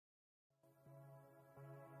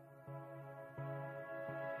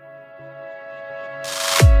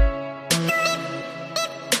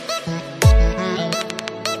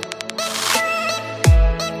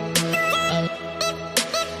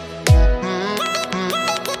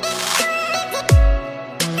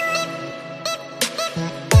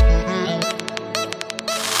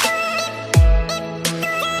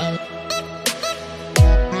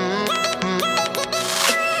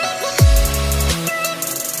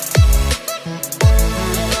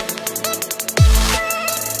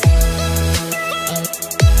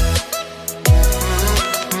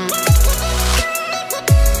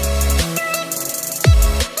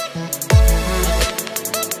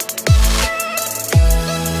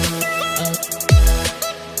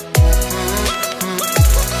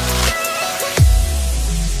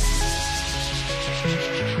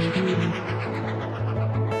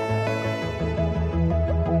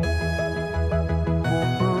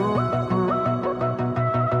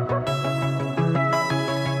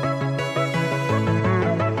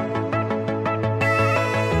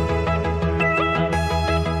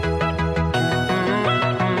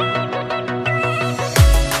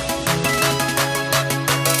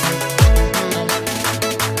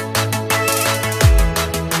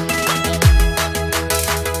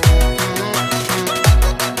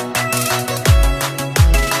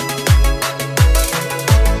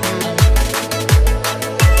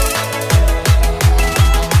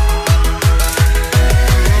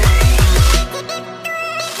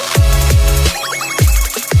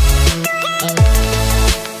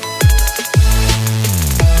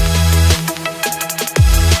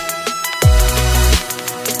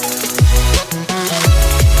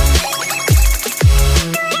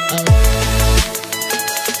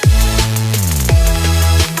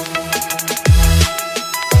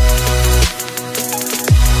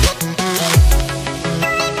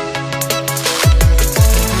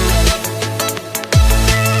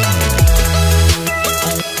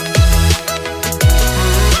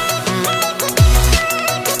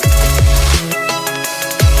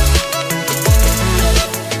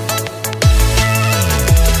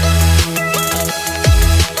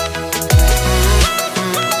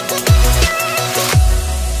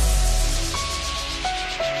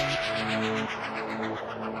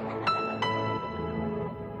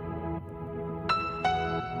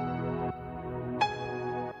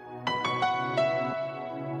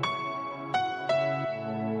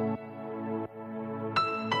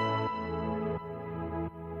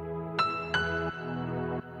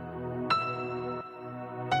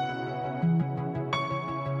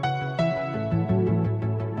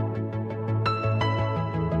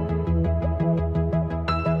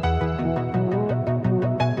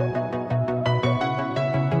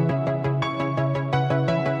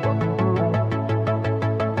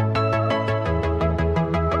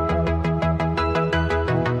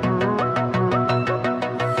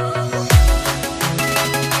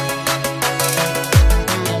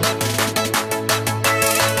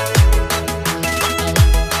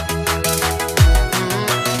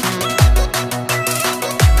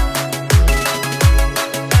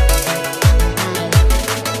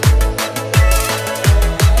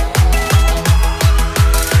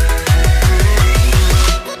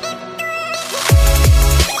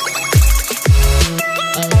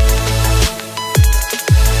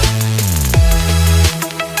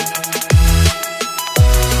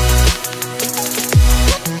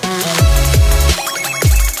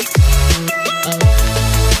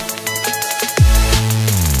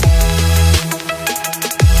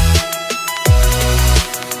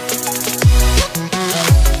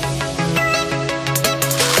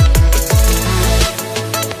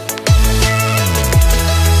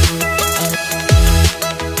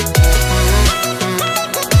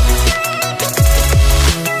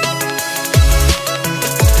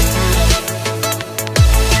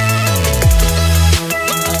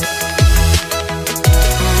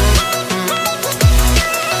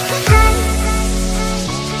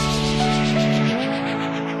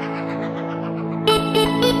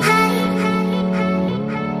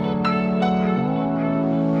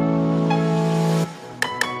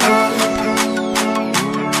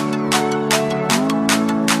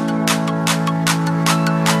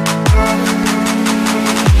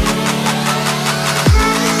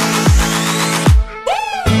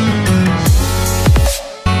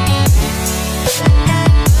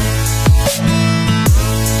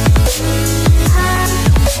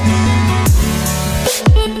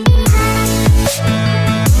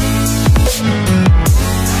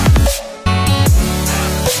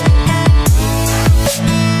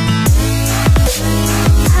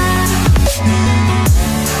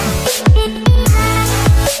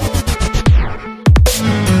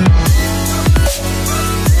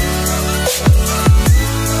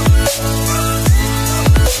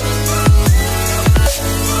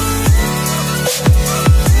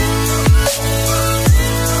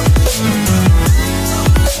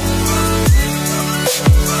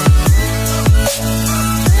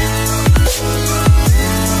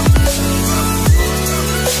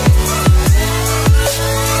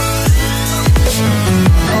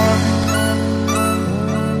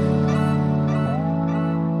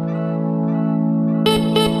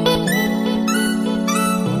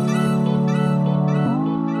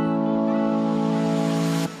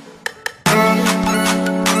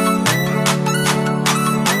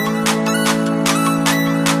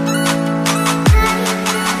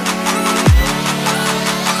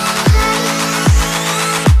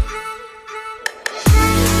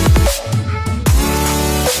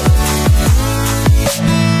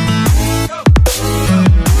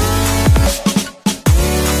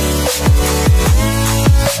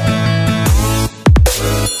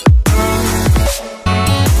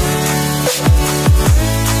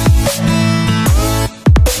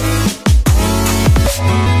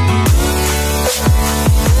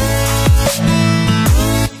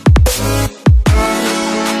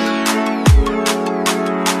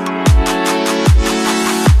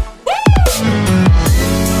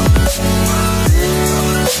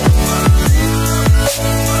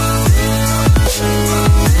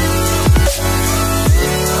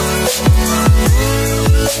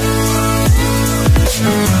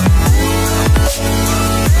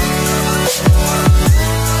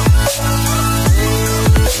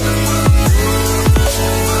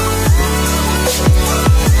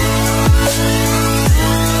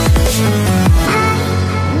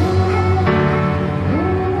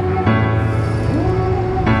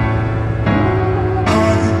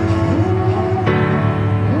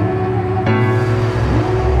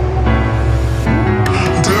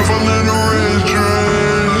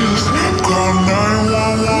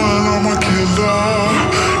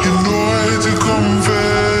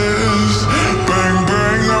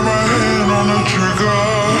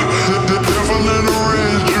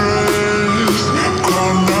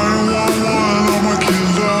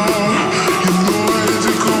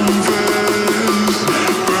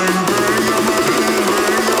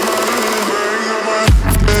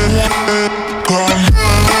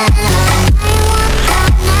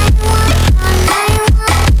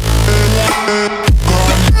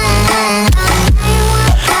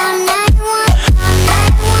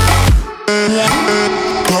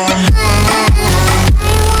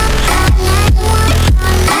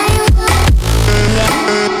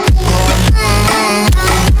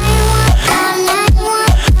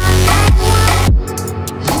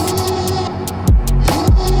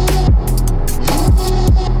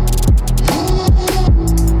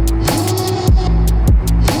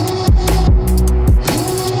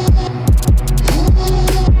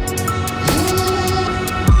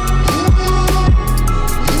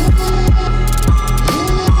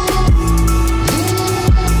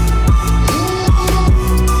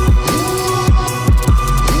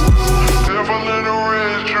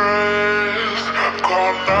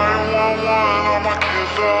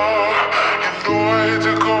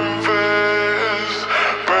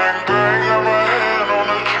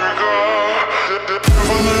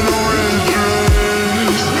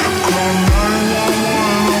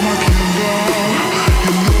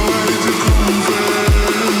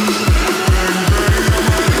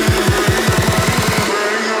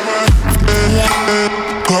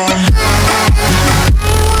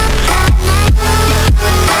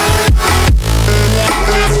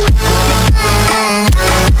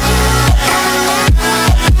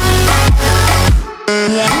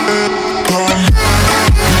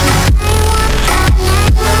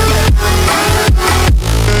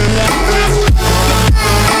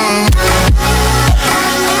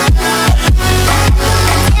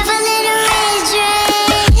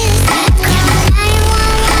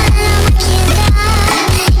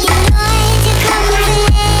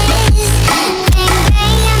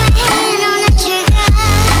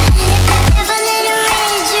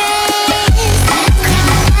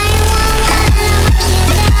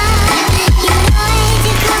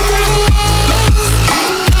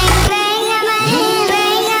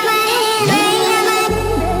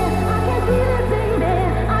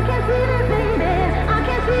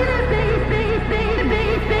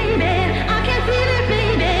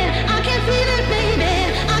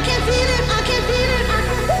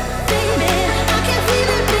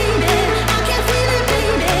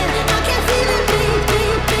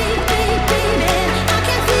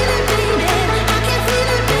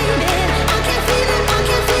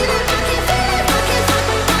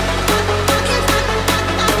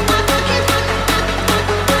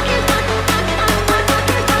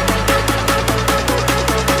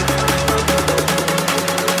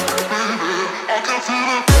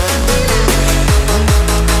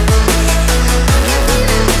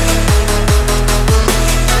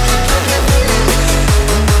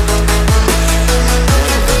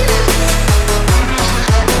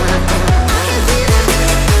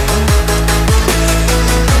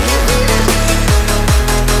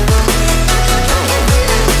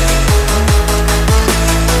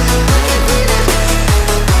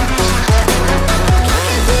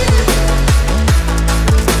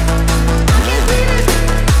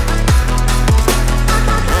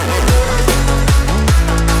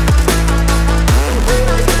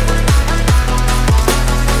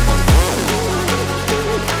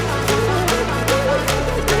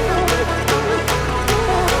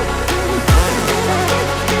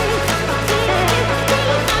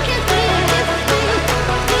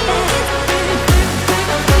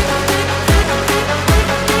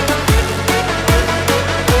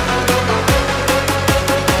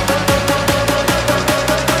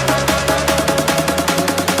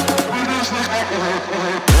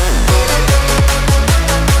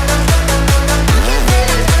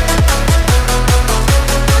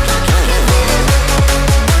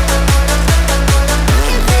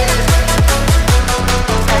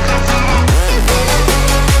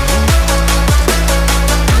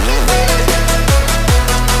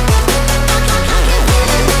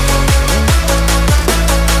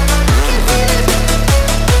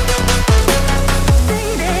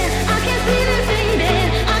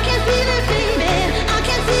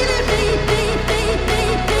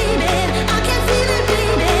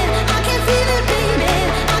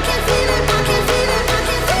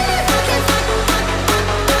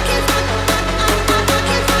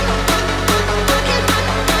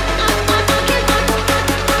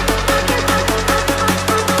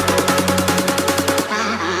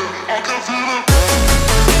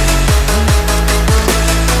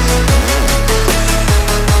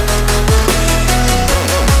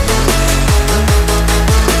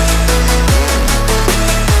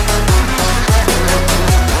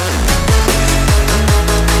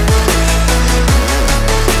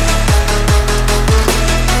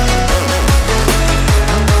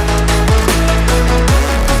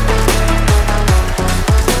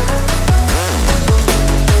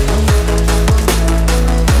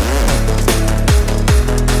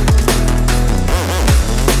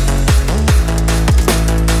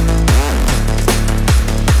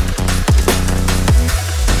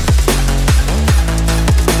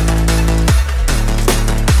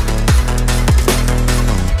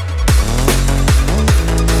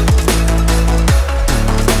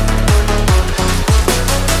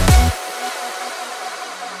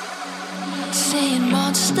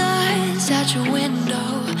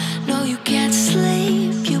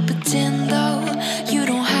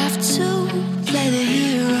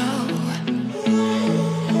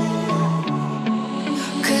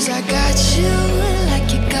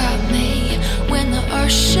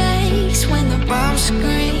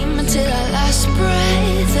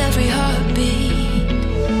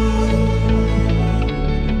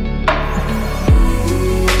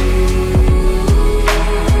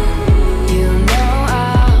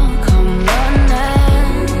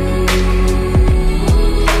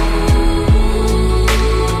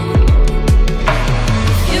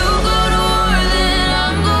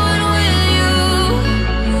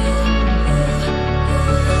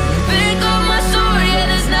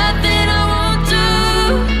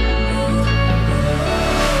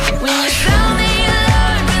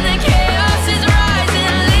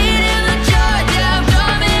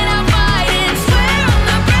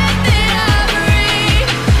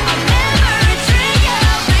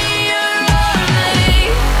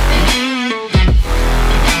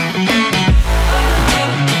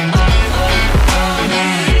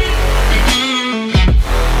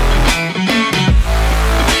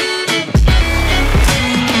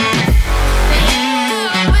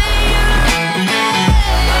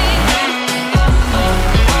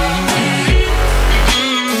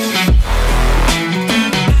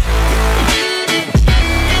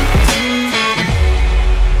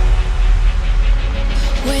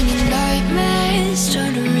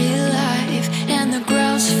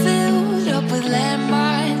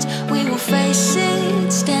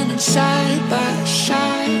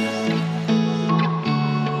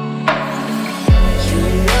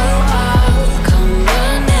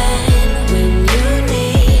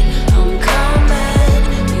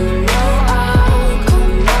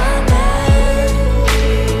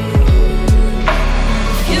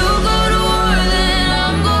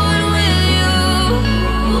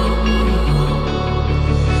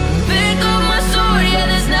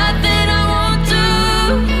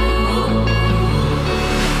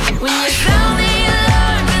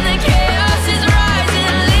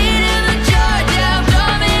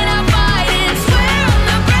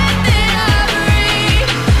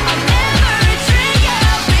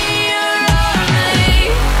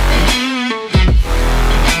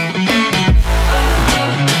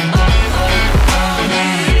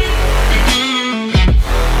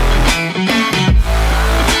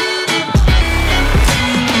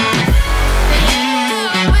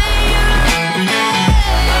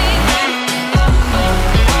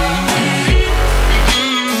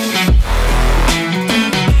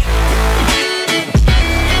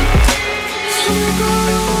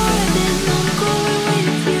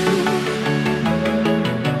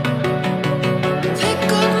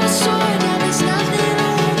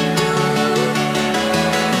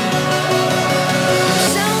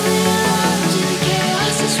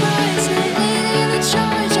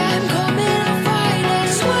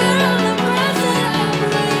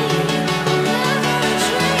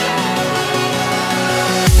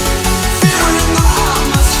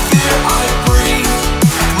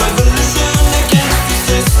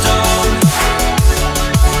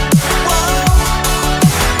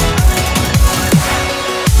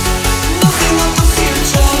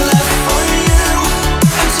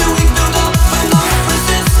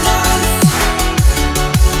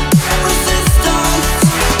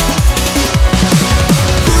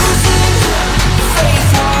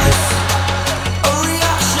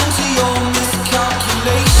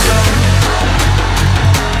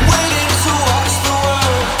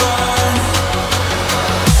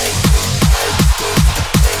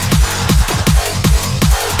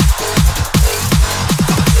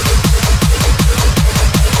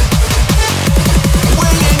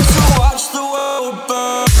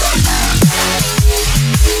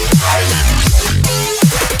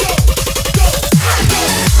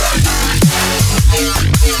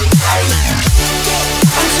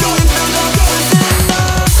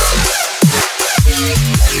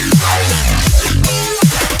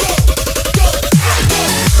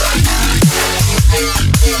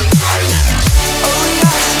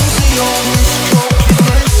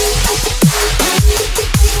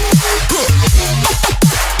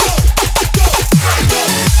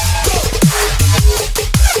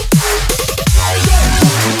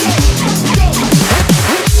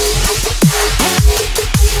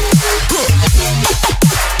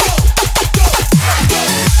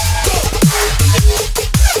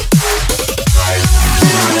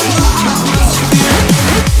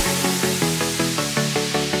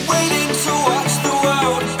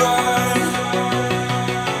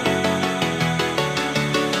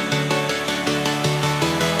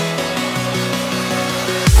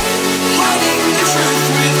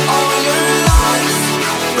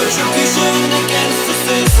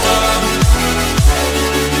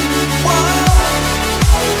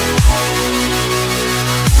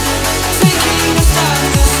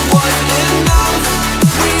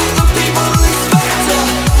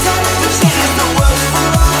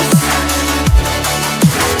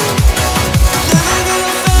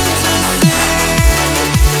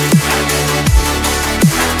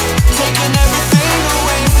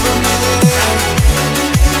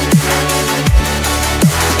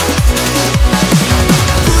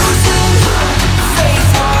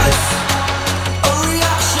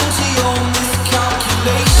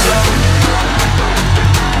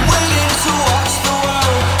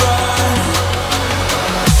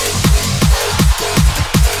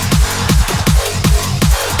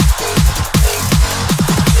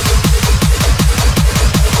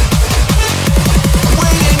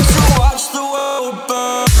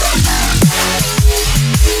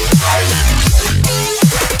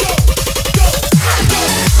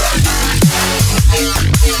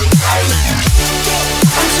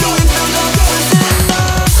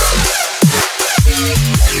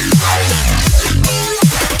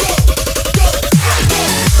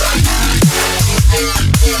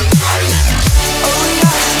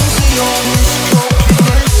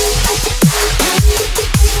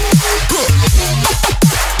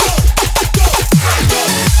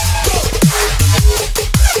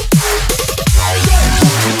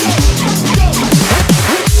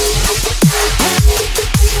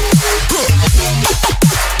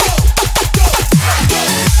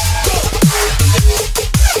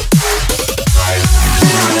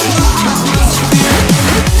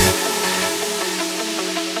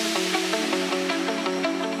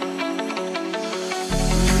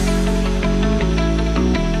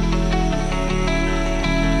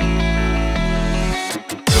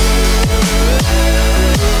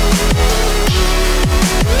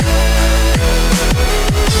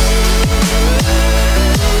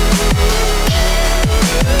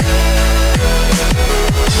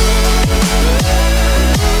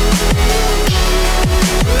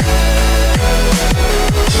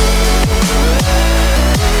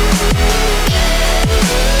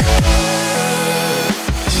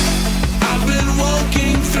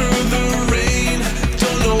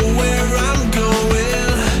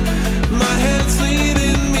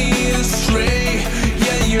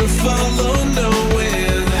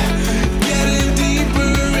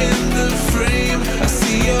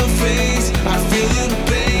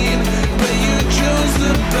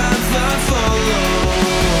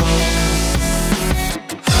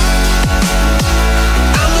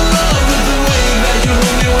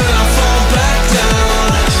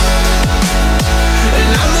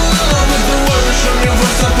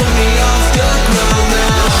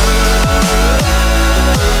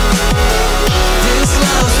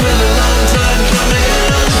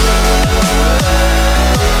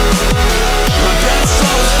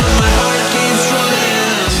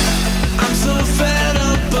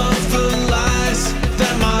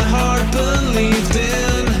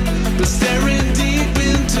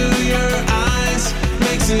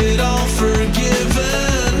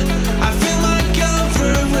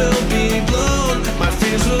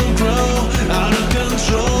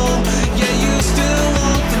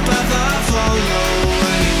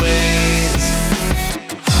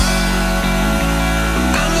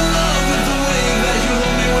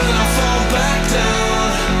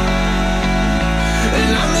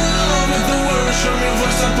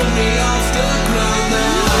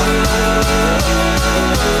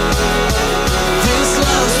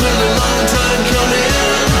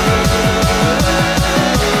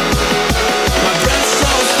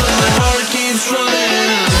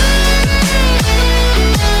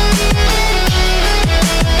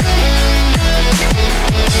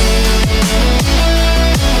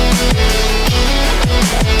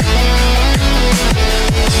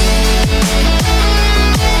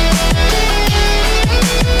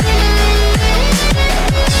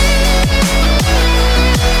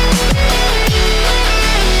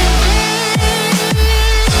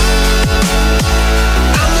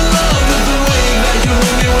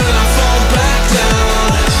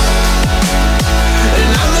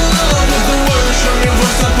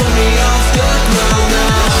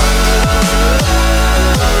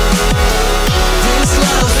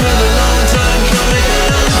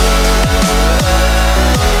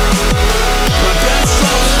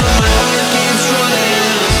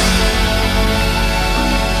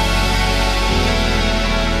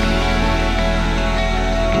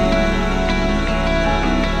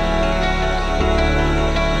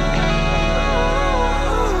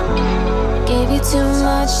Too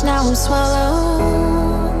much, now I'm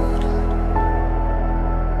swallowed.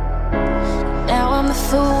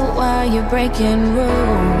 are you breaking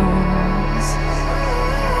rules?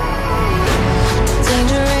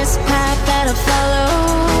 Dangerous path that I follow.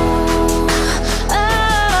 Oh,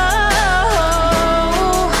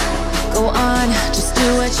 go on, just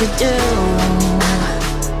do what you do.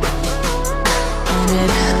 And it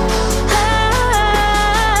hurts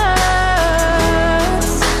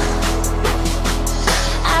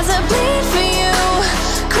as I bleed for you,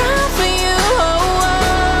 cry for you. Oh,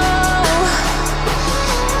 oh.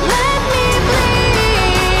 Let me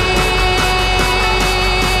bleed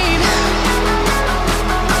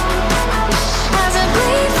as I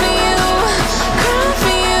bleed for you, cry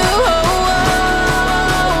for you. Oh,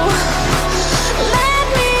 oh. Let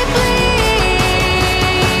me bleed.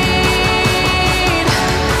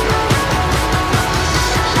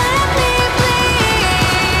 Let me bleed.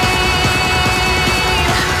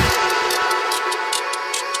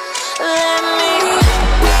 Let me.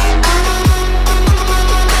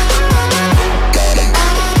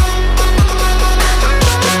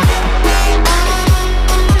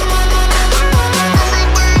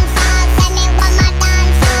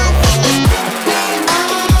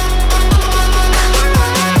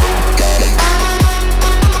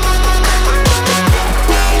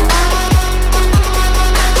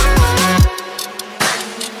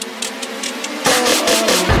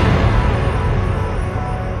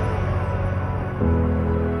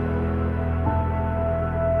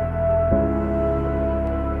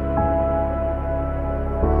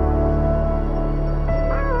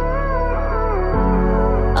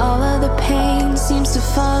 All of the pain seems to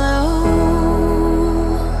follow,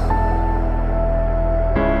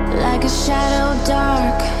 like a shadow,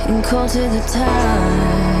 dark and cold to the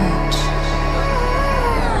touch.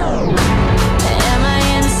 Am I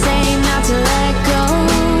insane not to let go?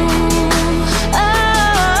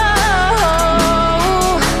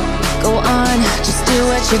 Oh, go on, just do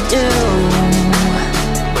what you do.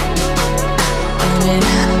 And it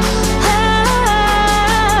hurts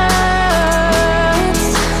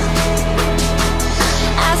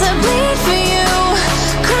as I bleed for you,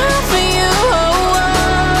 cry for you. Oh,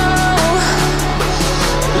 oh.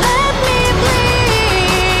 Let me bleed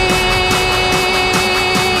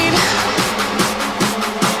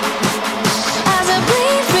as I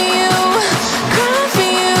bleed for you, cry for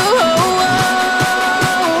you. Oh,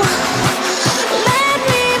 oh. Let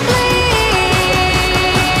me bleed.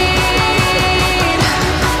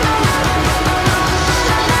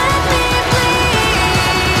 Let me bleed.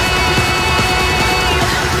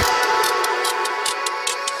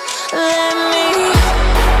 Let me.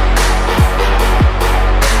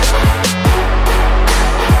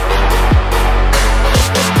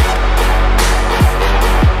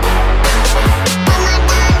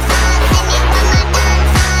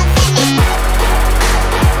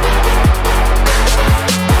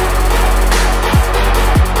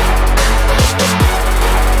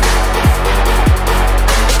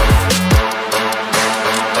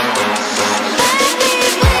 Let me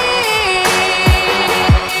bleed.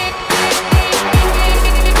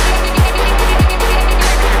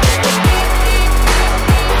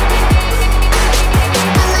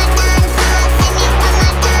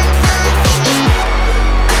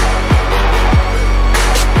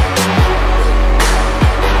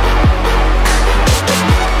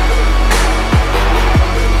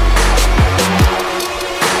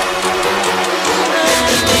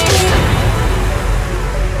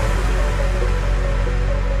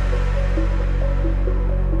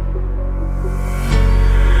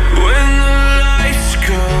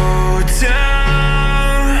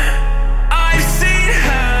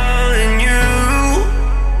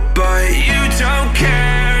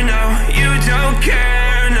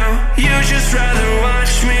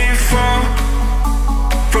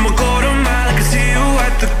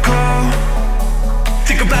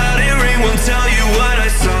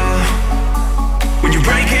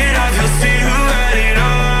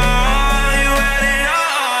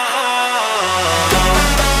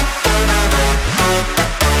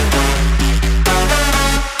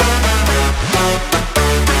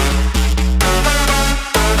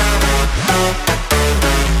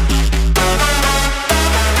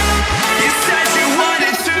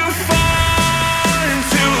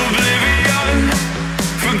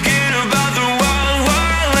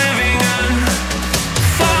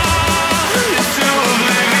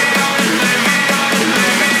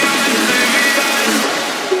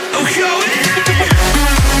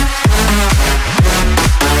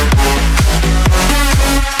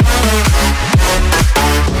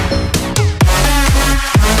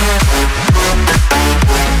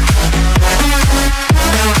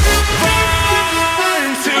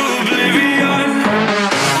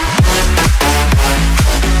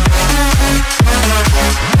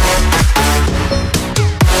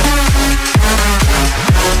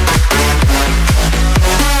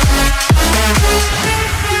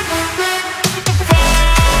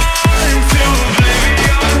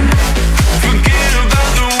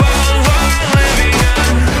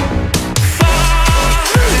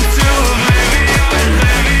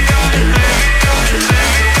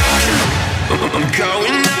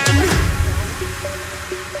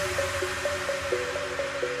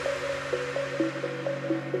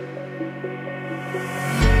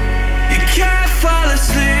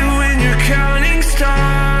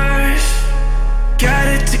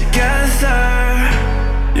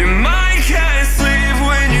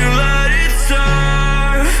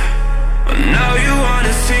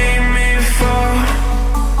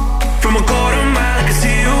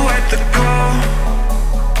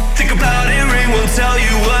 tell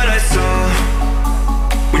you what I saw.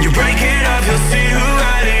 When you break it up, you'll see who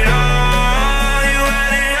had it all. You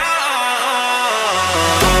had it all.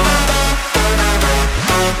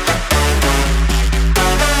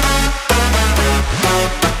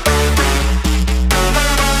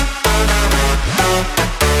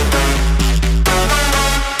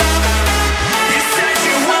 You said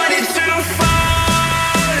you wanted to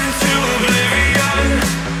fall into oblivion.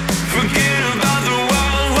 Forget about the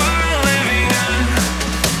world we're living in.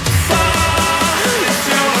 Fall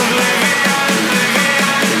into oblivion,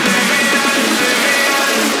 oblivion.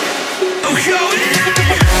 Oh, going in.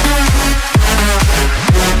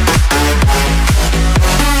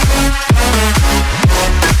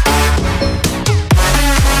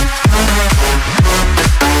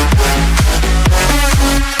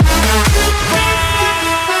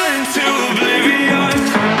 Into oblivion.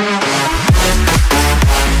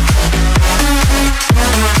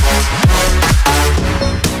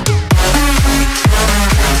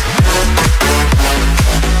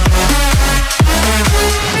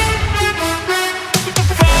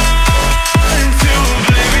 Into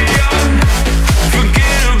oblivion.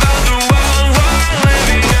 Forget about the world we're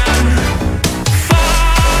living in.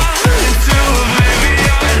 Fall into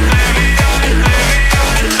oblivion, oblivion.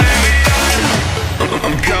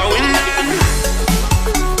 I'm going in.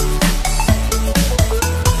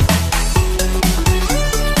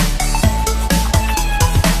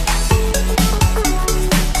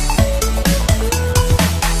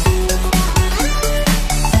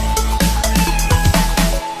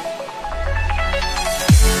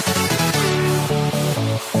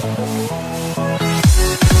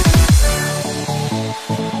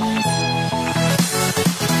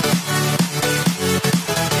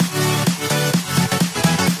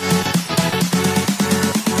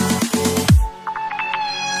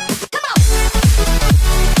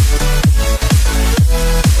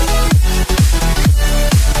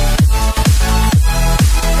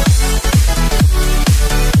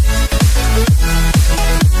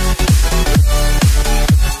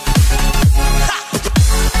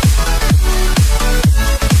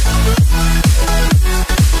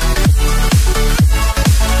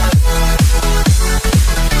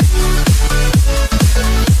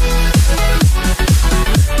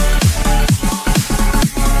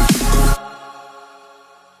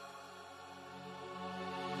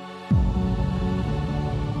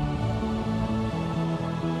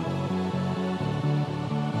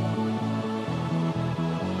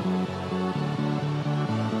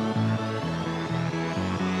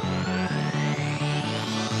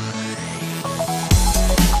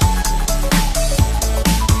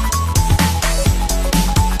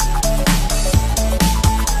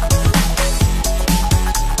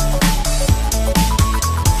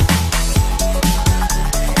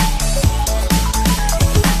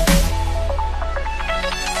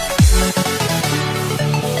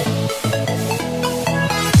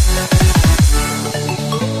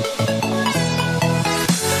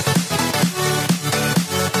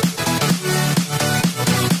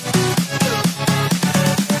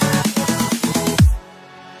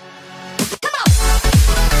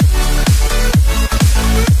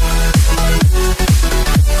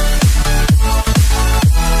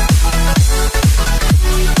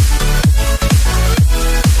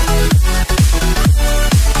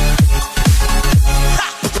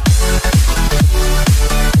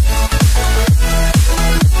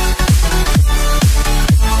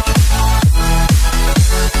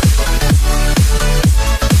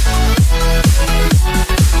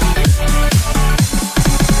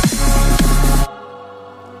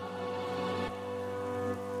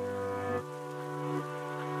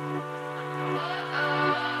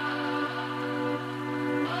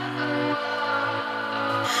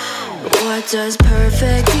 What does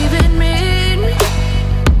perfect even mean?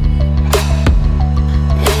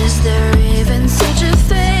 Is there even such a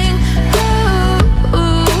thing?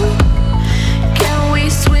 Ooh, can we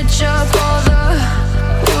switch up all the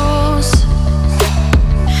rules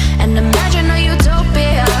and imagine a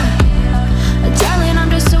utopia? Darling, I'm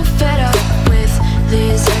just so fed up with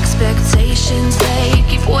these expectations. They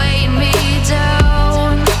keep weighing me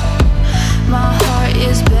down. My heart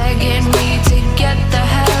is begging me to get the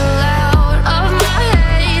hell out of my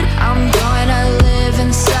head. I'm gonna live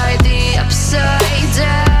inside the upside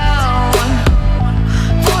down.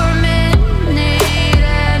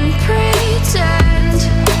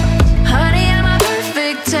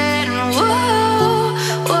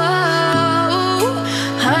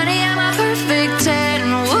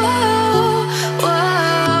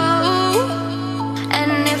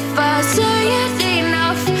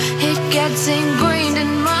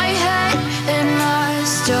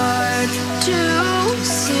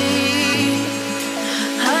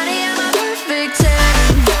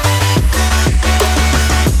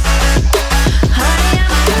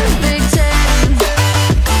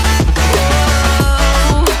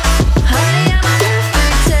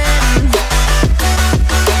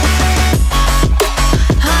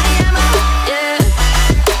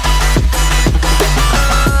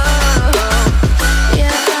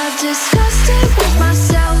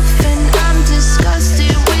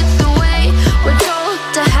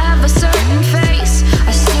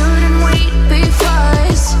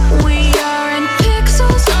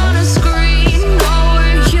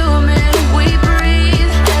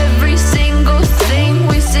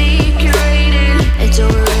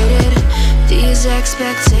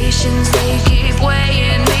 expectations, they keep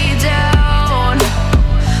weighing me down.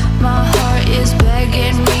 My heart is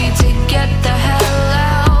begging me to get the hell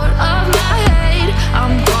out of my head.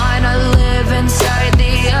 I'm gonna live inside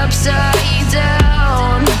the upside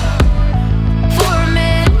down for a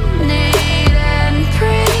minute and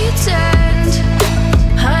pretend,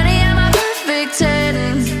 honey, I'm a perfect 10.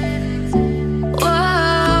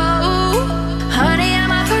 Whoa, honey,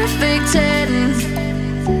 I'm a perfect 10.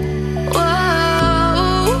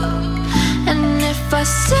 Whoa, and if I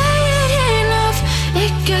say it enough,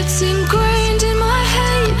 it gets ingrained in my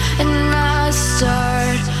head, and I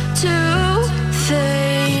start to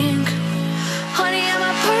think, honey, I'm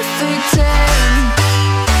a perfect 10.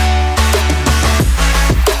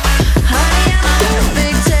 Honey, I'm a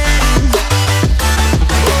perfect 10.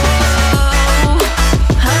 Whoa,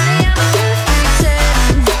 honey, I'm a perfect 10.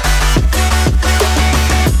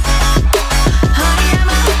 Honey, I'm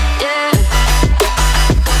a, yeah.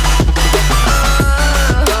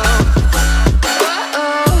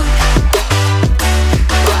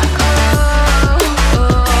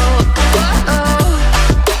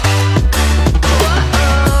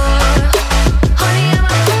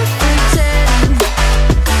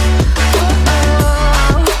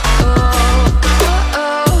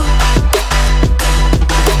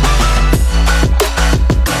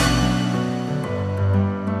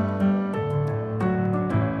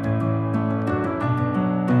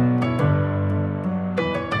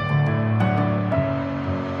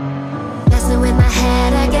 Messing with my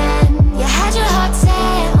head again. You had your heart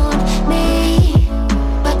set on me,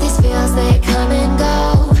 but these feels, they come and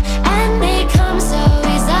go, and they come so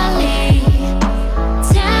easily.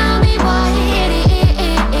 Tell me what it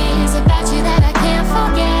is about you that I can't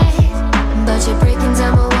forget, but you're breaking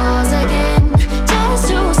down my walls again just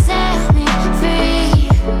to set me free.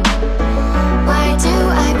 Why do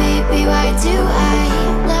I, baby, why do I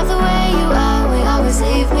love the way you always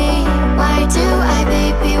leave me? Why do I,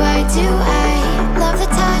 baby, why do I love the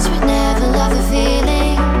touch but never love the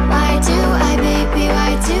feeling? Why do I, baby,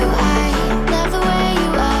 why do I love the way you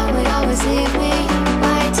always leave me?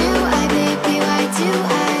 Why do I, baby, why do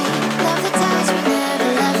I love the touch but never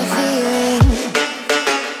love the feeling?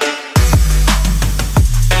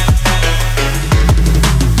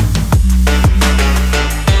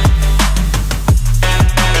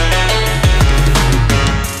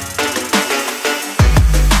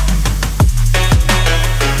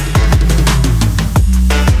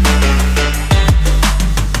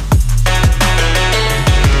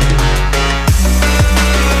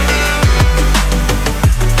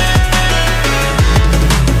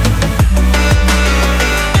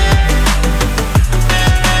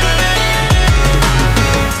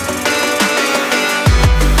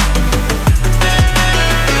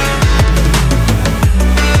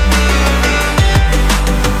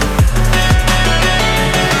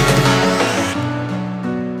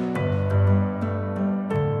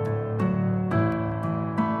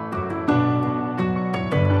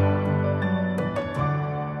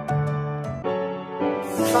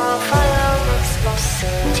 Fire makes my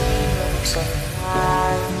city look so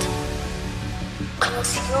bright.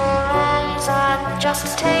 Close your eyes and just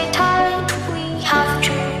stay tight. We have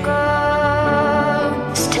to go.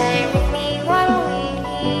 Stay with me while we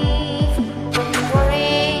leave. Don't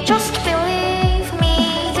worry, just believe me.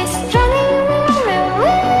 This journey will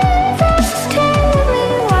relieve us. Stay with me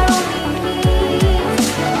while we leave.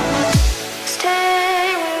 Stay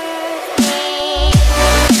with me.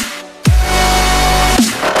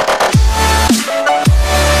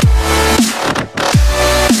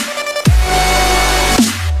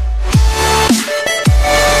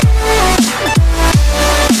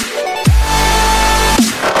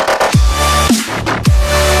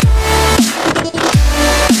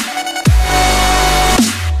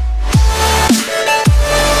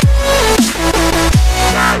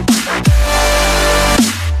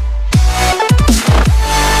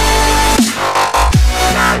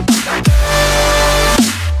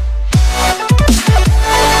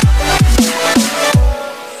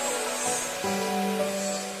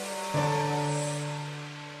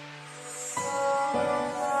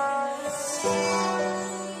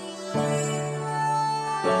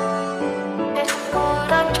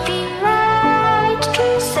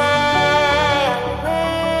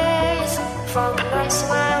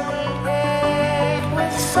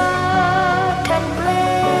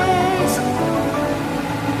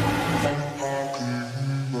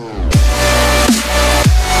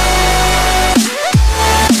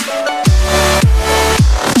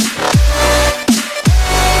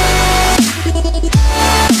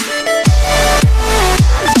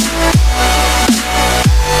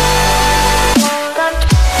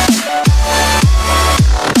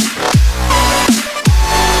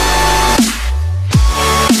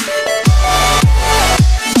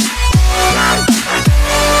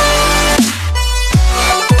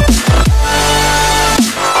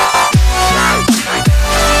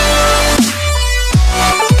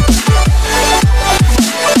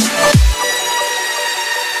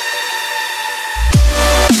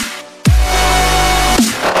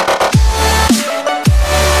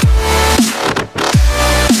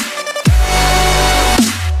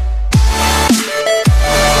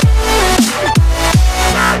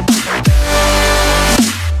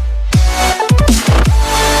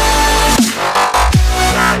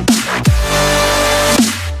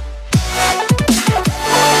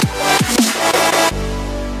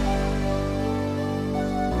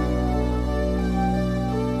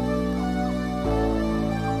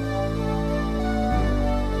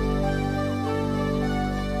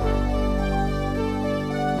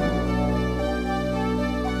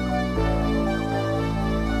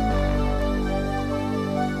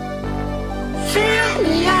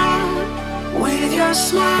 my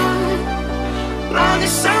smile. Like the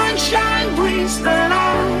sunshine brings the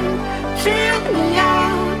light. Fill me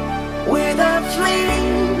out with a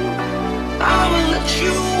flame. I will let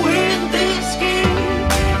you in this game.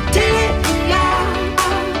 Take me out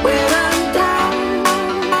when I'm down.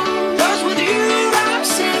 'Cause with you I'm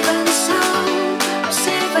safe and sound.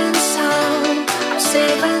 Safe and sound.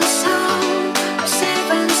 Safe and sound. Safe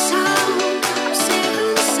and sound. Safe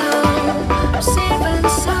and sound. Safe and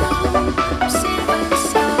sound. Safe and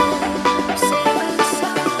sound. Safe and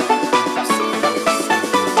sound. Safe and sound.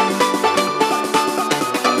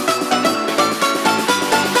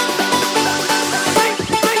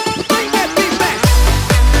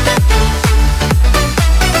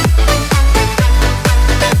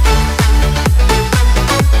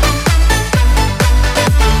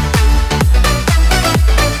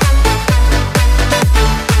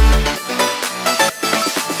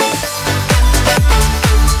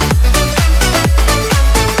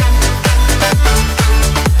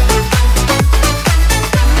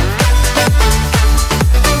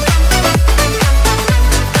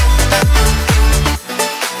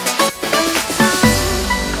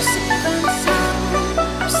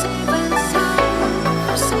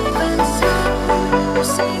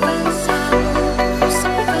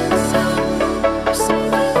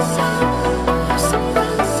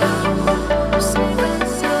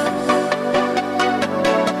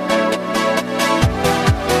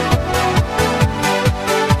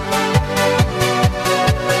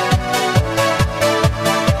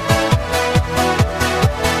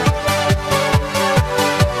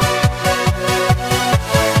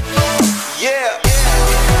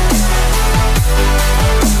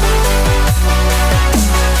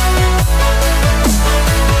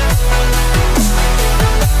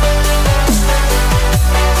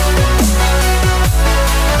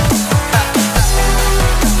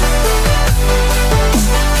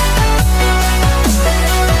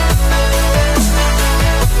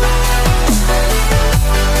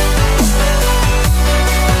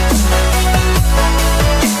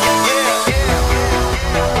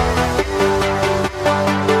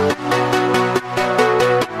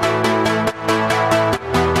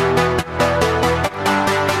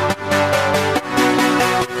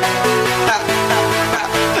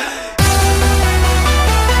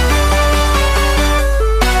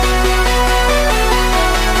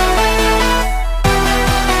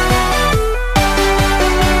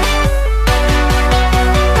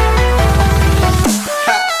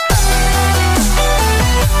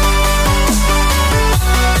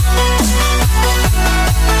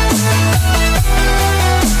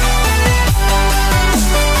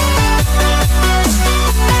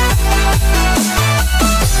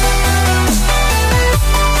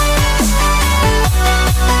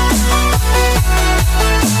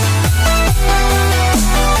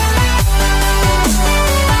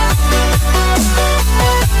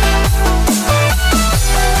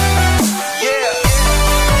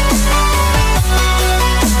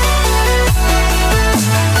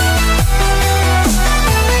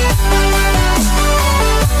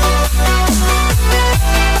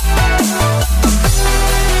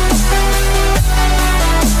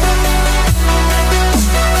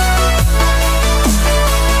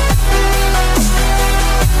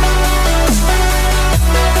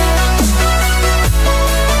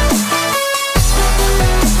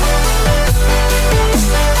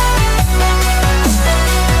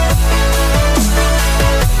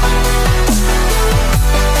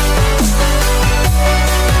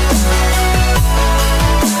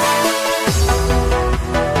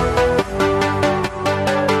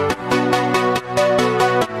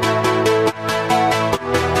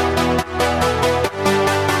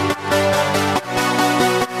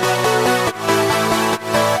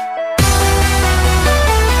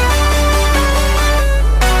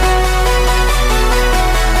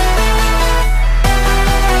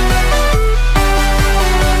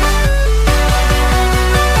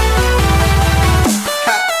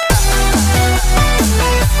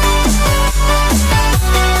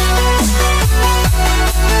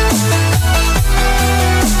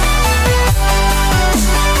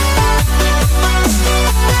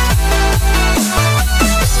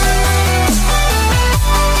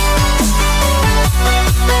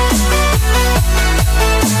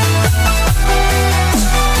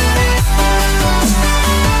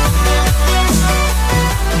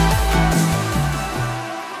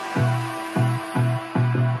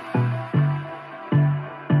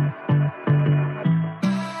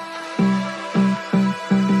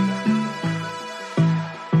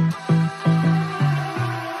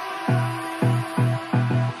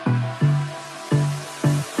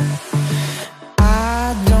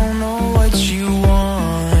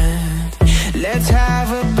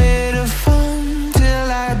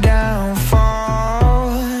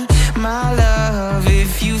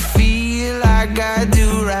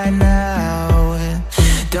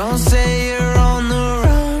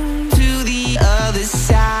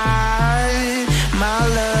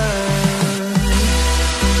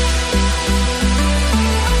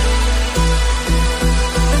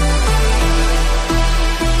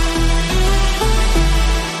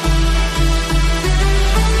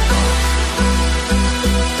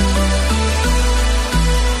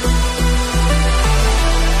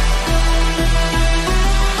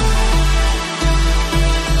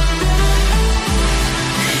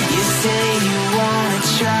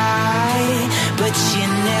 but you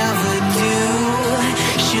never do.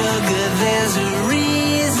 Sugar, there's a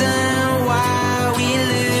reason why we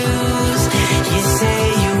lose. You say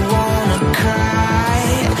you wanna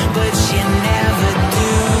cry, but you never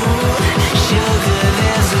do. Sugar,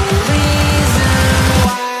 there's a reason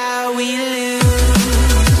why we lose.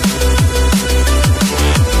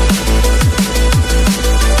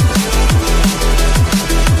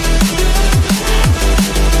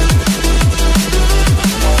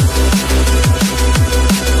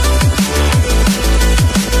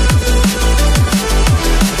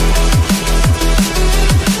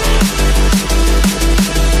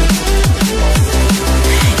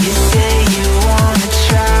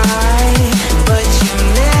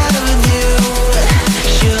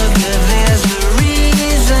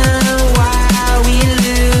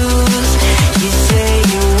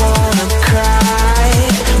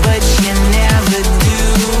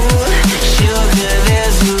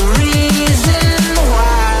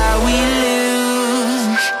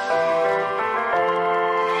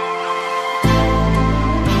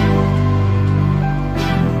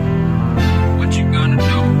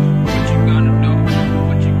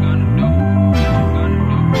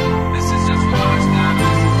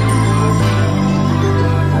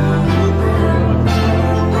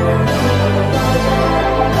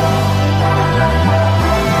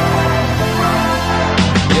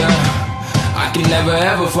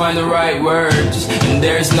 Find the right words, and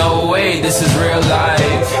there's no way this is real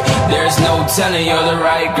life. There's no telling you're the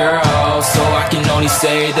right girl, so I can only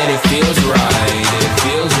say that it feels right. It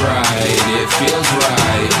feels right, it feels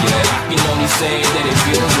right. Yeah, I can only say that it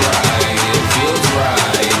feels right. It feels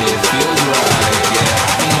right, it feels right. Yeah,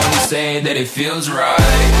 I can only say that it feels right. Feels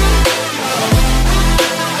right.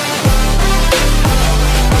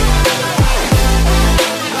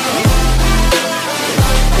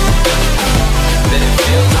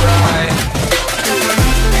 Feels right.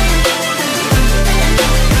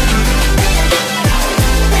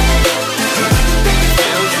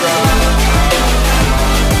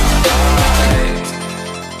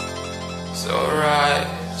 So right,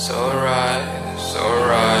 so right, so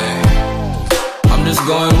right. I'm just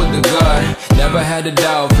going with the gut. Never had a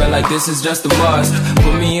doubt, felt like this is just a must.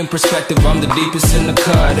 Put me in perspective, I'm the deepest in the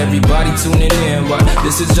cut. Everybody tuning in, but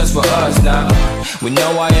this is just for us now. We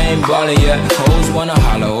know I ain't ballin' yet. Hoes wanna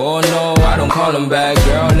holler, oh no, I don't call them back.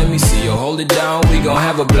 Girl, let me see you hold it down, we gon'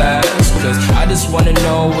 have a blast. Cause I just wanna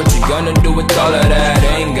know what you gonna do with all of that.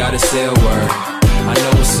 Ain't gotta say a word, I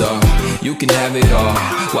know what's up. You can have it all,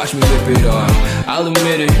 watch me rip it off. I'll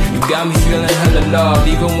admit it, you got me feeling hella loved.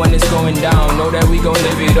 Even when it's going down, know that we gon'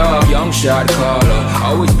 live it up. Young shot caller,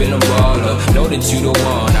 always been a baller. Know that you the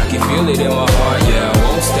one, I can feel it in my heart. Yeah, I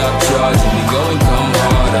won't stop charging me, go and come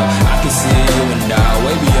harder. I can see you and I,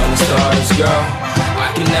 way beyond the stars, girl.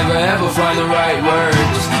 I can never ever find the right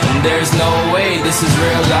words, and there's no way this is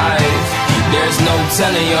real life. There's no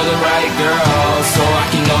telling you're the right girl, so I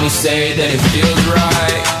can only say that it feels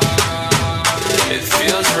right. It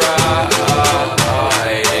feels right.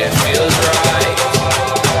 It feels right.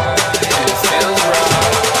 It feels right.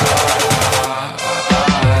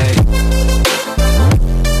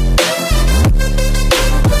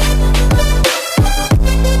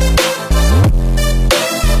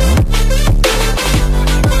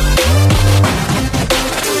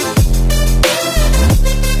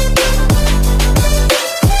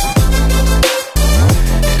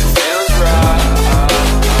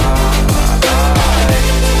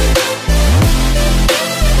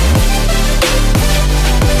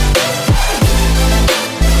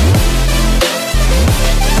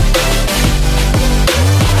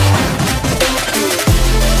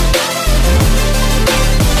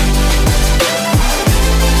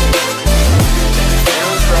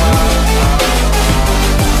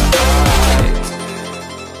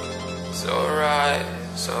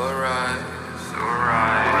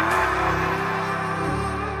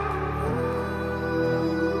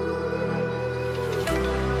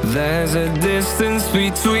 There's a distance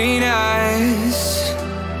between us.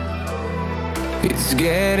 It's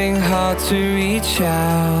getting hard to reach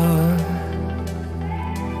out.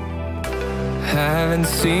 Haven't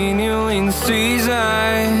seen you in seasons,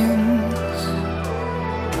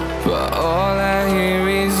 but all I hear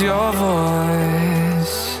is your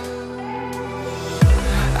voice.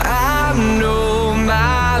 I know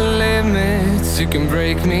my limits, you can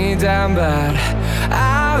break me down, but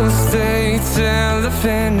I'll stay till the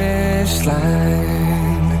finish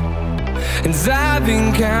line. And I've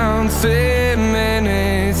been counting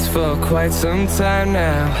minutes for quite some time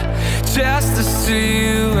now, just to see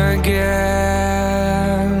you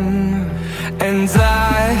again. And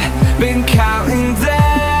I've been counting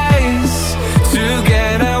days to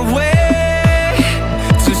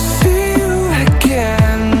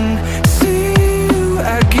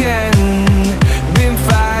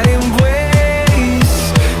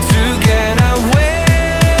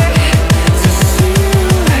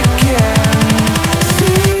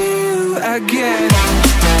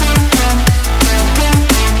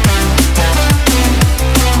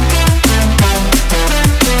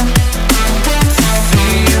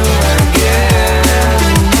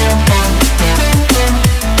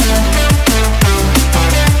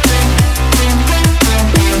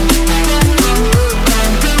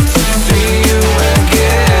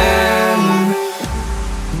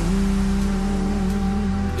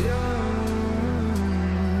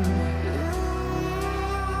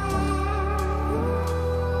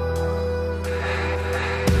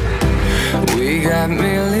got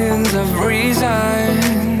millions of reasons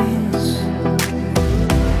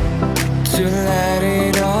to let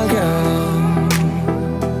it all go.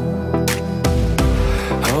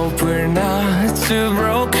 Hope we're not too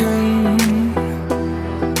broken.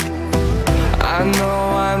 I know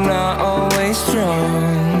I'm not always strong,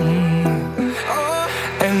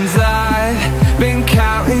 and I've been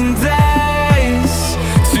counting days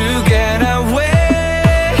to get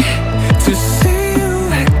away, to see you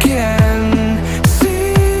again,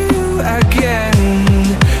 see you again.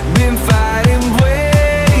 Been fighting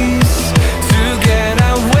ways to get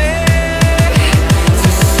away, to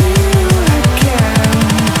see you again,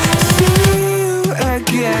 see you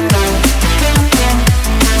again.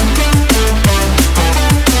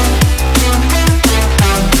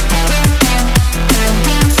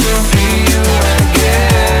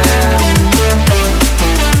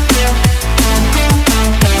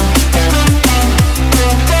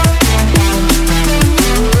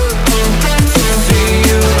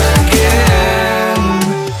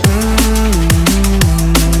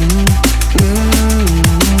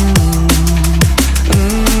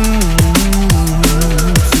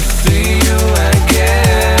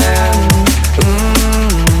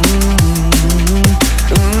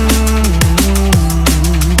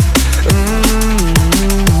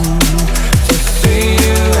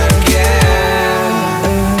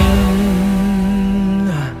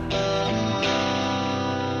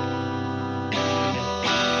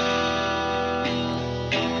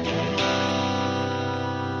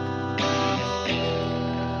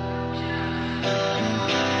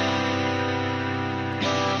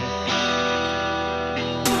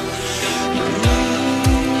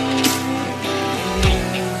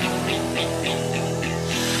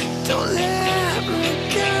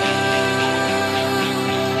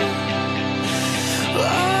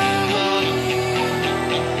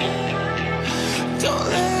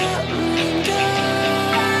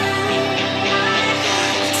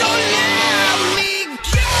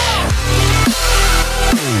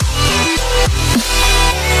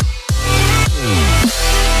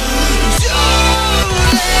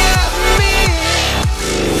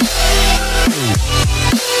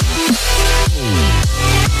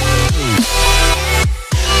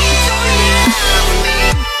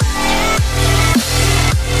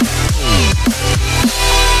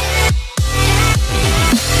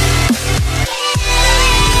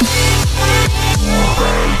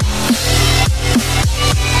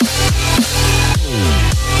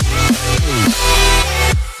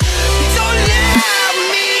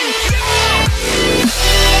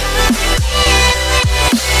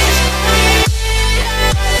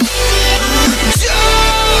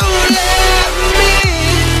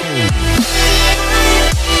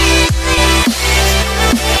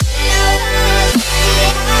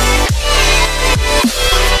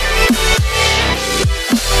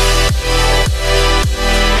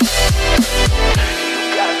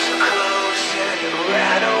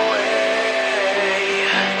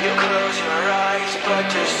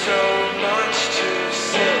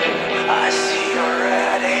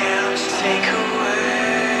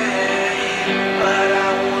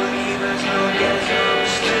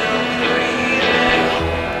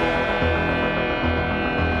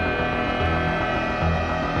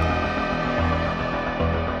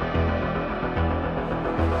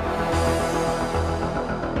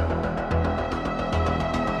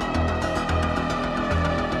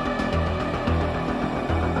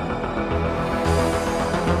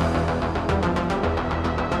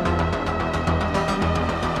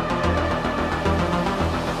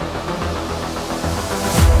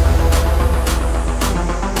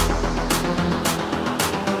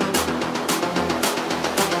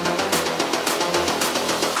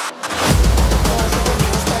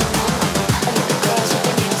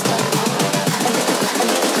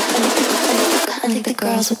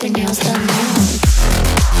 Girls with their nails done now.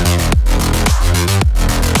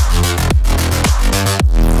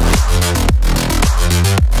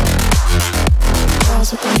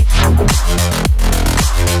 Girls with their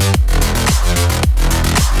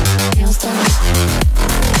nails done.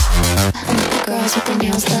 Girls with their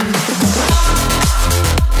nails done.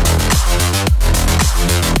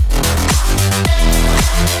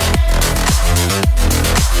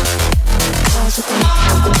 Girls with their nails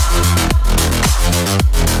done.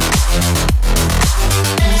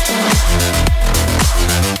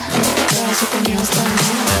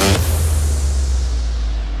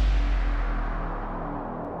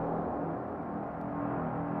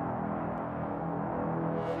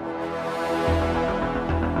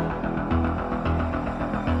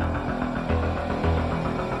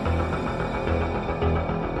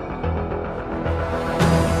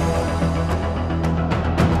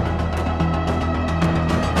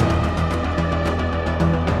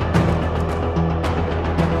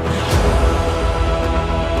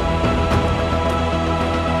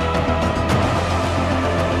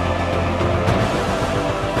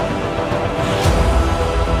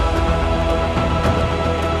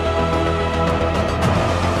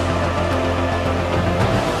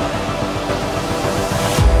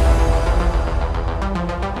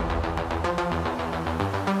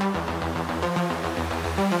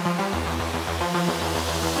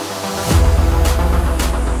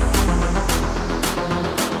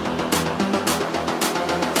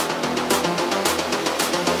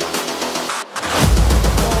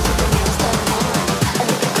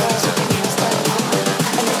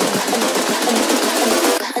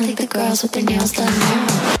 girls with their nails done now.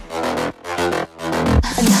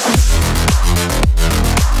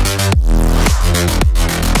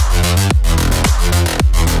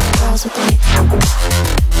 Girls with their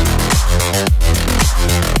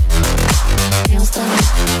nails done.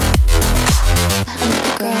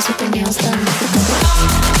 Girls with their nails done.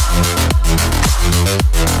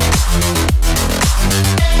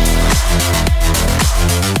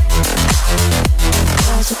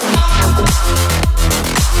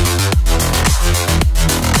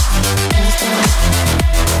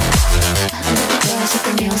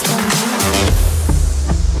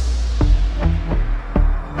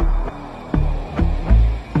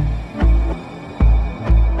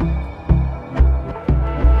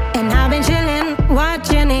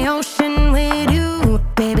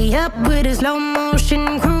 With a slow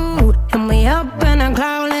motion crew, and we up in our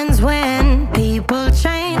clouds when people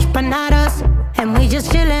change, but not us. And we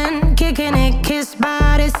just chillin', kicking it, kissed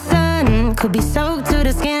by the sun. Could be soaked to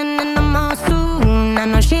the skin in the mall soon. I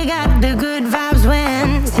know she got the good vibes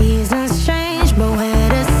when seasons change, but we're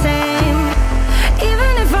the same.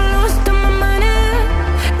 Even if I lost all my money,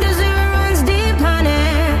 the zero runs deep, honey.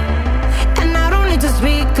 And I don't need to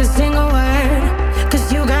speak a single word,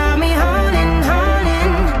 'cause you got me holding.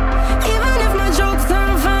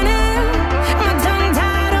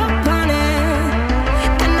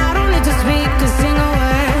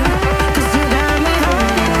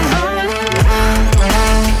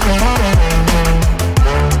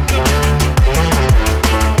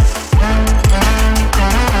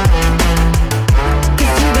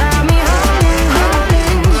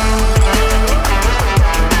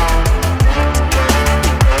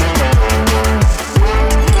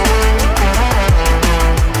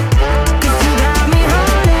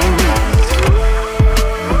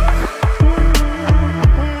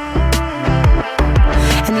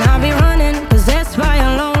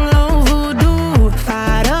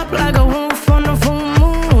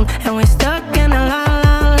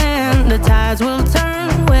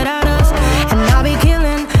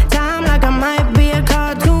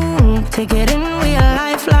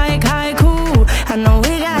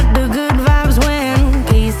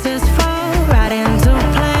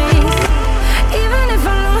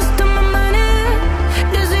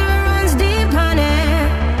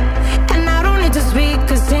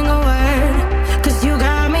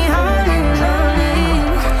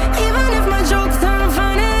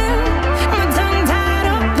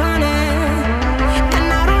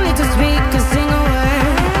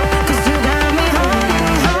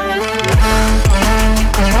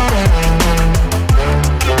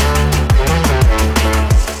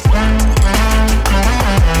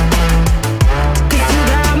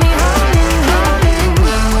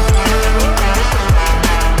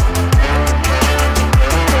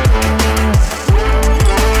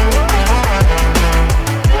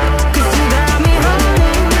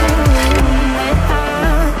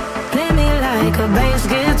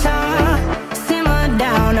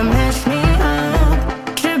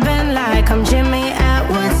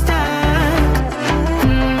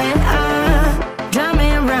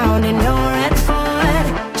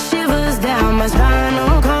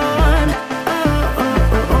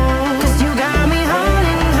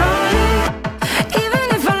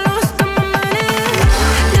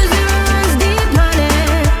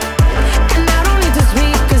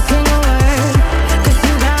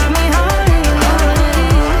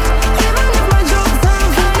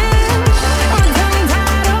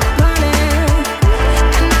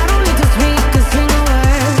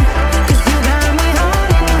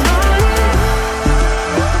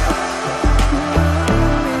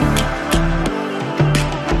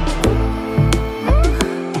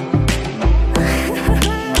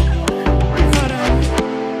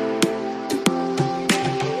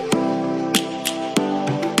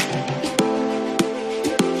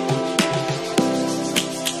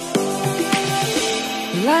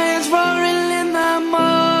 Lions roaring in the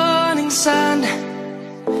morning sun,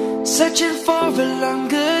 searching for a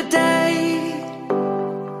longer day.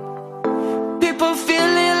 People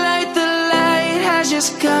feeling like the light has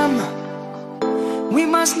just come. We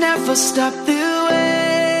must never stop the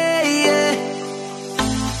way.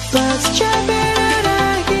 Birds jumping and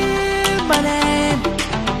I hear my name,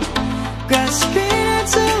 grasping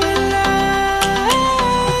into a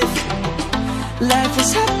life. Life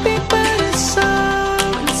is happy but it's so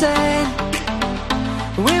insane.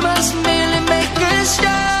 We must merely make a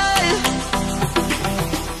start.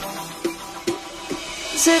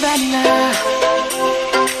 Savannah,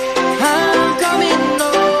 I'm coming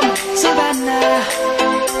home. Savannah,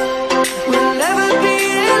 we'll never be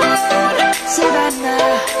alone.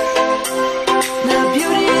 Savannah, the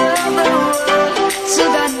beauty of the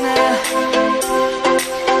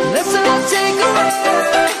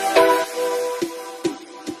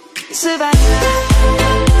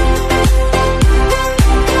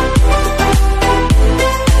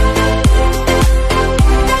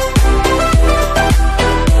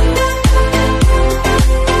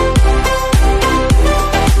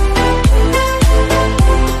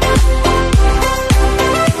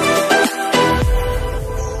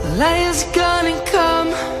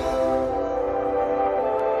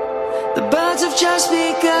roads have just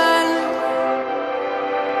begun.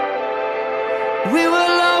 We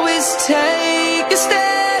will always take a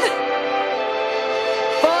stand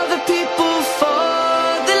for the people,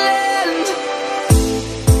 for the land.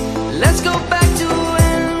 Let's go back to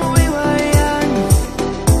when we were young.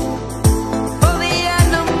 For the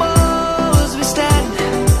animals we stand.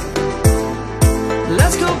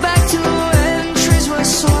 Let's go back to when trees were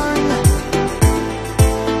swung.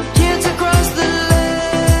 Kids across the land.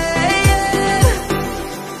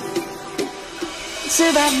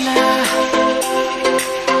 Savannah,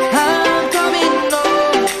 I'm coming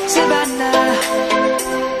home. Savannah,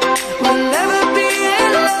 we'll never be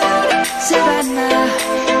alone. Savannah,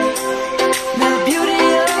 the beauty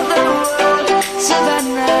of the world.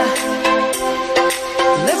 Savannah,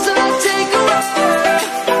 let's all take a ride.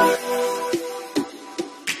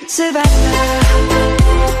 Savannah,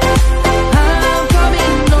 I'm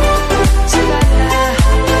coming home. Savannah,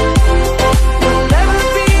 we'll never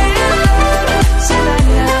be alone.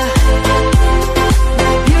 Savannah, the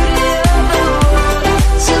beauty of the world.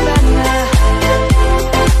 Savannah,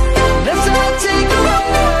 let's all take a ride.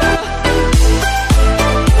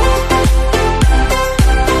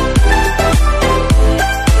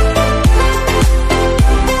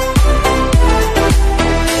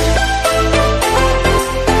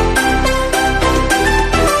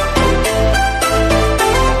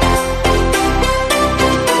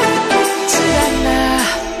 Savannah,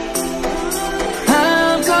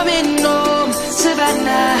 I'm coming home.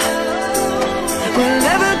 Savannah, we'll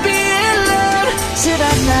never be alone.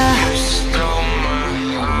 Savannah, Stole my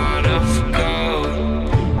heart of gold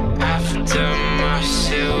after my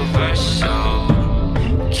silver soul.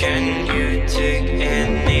 Can you dig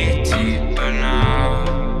any deeper now?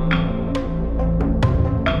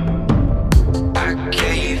 I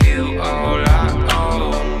gave you all I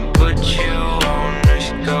own, put you on this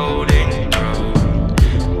golden throne,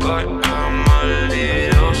 but I'm a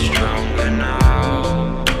little stronger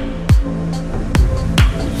now.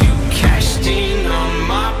 You cashed in on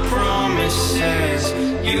my promises.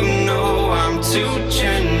 You know I'm too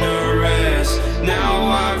generous. Now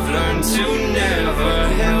I've learned to never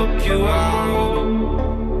help you out.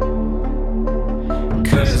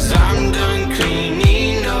 'Cause I'm done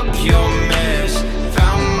cleaning up your mess.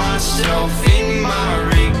 Found myself in my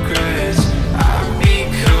regrets. I've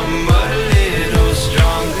become a little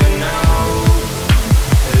stronger now.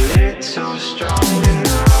 A little stronger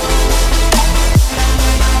now.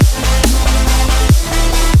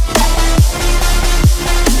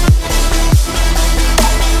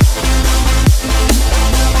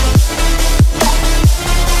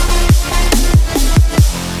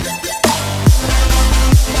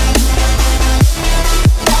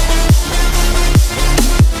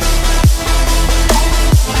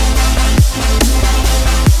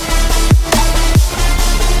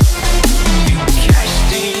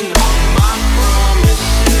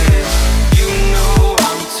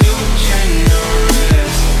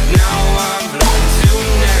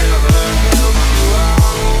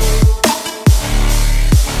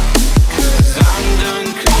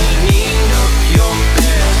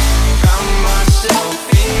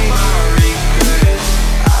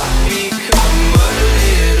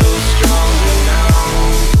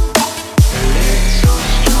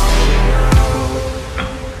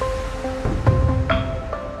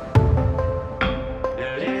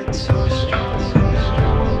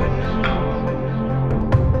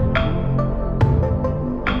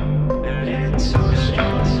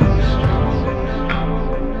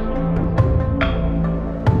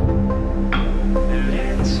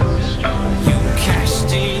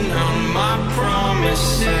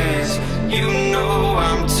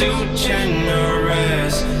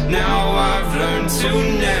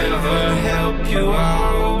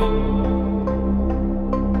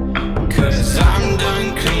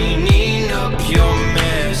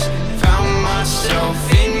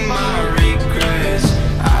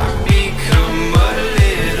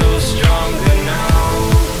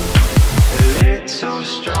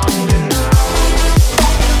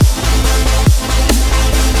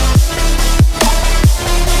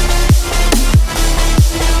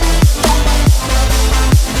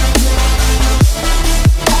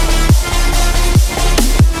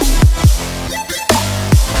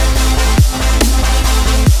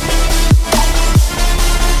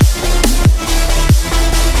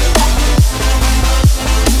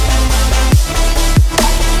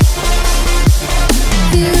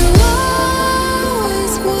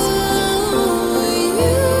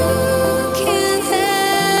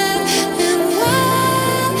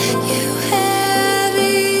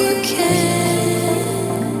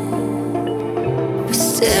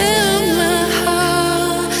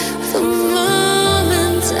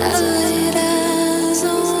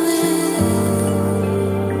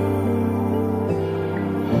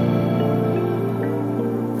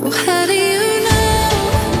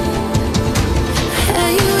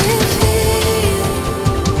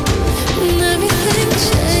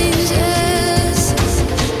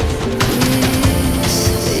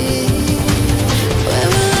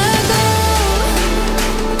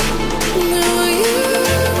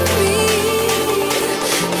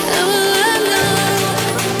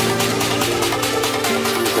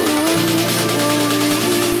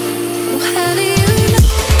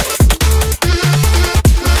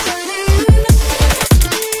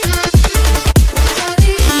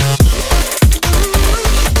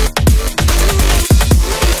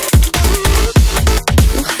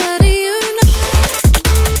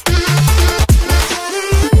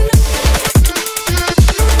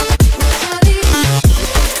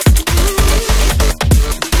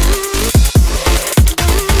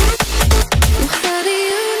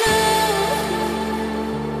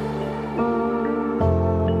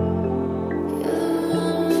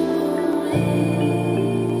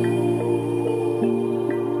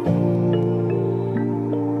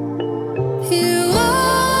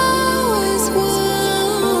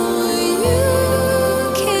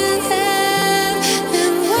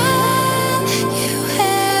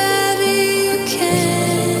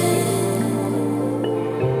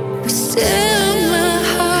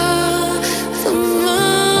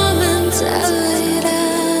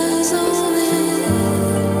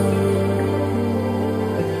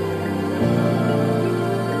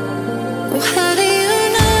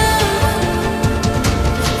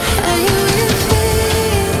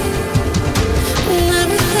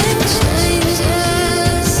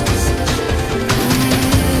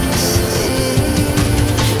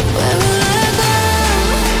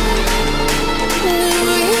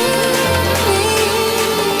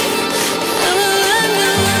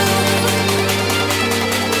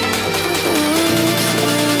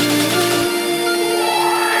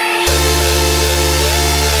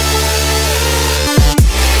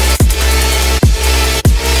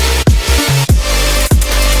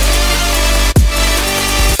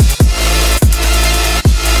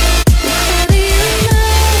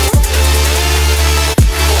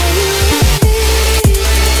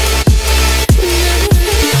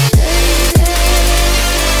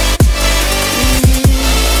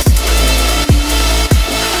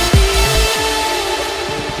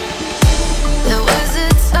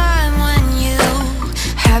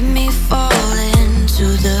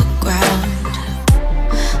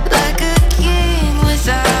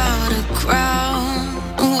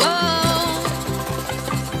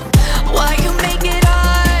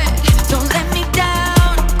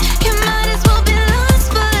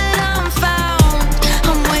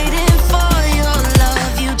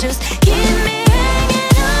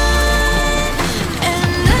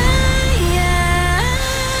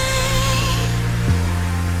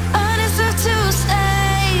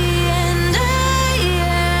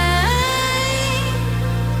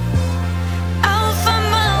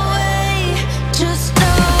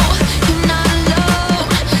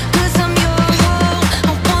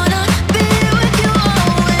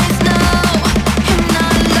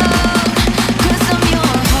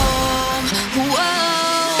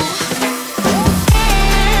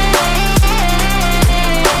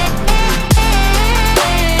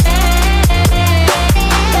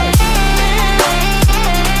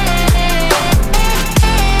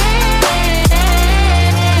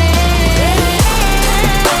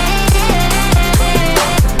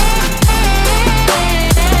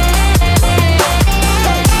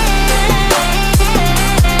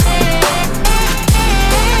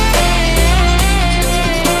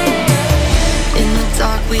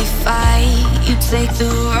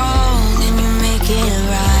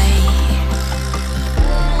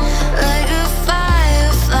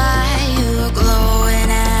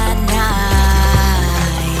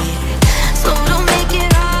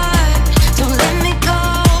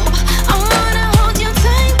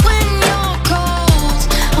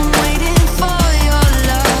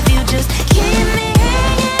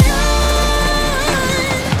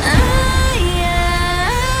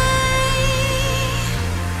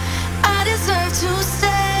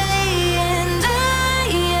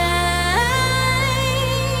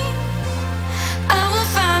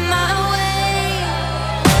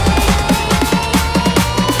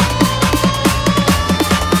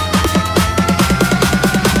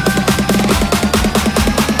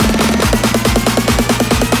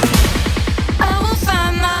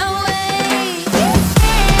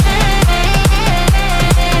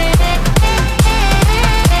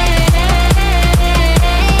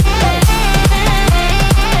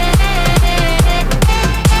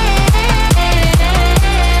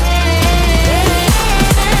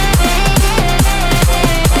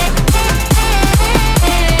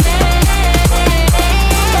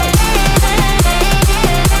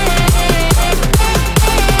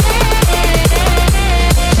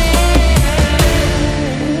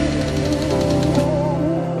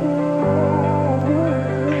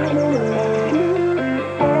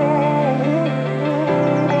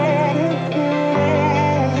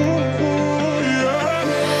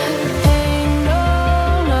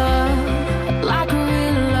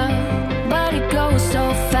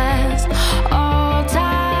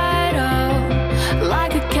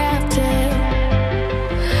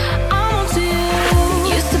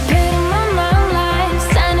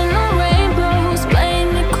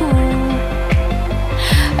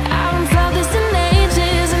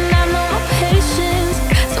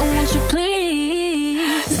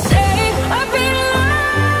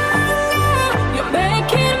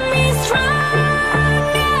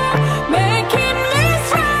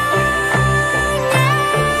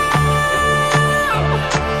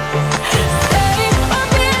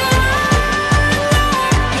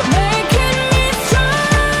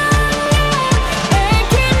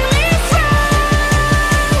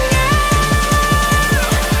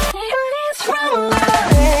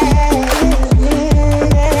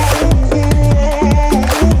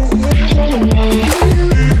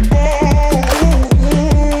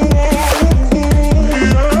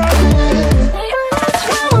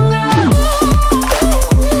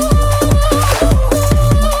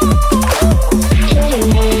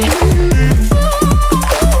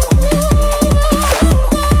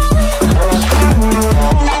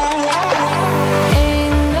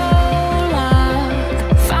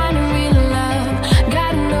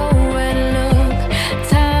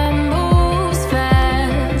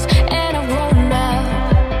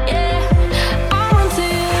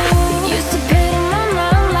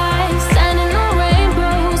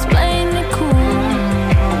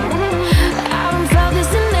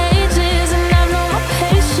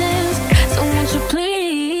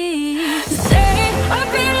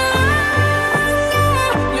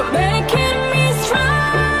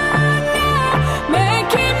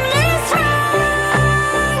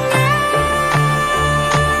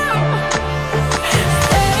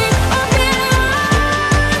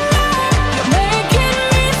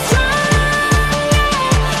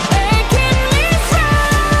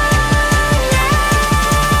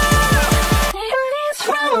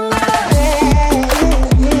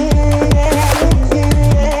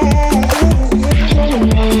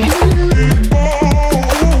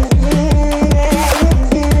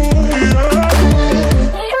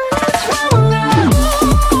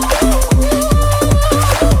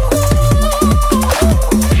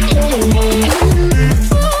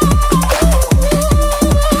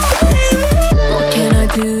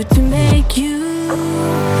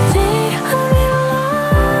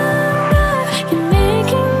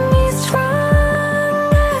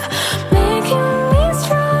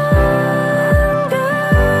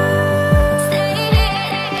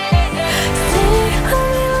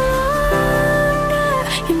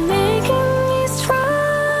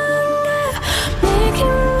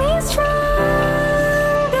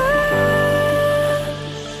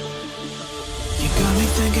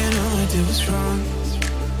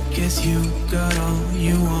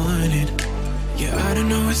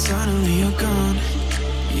 suddenly you're gone.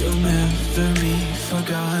 You'll never be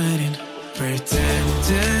forgotten.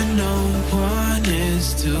 Pretending no one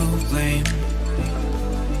is to blame.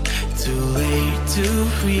 Too late to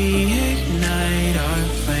reignite our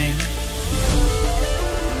flame.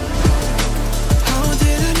 How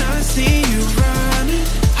did I not see you running?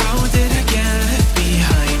 How did I get left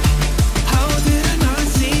behind? How did I not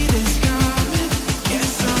see this coming?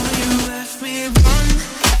 Guess all you left me run.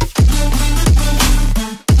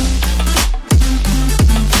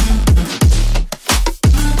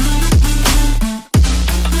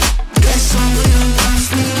 Guess all you left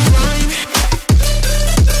me run.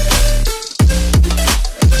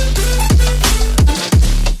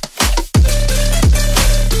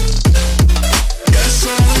 Guess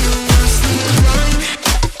all you left me run.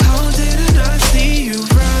 How did I not see you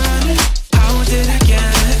running? How did I get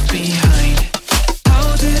left behind? How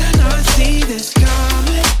did I not see this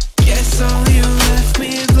coming? Guess all you left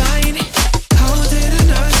me blind. How did I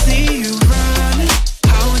not see you running?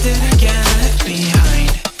 How did I get left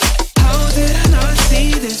behind? How did I not see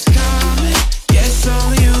this coming? Guess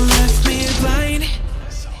all you left me blind.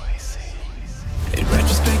 In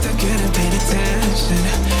retrospect, I could have paid attention.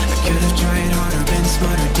 I could have tried harder, been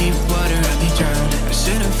smarter. Deep water, I'd be drowned. I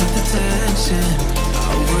should have felt the tension. I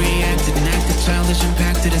overreacted and acted childish,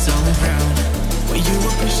 impacted us all around. When you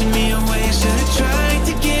were pushing me away, I should have tried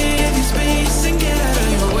to give you space and get out of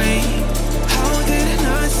your way. How did I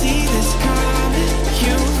not see this coming?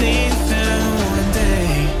 You leaving one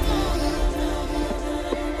day.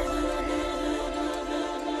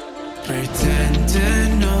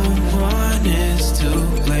 Pretending no one is to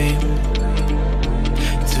blame.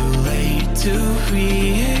 Too late to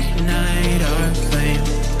reignite our flame.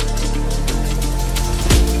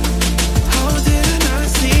 How did I not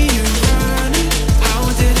see you running? How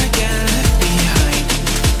did I get left behind?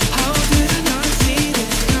 How did I not see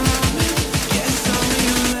this coming? Guess all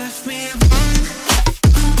you left me run.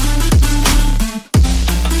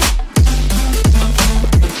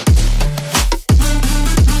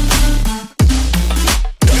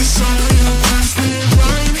 Guess all you left me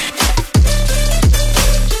run.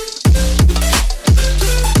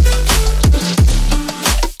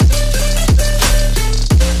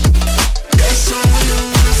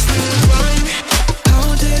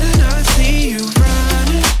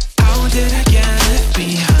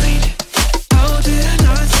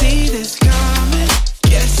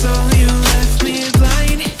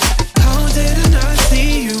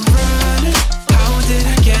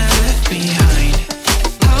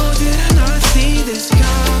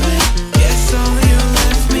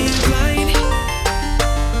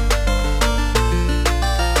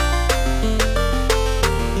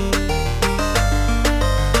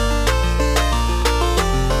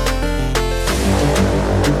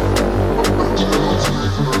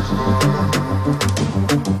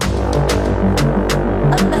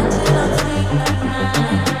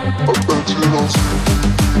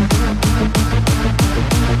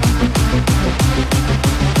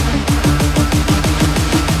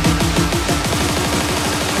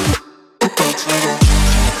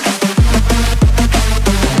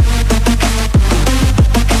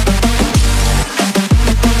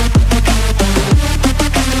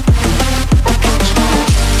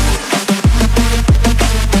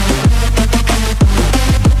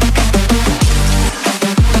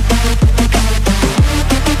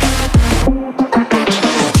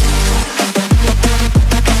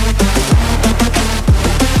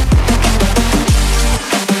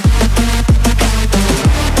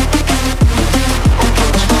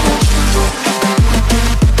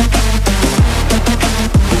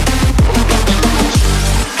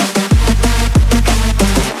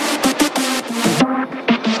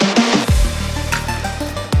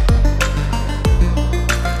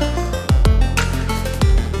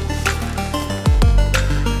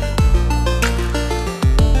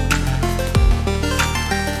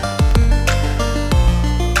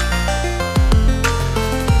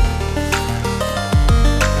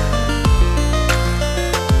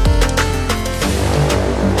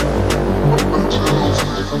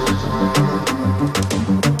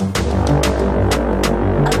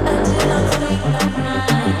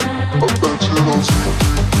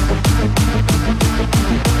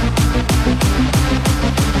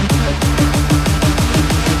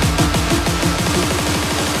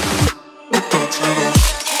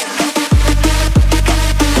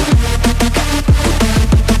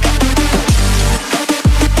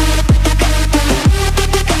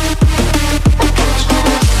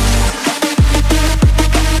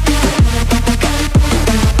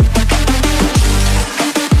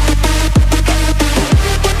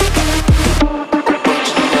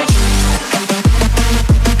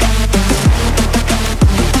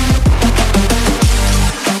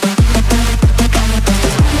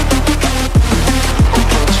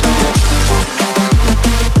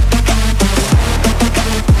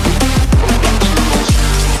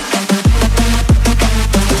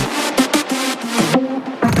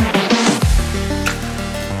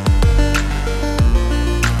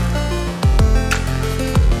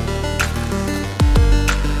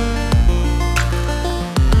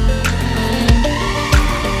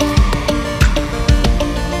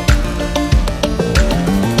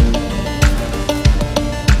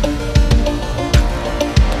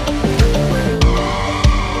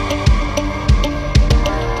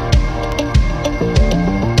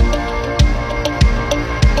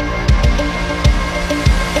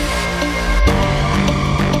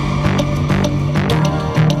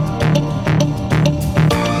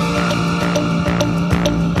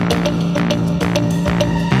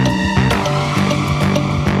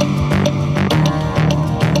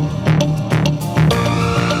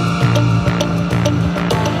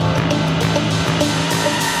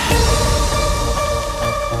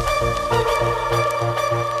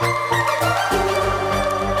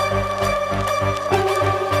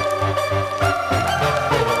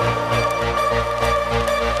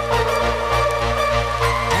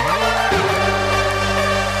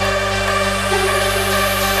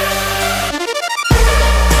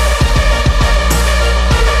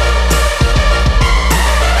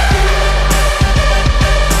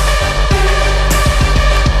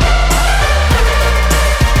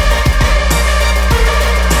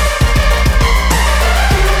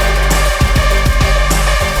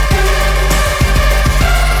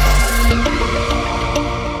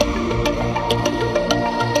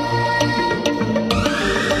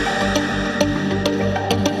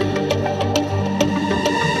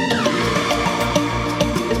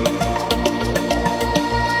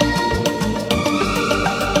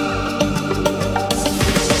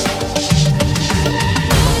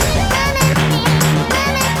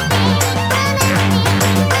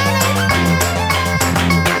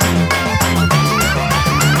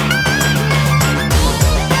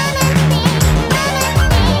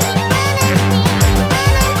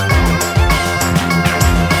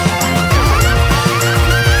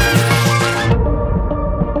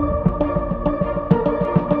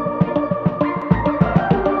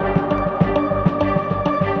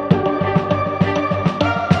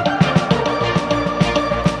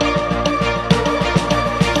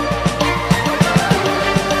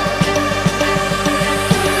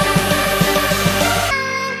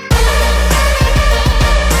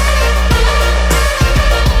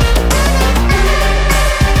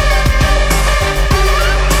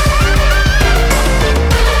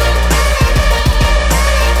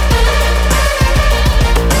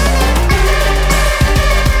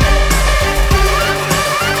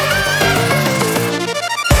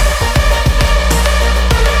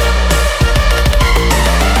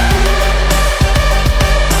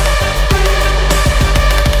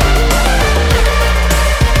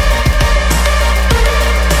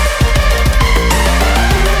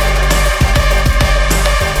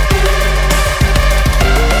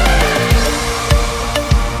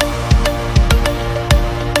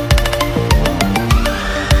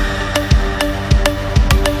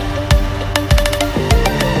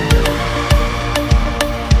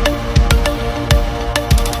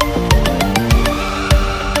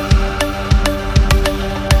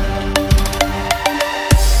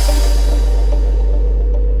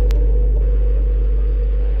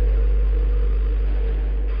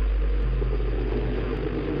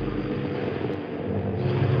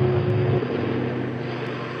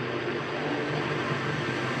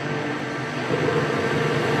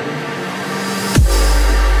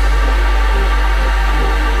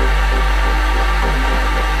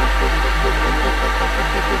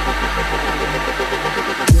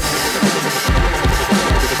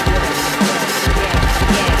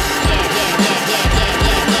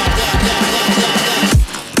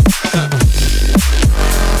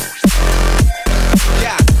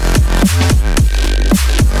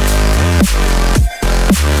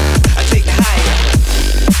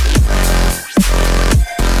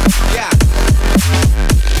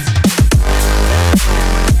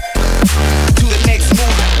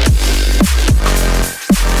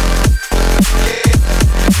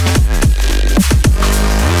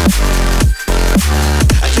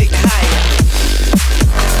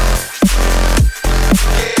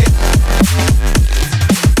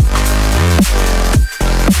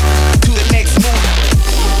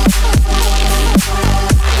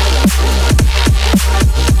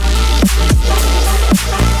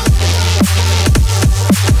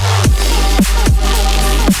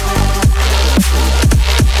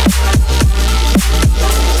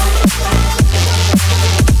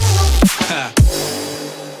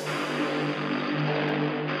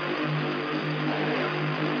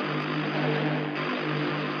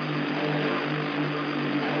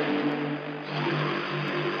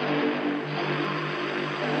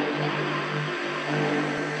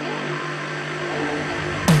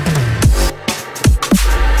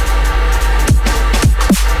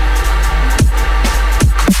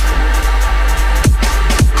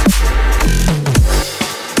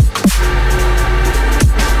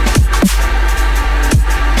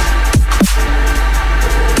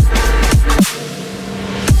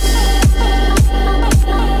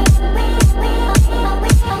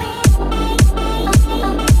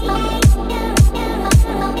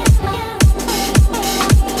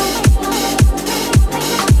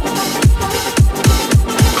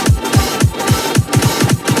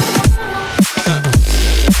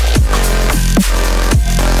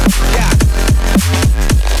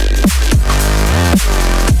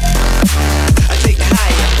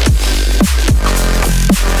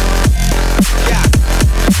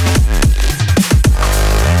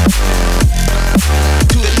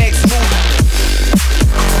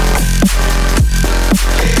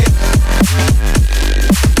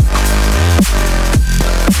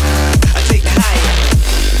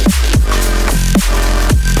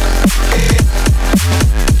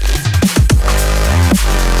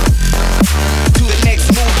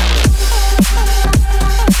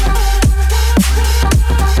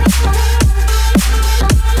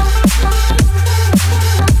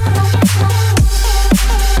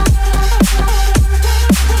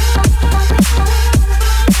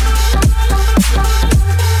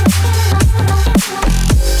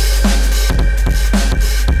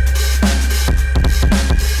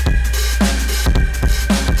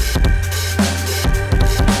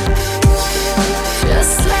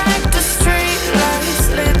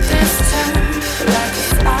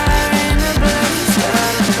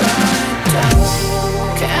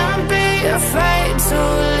 afraid to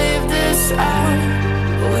leave this out.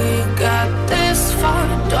 We got this far,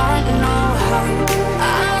 don't know how.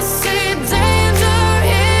 I see danger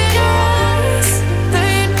in your eyes.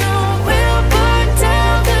 They know we'll burn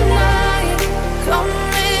down the night.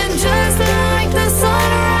 Coming just like the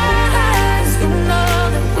sunrise. You know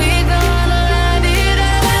that we're gonna light it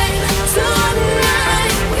up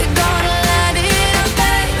tonight. We're gonna light it up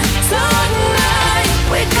tonight.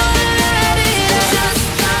 We're gonna light it up just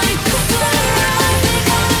like the sunrise.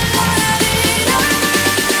 We're gonna light it up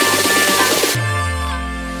now.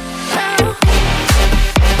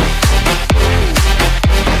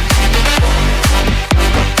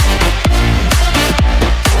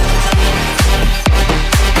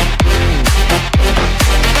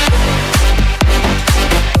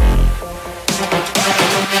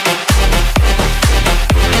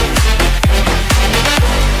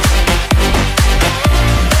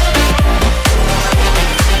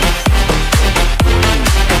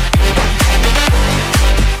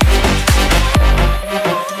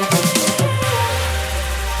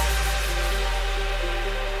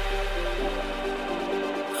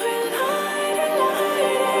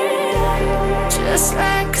 Just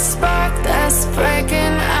like a spark that's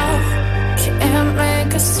breaking out. Can't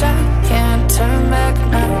make a stop, can't turn back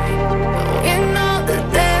now. We know that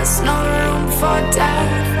there's no room for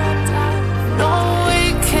doubt. No, we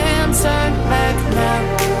can't turn back now.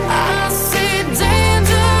 I see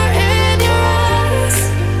danger in your eyes.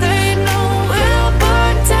 They know we'll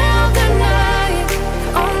burn down the night.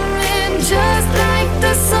 Coming just like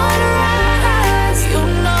the sunrise. You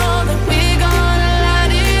know that we're gonna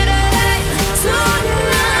light it up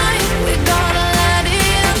tonight. We're gonna light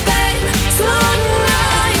it up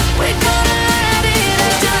tonight. We're gonna light it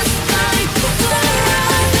up just like the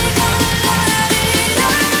sunrise. We're gonna light it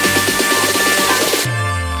up now.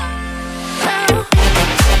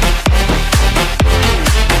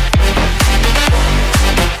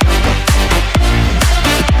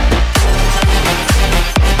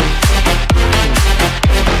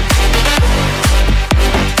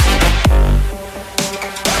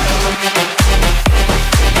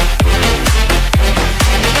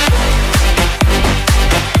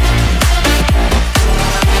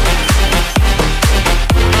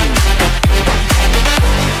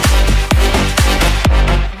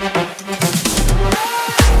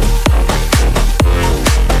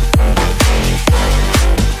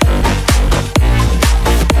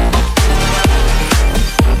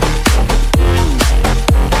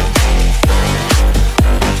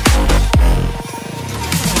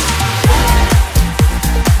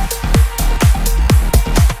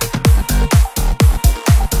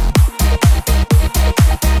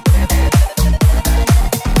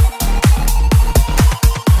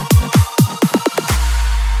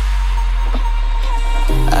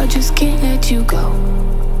 I just can't let you go.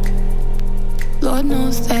 Lord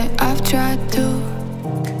knows that I've tried to.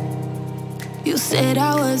 You said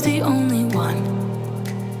I was the only one.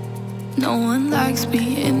 No one likes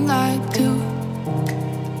being lied to.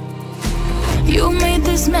 You made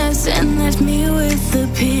this mess and left me with the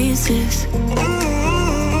pieces.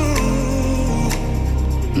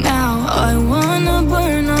 Now I wanna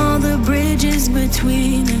burn all the bridges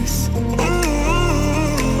between us.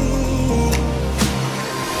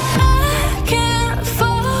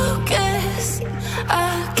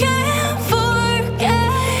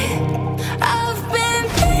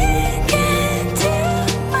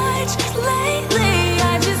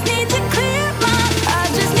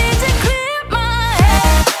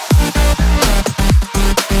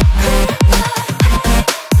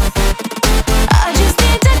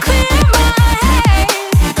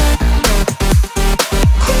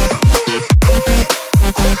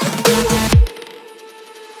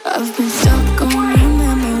 I've been stuck on your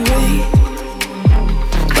memory,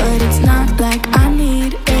 but it's not like I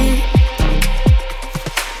need it.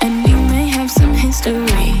 And we may have some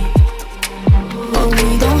history, but we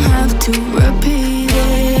don't have to repeat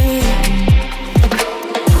it.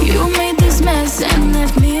 You made this mess and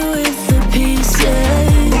left me with the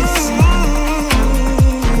pieces.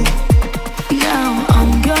 Now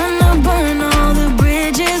I'm gonna burn all the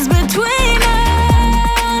bridges between us.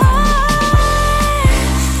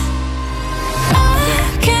 I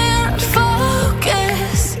can't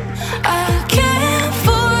focus, I can't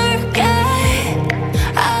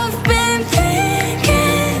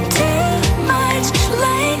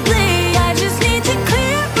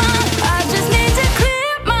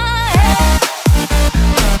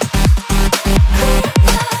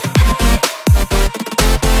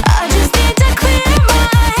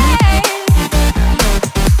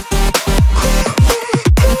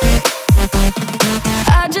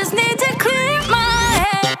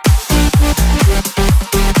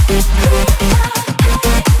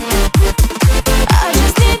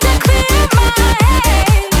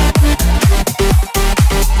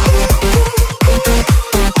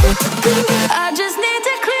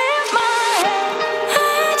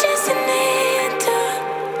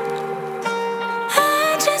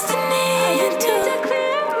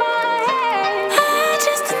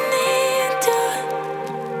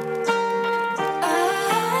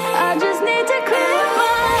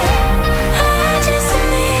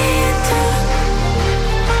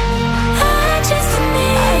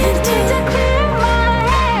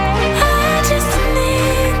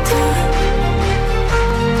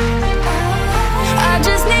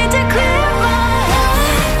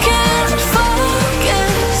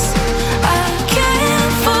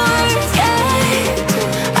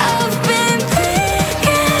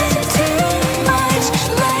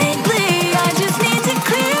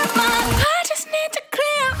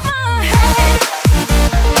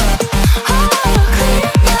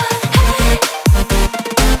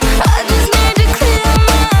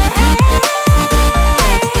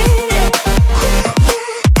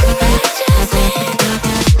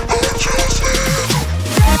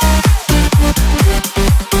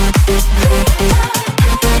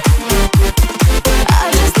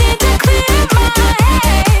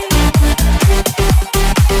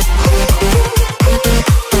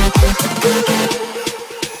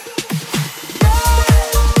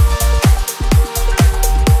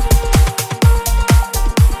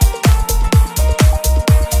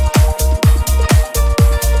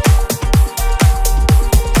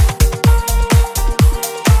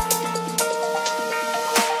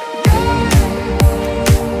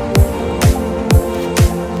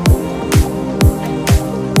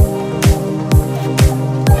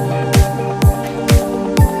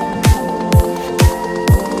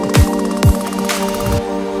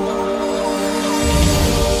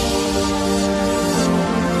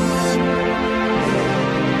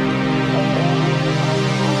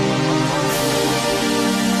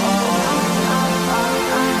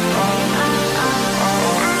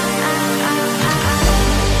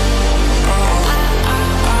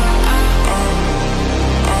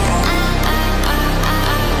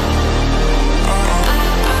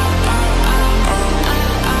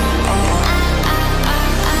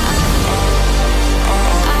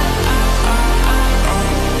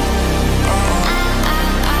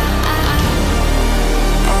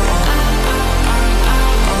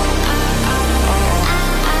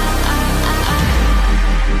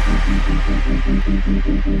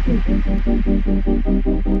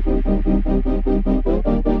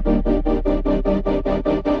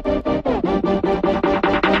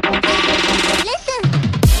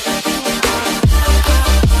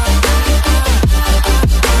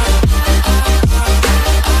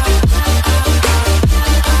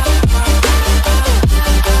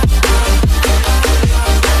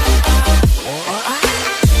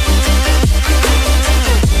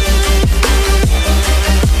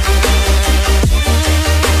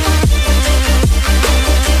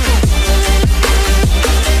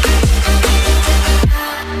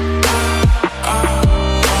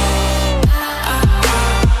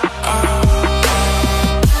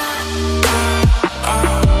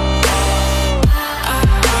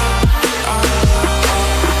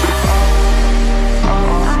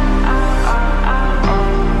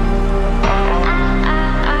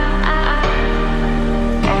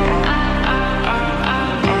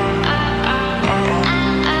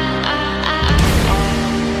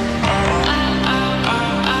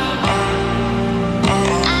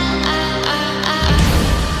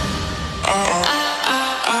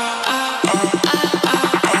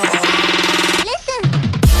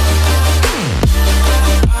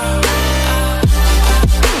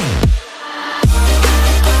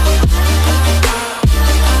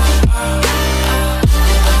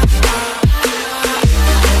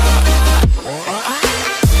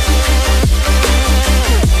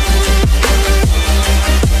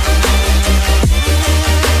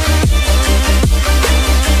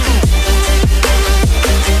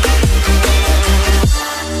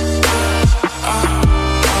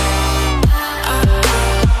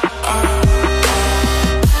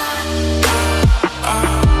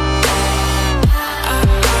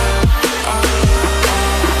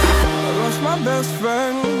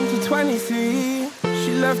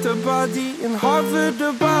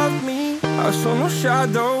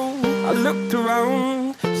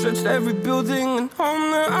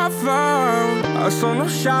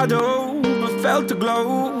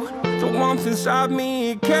Inside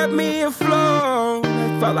me, it kept me afloat.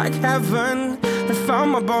 It felt like heaven. It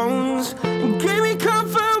found my bones and gave me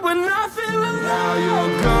comfort when I feel alone. Now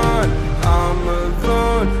you're gone, I'm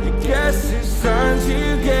alone. I guess it's time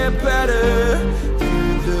to get better.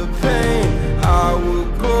 Through the pain, I will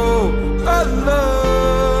go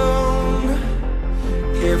alone.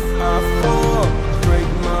 If I fall, break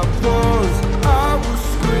my bones, I will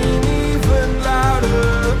scream even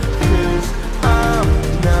louder. 'Cause I'm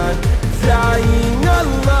not dying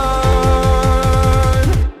alone.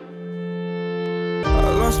 I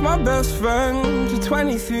lost my best friend to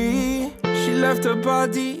 23. She left her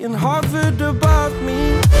body and hovered above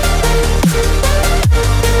me.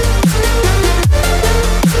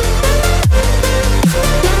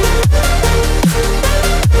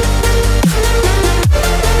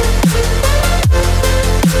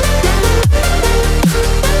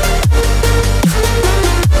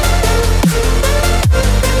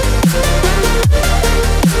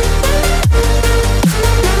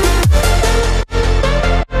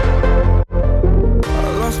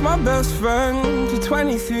 Best friend to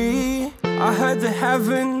 23. I heard the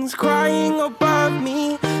heavens crying above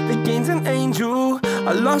me. They gained an angel,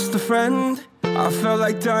 I lost a friend. I felt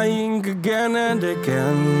like dying again and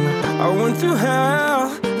again. I went through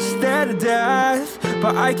hell, stared at death,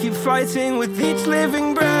 but I keep fighting with each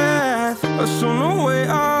living breath. I saw no way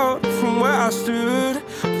out from where I stood.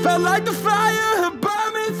 Felt like the fire had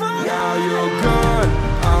burned me through. Now you're gone,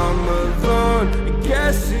 I'm alone. I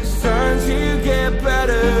guess it's time to get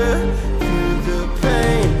better. Through the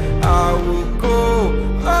pain, I will go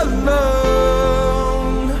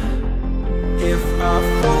alone. If I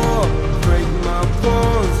fall, break my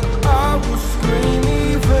bones, I will scream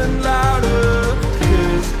even louder.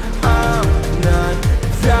 'Cause I'm not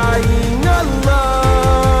dying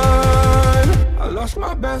alone. I lost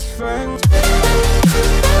my best friend.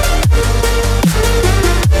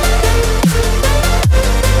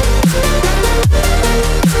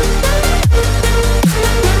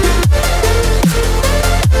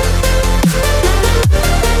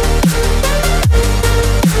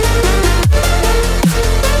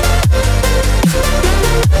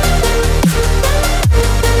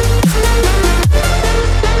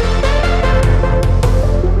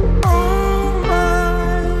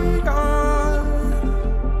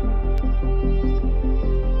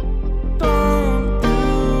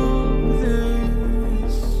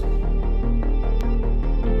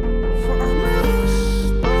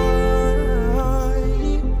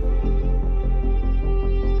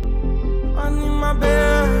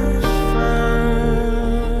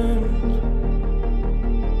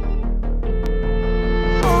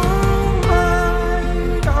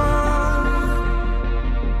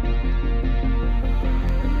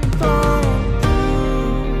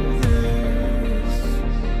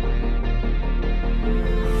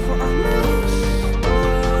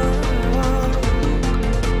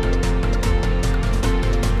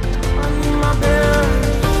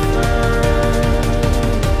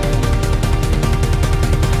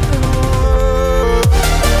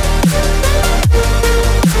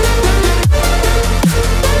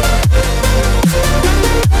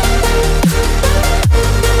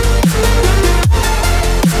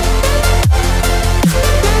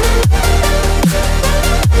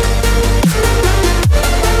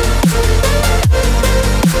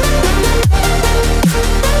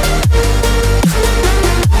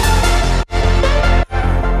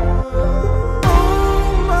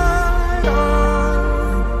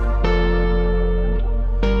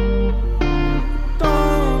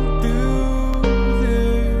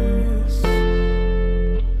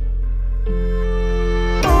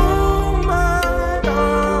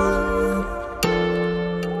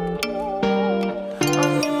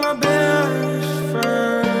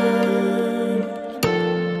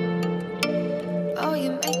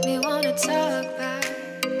 wanna talk back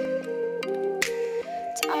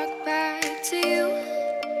to you.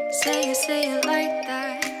 Say it like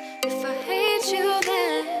that. If I hate you,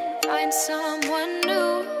 then find someone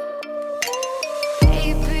new.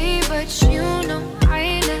 Baby, but you know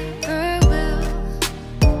I never will.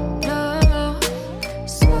 No,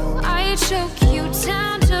 so I choke you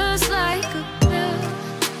down just like a pill.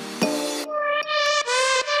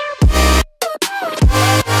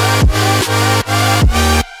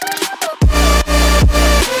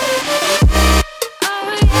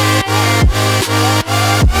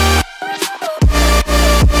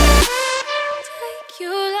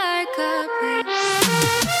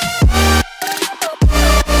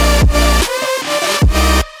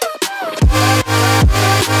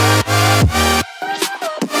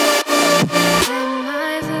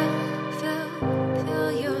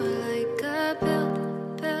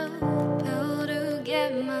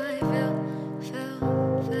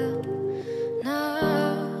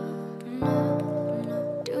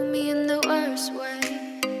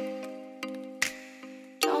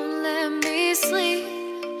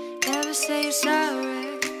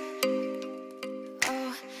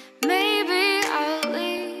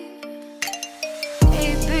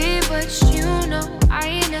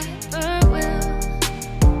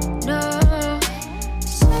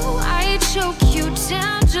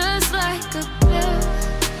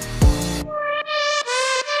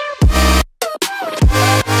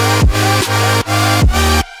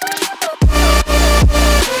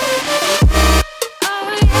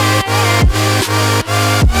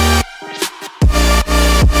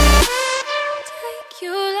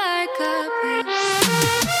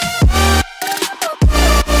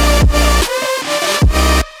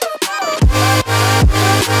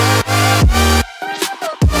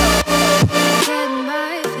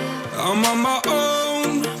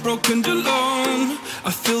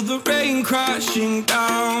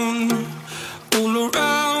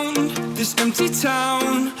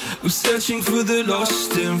 Searching for the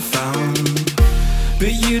lost and found,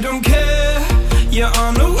 but you don't care, you're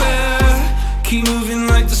unaware. Keep moving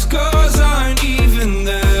like the scars aren't even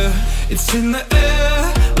there. It's in the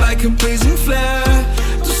air, like a blazing flare.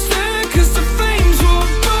 Don't stare, cause the flames will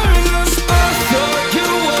burn us. I thought you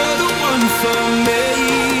were the one for me.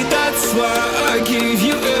 That's why I gave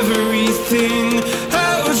you everything.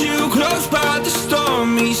 Held you close by the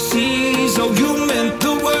stormy seas. Oh, you meant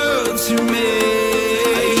the world to me.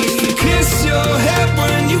 Your head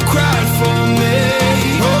when you cried for me.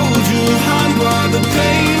 Hold your hand while the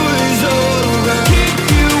pain was over. Keep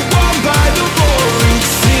you warm by the roaring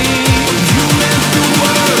sea. You meant the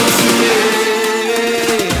world to me.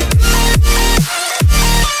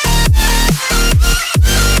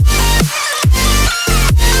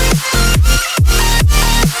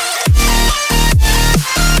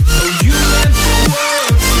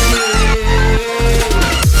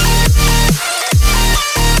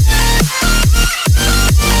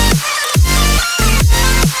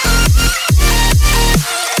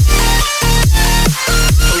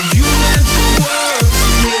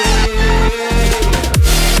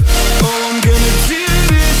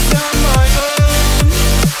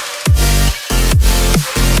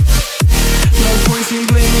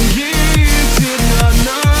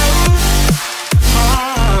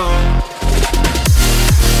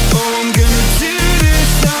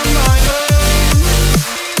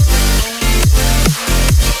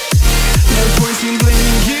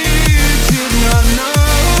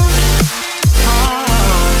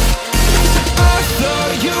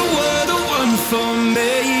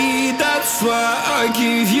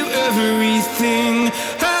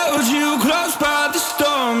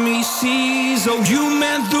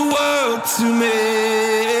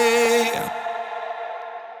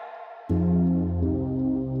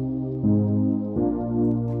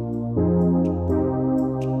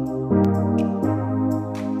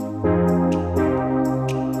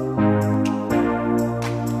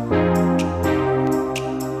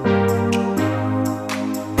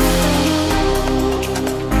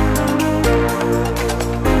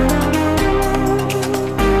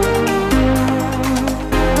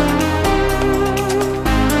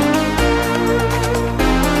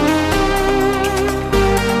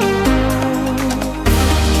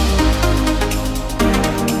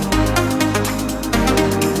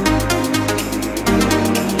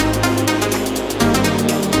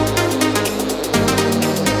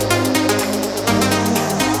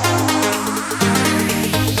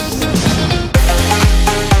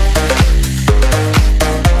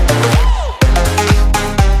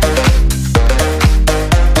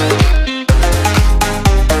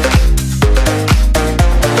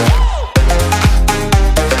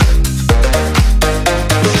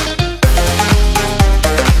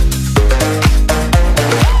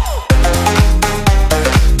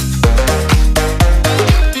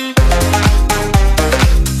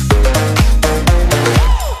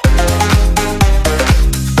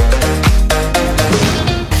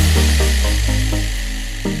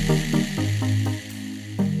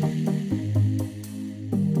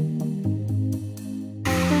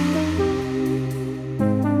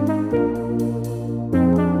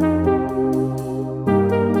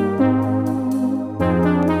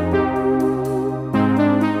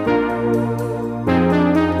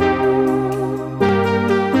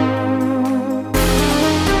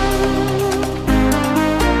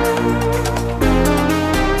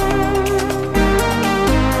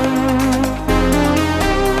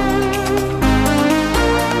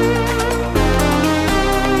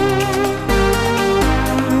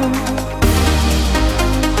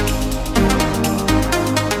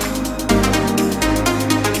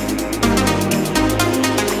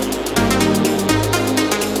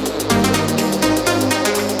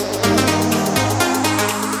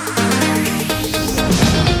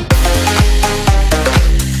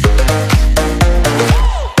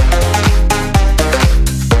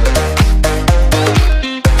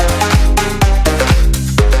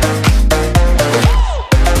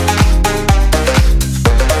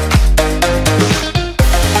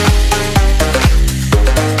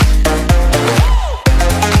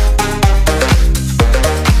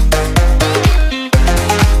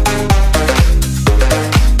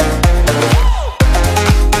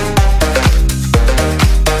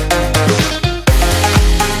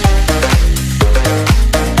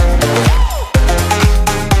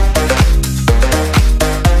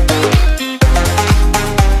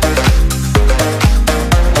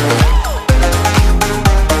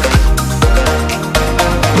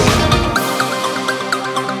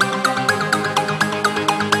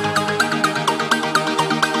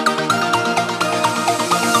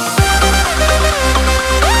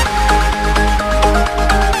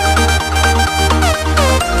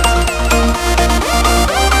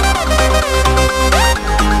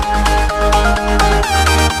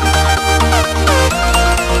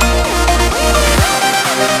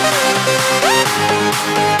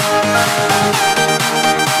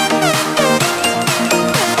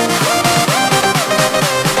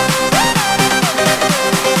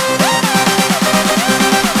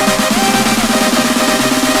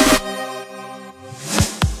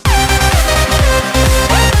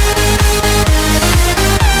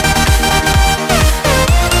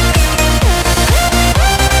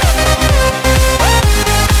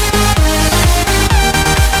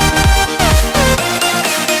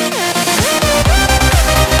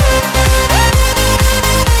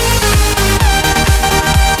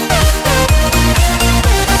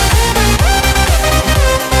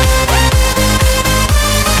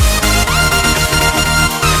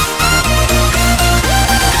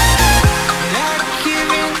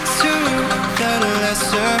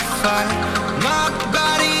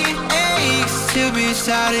 be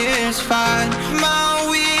satisfied. My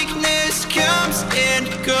weakness comes and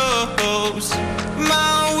goes.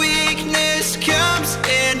 My weakness comes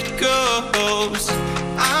and goes.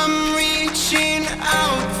 I'm reaching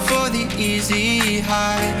out for the easy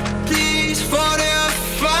high. Please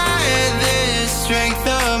fortify this strength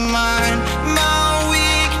of mine. My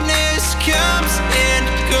weakness comes and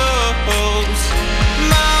goes.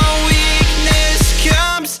 My weakness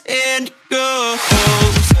comes and goes.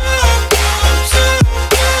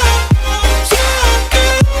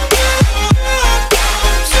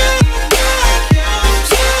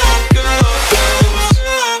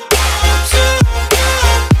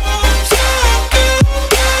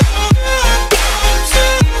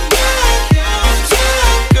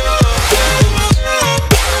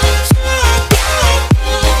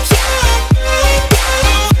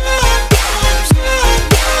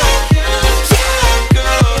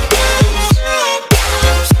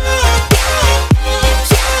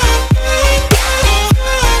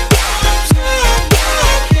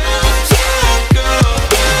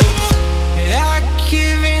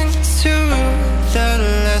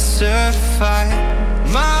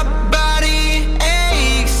 My body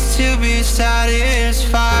aches to be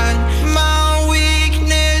satisfied. My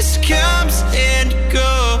weakness comes and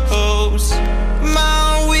goes.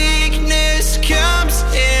 My weakness comes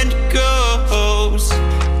and goes.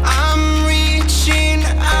 I'm reaching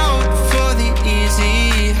out for the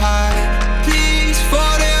easy high. Please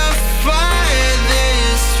fortify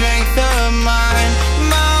this strength of mine.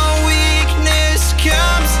 My weakness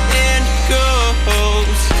comes and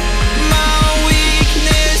goes. My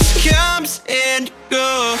weakness comes and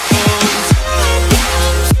goes.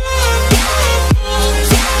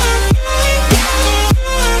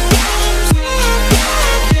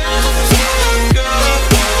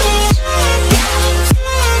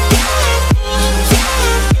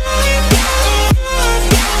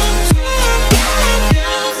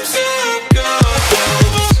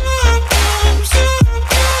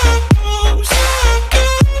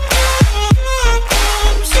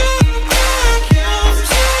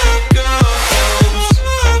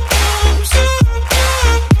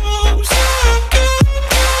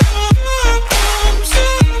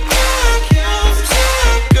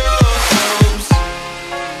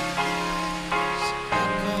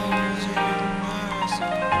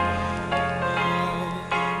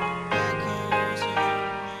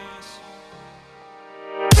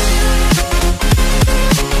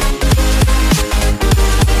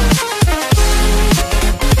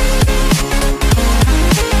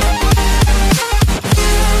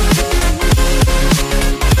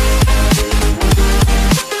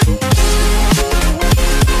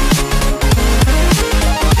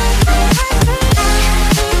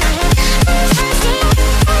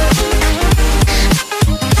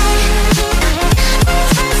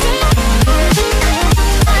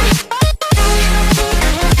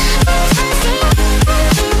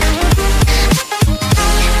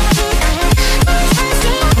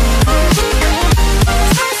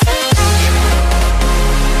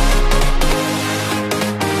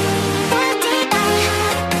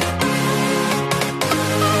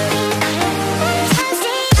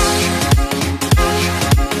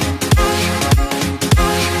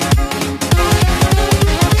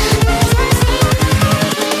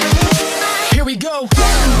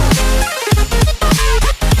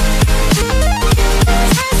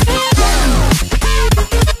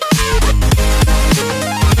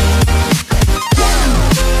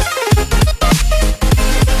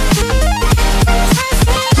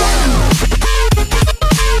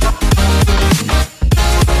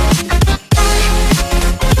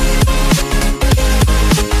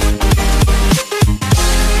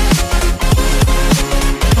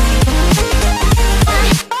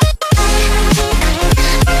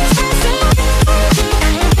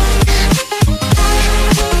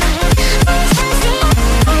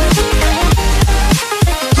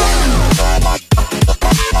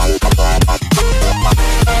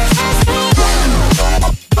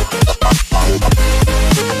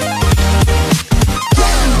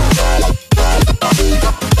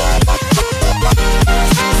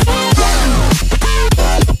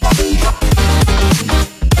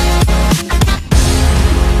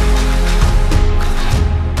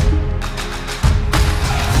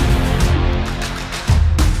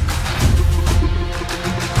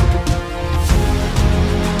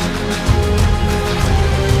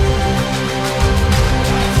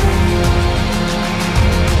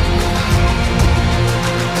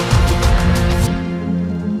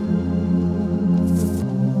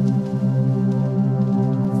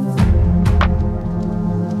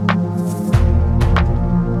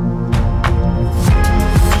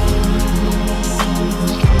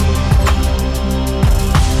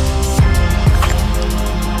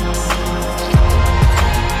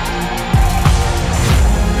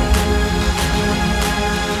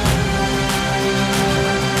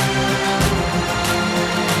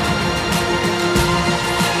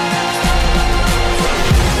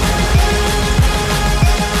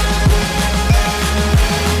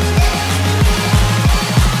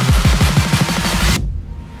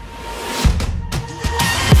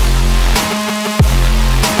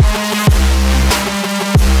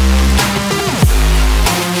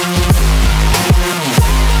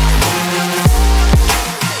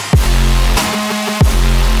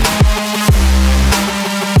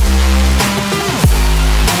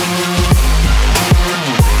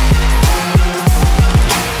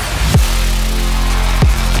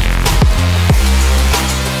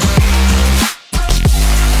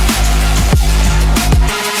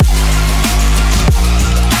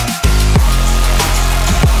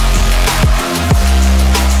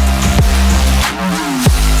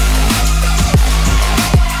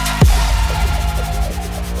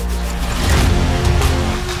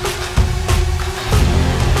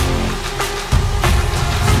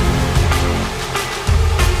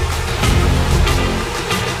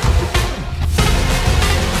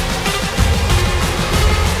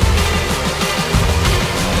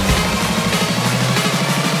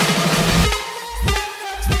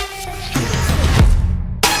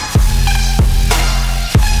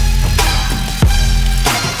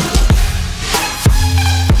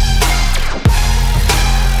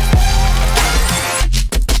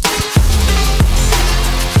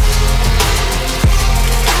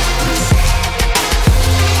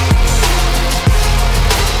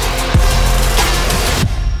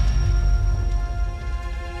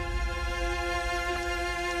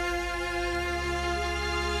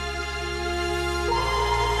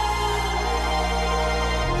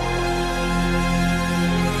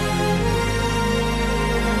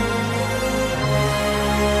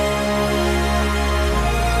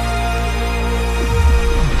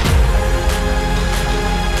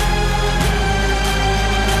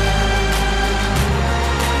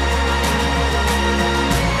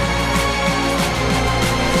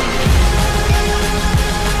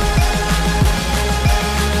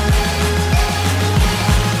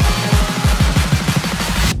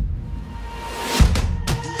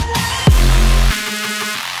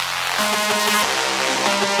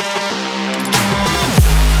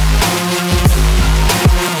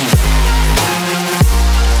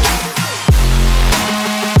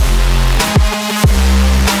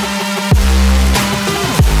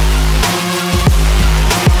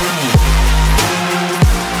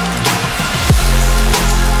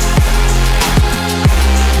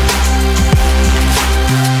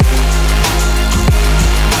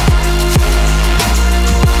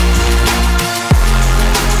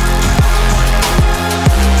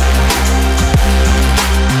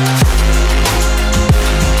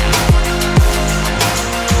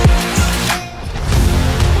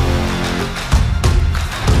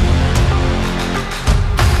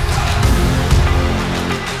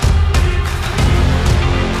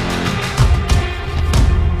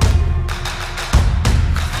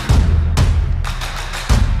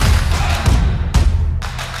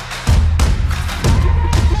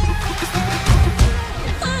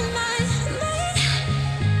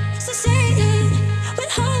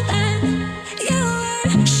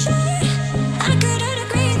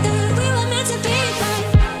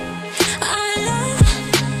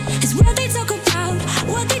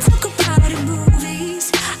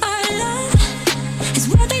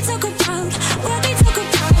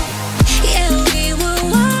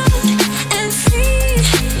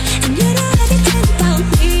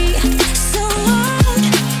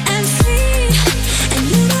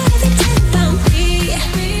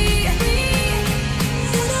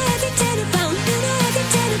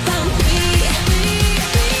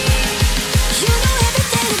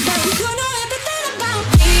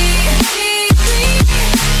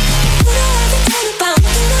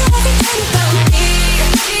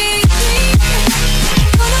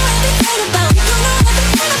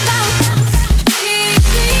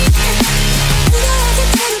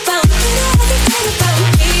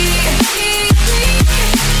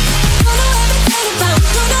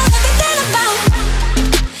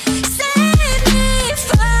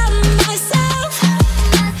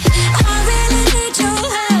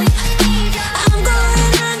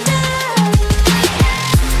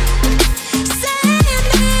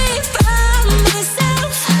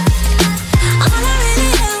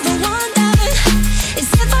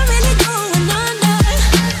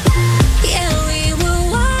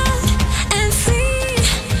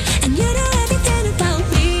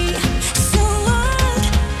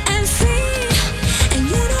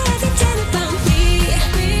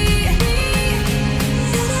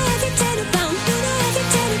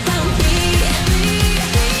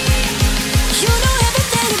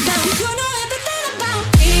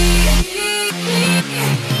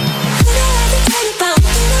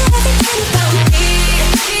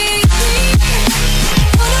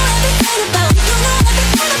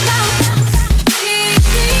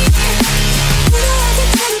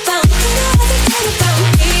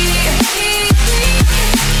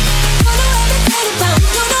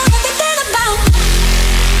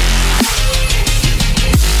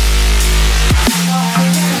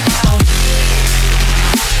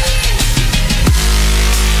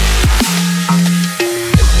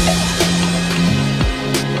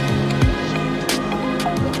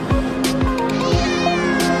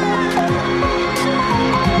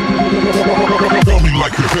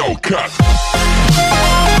 like a Hellcat.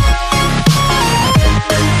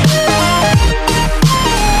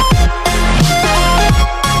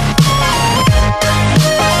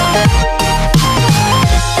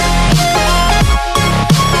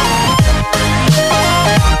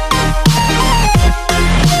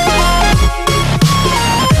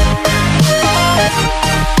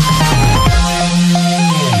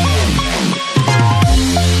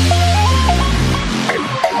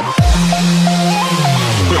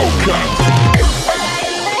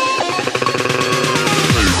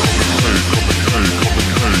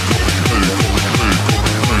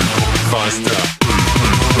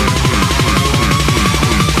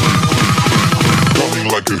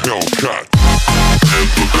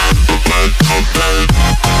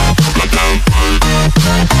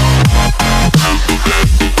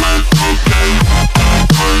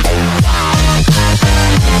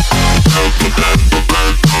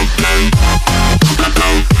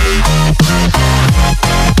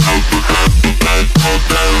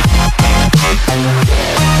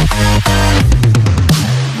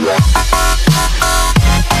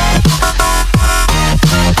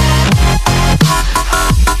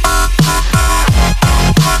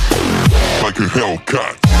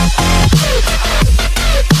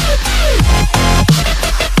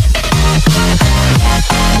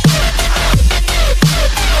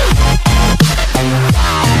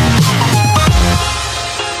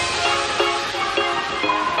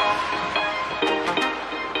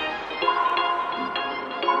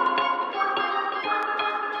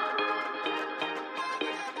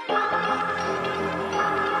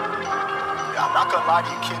 I'm not gonna lie to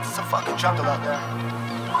you kids, it's a fucking jungle out there.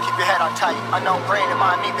 Keep your head on tight, unknown brain and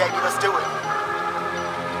mind me, baby, let's do it.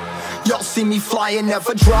 Y'all see me flying,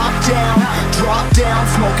 never drop down,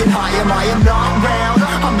 smoking high, I am not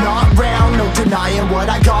round, no denying what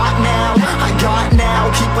I got now,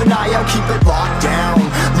 keep an eye out, keep it locked down,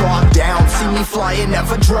 see me flying,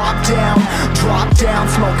 never drop down,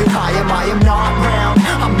 smoking high, I am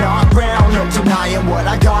not round, no denying what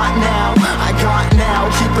I got now,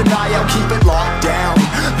 keep an eye out, keep it locked down,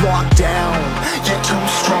 you're too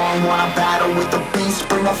strong, wanna battle with the beast,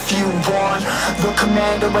 bring a few on, the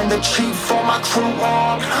commander and the chief for my crew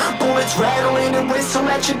on, bullets rattling and whistle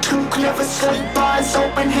at your toque, never sleep, eyes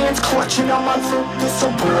open, hands clutching on my loop, it's a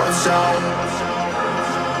war zone.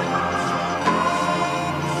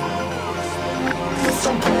 It's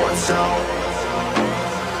a war zone.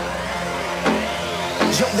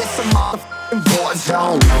 Yo, this a motherfucking war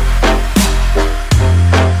zone.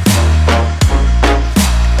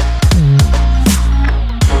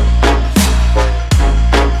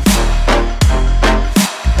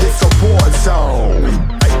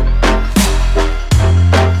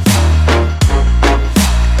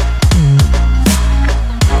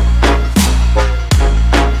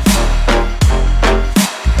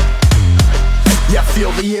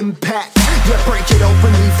 The impact, yeah, break it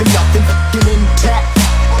open, leaving nothing f***ing intact.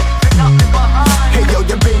 Hey yo,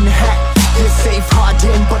 you been hacked, you're safe, hard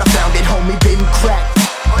in, but I found it, homie, been cracked.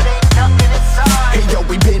 Hey yo,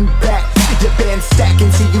 we been back, your band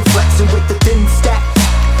stacking, see you flexing with the thin stack.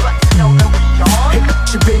 Hey,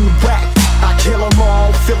 you been whacked, I kill them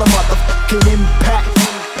all, feel a motherfucking impact.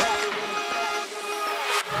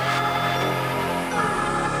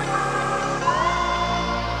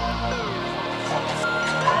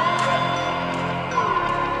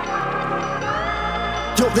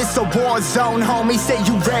 Yo, this a war zone, homie, say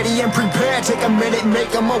you ready and prepared. Take a minute,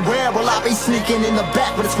 make them aware. Well, I be sneaking in the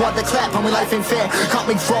back, but it's what the clap, homie, life ain't fair. Caught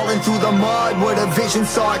me crawling through the mud, where the vision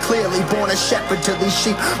saw it clearly. Born a shepherd to these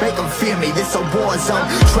sheep, make them fear me. This a war zone,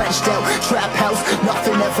 trenched out, trap house,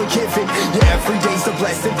 nothing ever given. Yeah, every day's a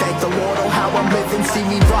blessing, thank the Lord, oh how I'm living. See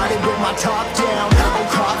me riding with my top down, oh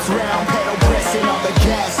cops round, pedal pressing on the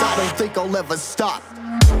gas. I don't think I'll ever stop.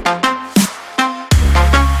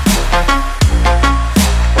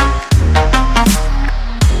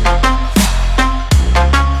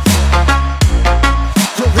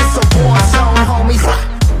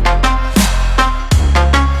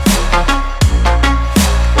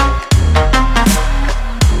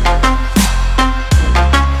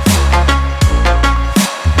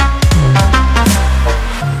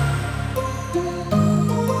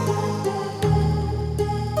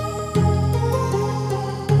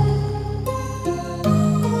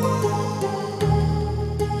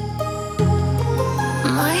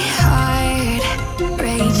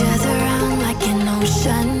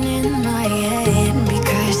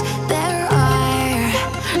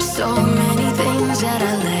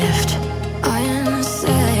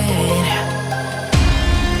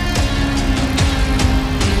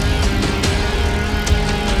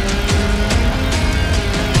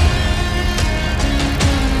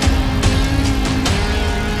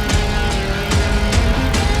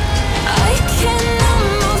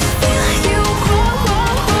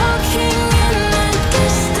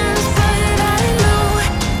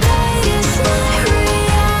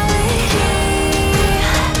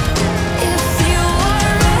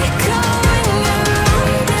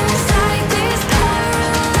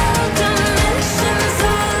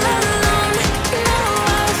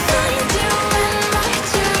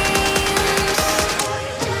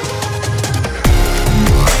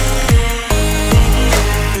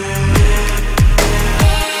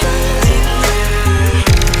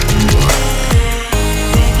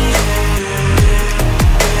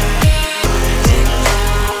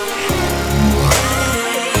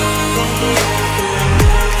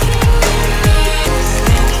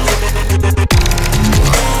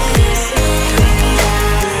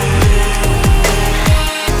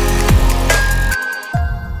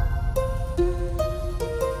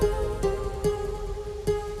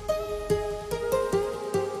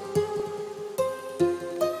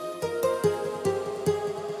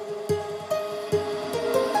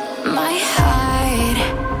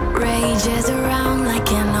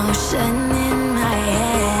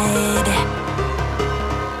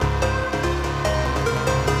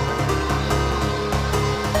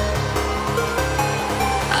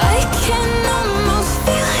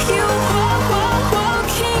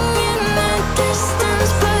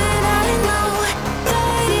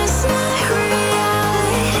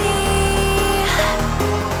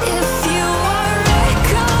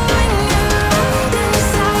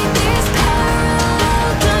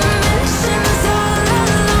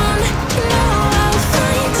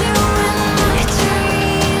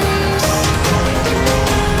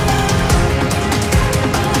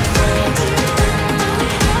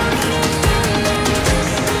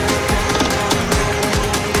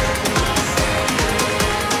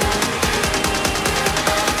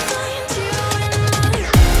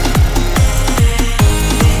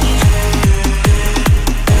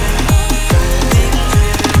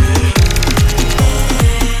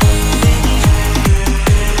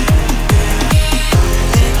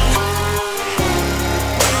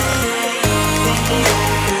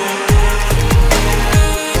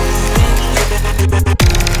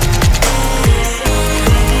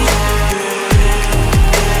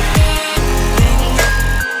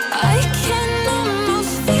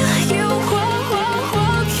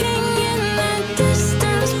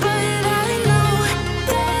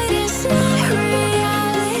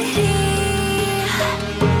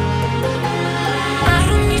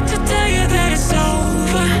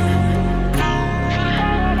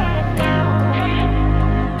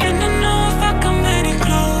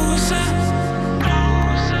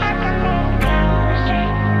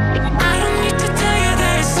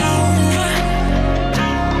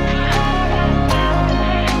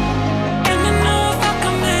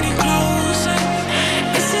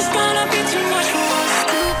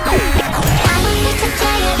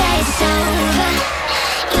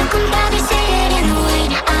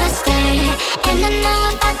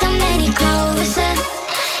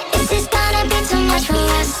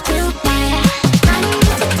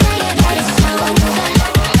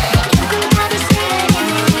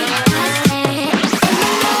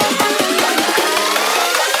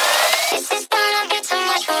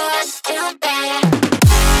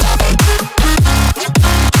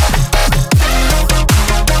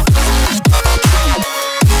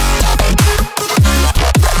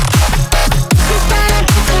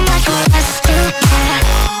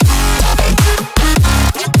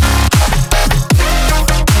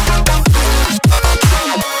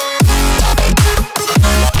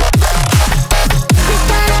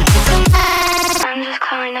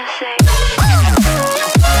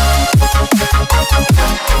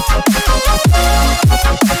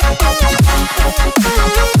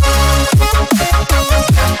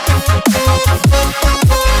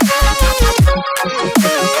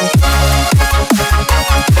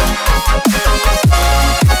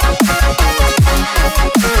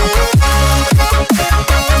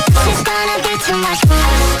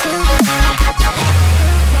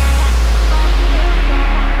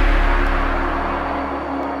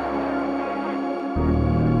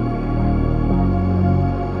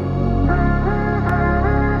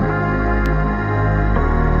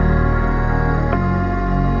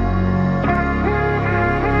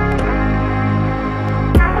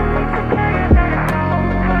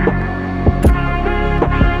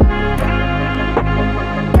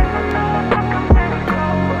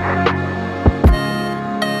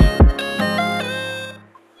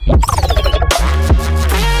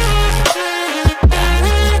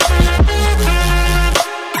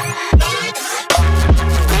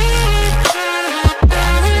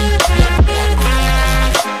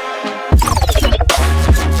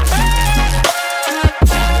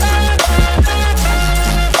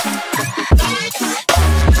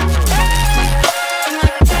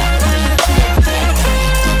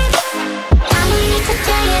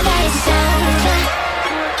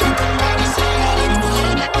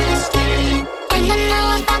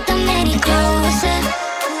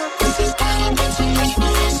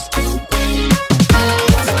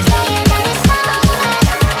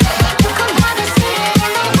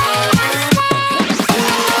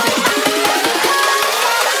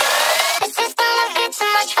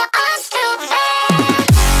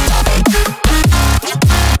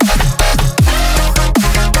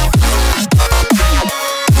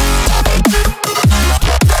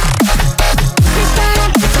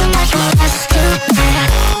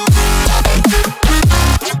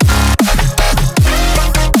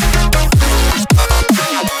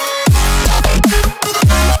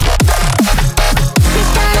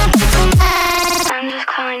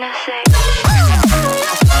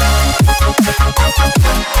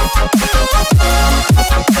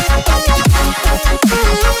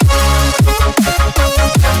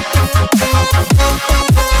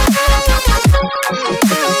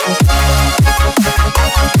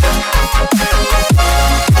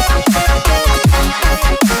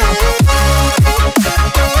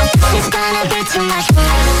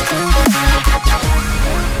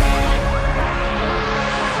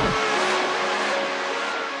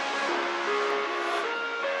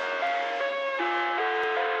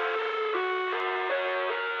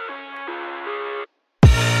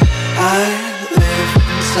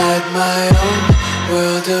 my own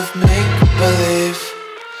world of make-believe.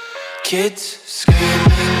 Kids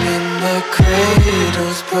screaming in their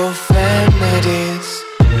cradles, profanities.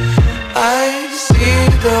 I see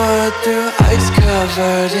the world through ice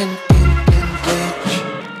covered in ink and bleach.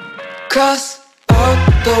 Cross out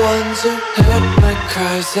the ones who heard my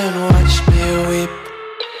cries and watched me weep.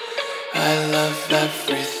 I love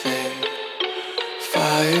everything.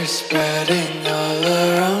 Fire spreading all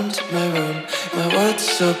around my room. My world's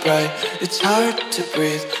so bright, it's hard to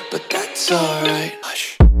breathe, but that's alright.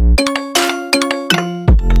 Hush.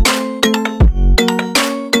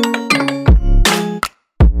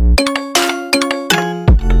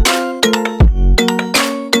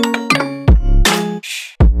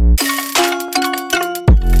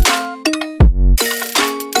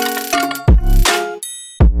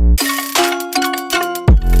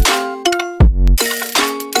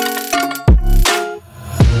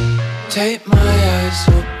 Take my eyes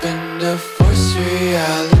open to force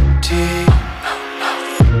reality.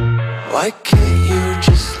 Why can't you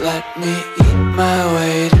just let me eat my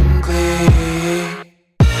weight in glee?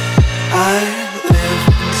 I live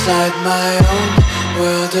inside my own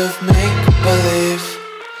world of make-believe.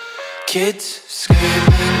 Kids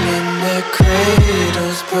screaming in their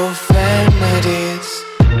cradles, profanities.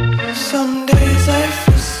 Some days I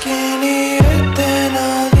feel skinnier than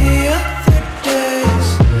all the other days.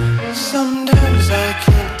 Sometimes I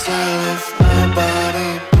can't tell if my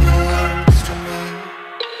body belongs to me.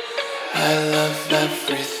 I love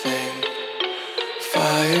everything.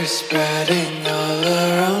 Fire spreading all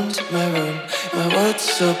around my room. My world's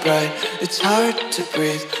so bright, it's hard to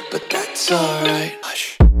breathe, but that's alright.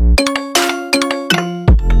 Hush.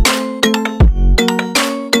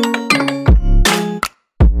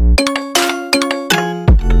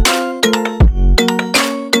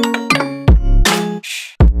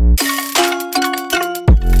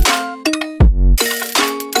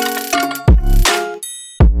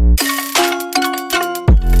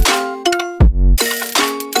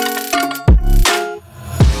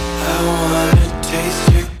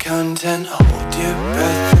 Content, hold your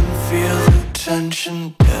breath and feel the tension.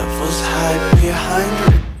 Devils hide behind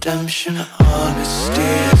redemption. Honesty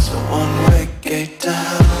is a one-way gate to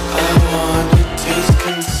hell. I wanna taste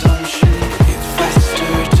consumption. Breathe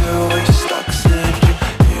faster to waste oxygen.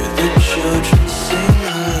 Hear the children sing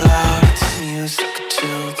aloud. It's music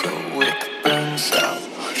till the wick burns out.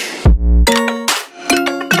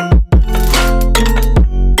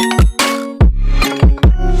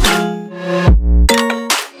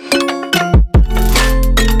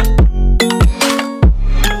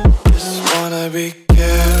 Be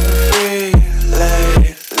carefree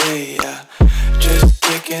lately, yeah. Just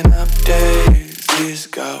picking up daisies.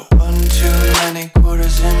 Got one too many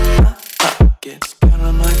quarters in my pockets. Count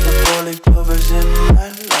 'em like the 4-leaf clovers in my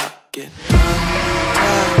locket.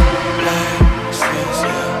 Untied laces,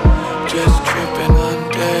 yeah. Just tripping on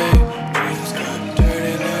daydreams. Got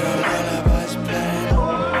dirty little lullabies playing.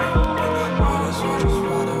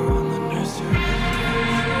 Water on the nursery.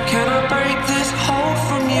 Can I break this hole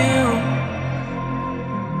from you?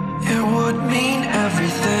 It would mean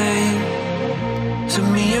everything to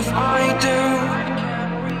me if I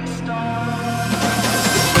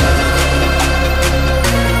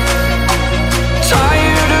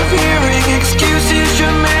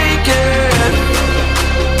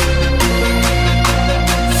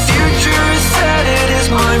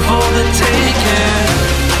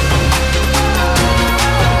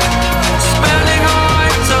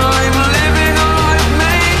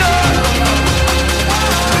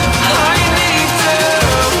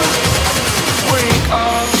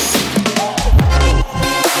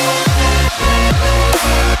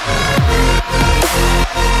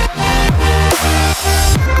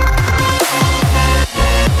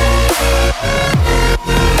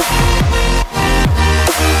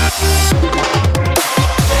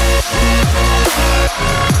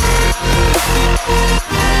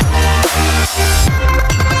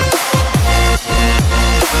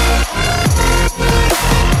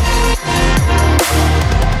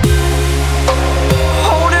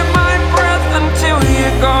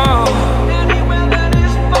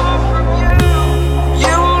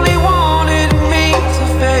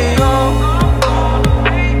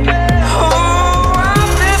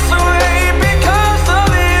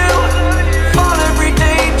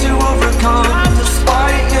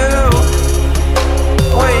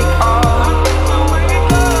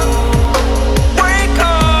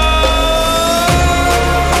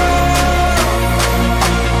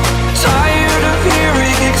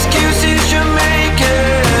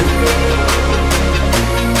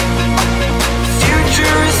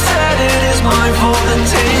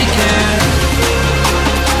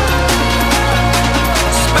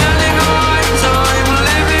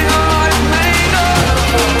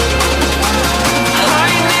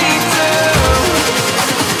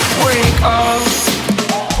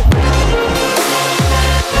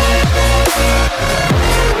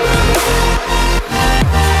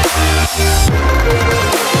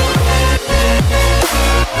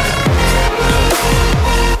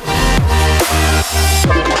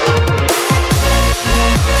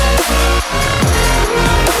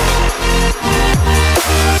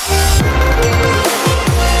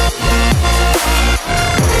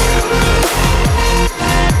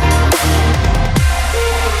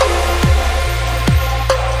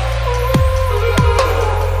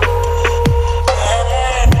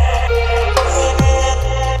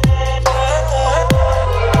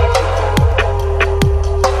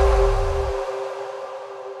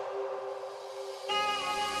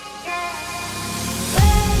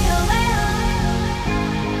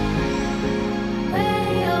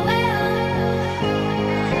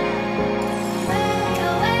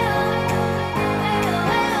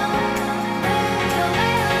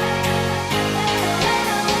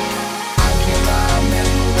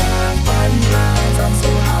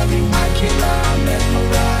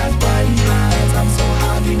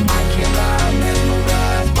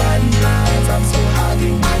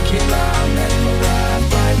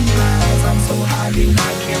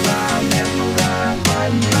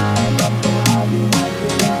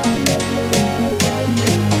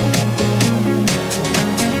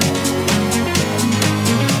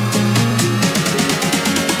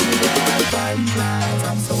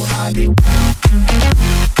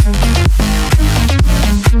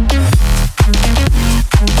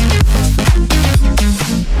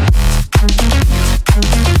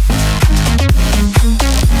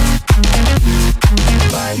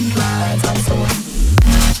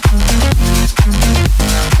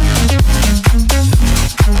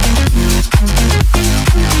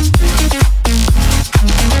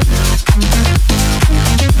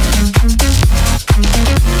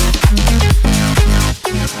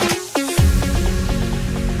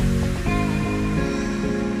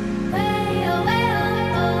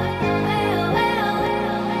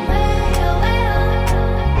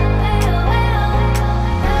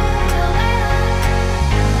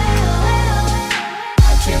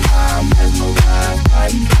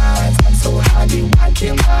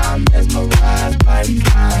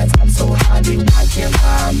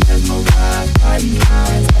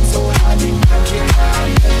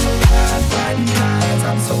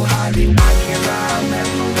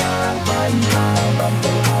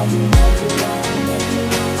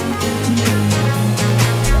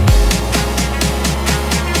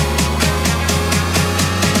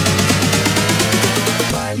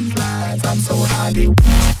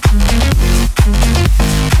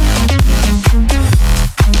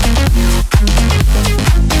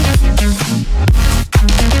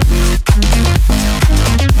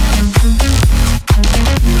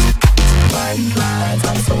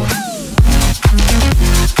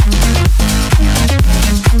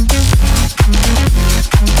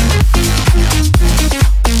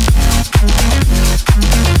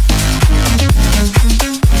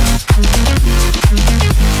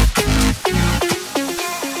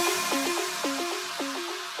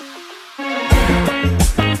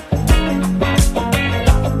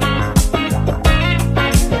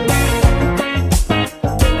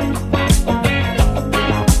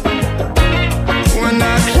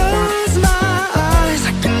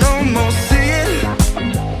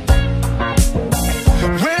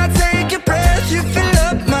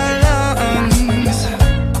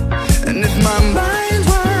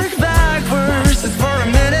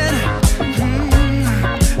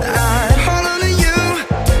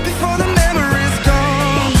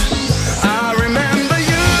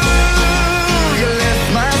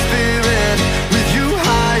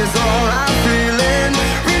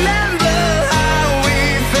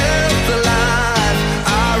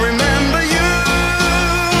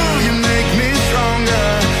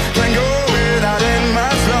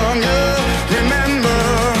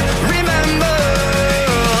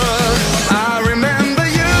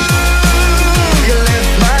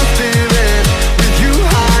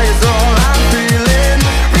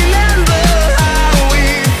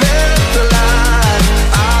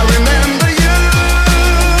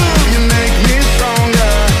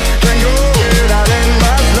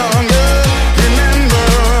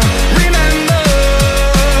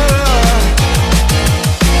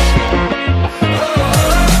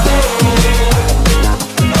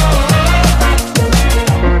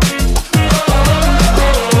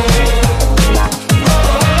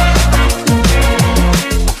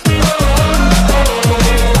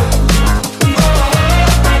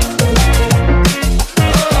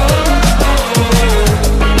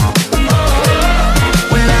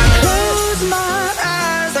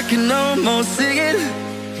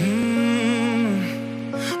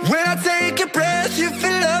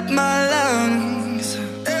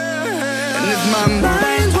Does my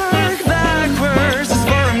mind work backwards just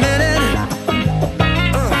for a minute?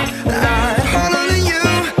 I hold on to you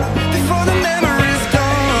before the memory's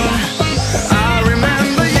gone. I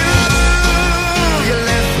remember you, you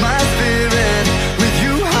lift my spirit. With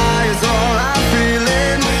you high is all I'm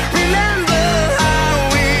feeling. Remember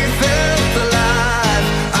how we felt alive.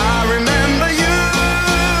 I remember you,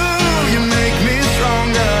 you make me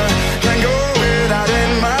stronger. Can't go without it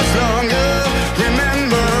much longer.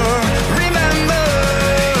 Remember, remember,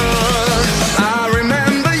 I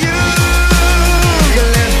remember you, you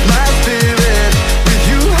lift my spirit. With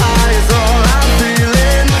you high is all I'm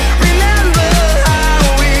feeling. Remember how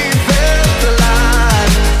we felt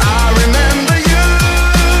alive. I remember you,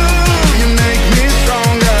 you make me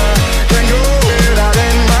stronger. Can't go without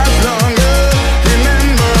it much longer.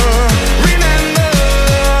 Remember, remember.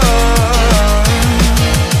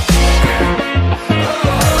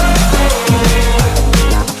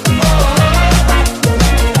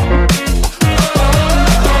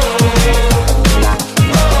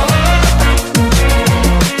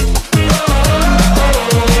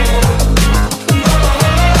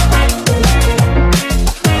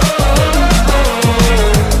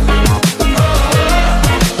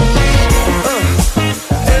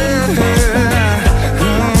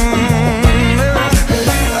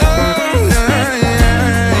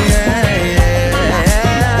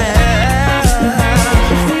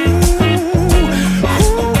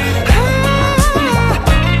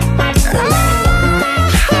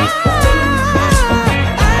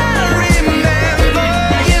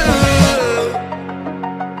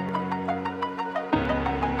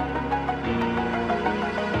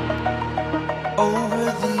 Over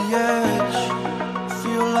the edge,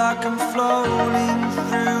 feel like I'm floating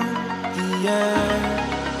through the air.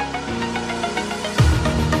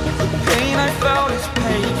 The pain I felt is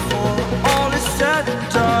paid for, all is said and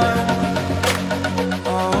done.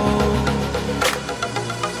 Oh,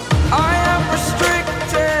 I am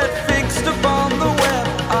restricted, fixed upon the web.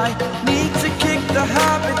 I need to kick the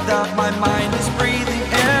habit that my mind is breathing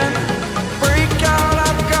in. Break out,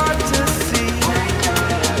 I've got to see.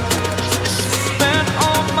 Spent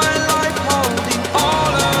all my life holding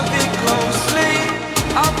all of it closely.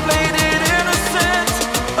 I played it innocent,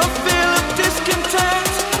 a feel of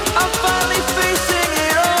discontent. I'm finally facing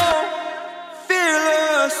it all,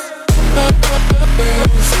 fearless.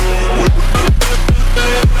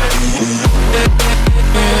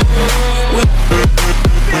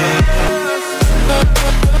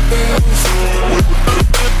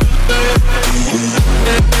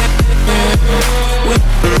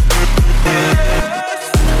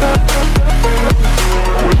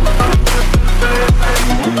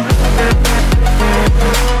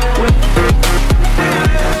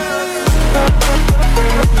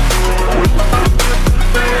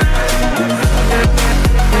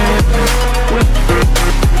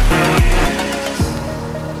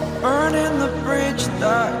 Burning the bridge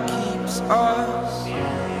that keeps us.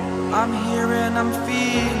 I'm here and I'm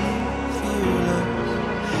feeling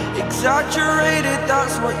fearless. Exaggerated,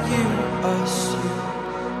 that's what you assume.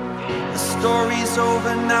 The story's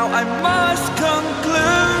over now, I must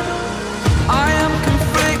conclude. I am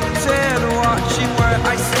conflicted, watching where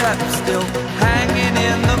I step still. Hanging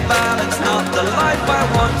in the balance, not the life I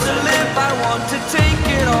want to live. I want to take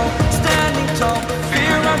it all, standing tall.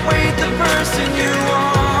 Fear I weighed the person you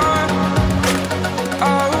are.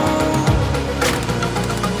 Oh,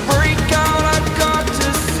 break out, I've got to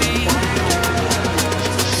see.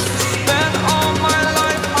 Spent all my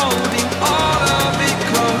life holding all of it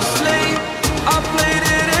closely. I played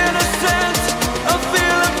it innocent, a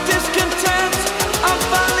feel of discontent. I'm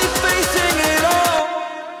finally facing it all,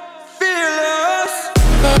 fearless.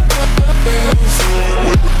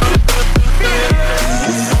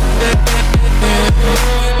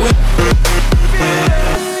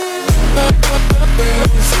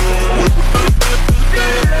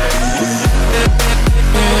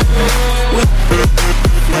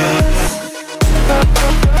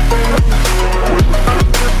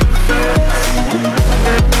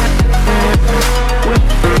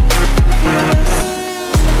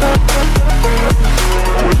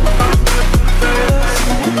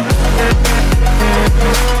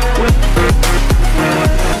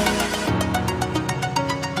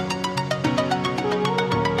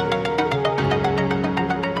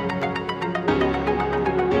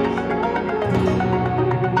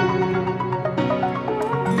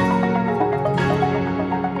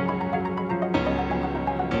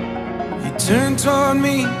 Turn toward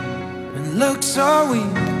me and look so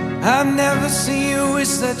weak. I've never seen you with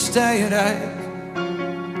such tired eyes.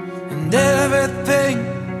 And everything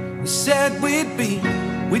we said we'd be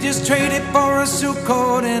We just traded for a suit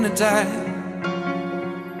coat and a tie.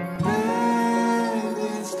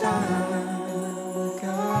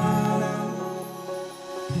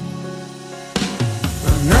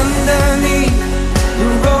 Underneath the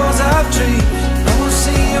rows of trees, I will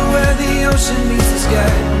see you where the ocean meets the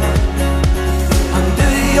sky.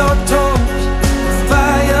 Under your toes, the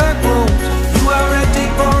fire grows. You are ready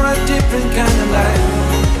for a different kind of life.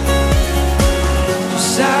 You're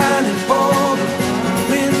silent, bold, the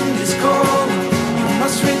wind is cold. You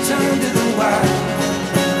must return to the wild.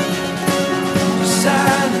 You're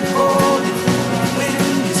silent, bold, the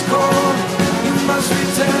wind is cold. You must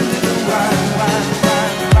return to the wild.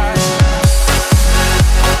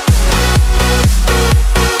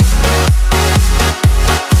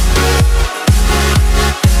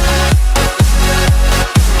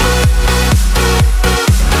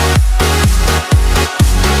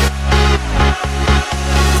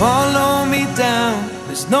 Follow me down,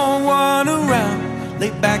 there's no one around. Lay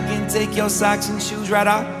back and take your socks and shoes right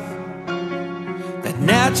off. That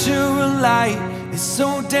natural light is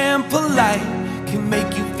so damn polite, can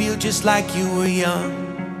make you feel just like you were young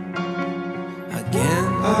again.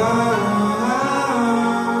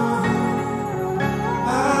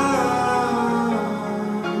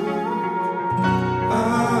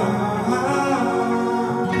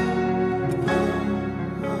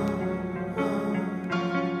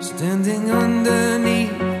 Standing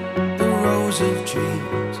underneath the rows of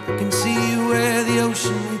trees, I can see where the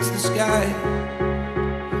ocean meets the sky.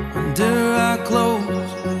 Under our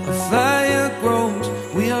clothes, a fire grows.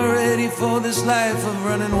 We are ready for this life of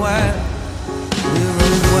running wild. We're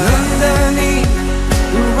running wild. Underneath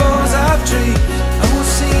the rows of trees, I will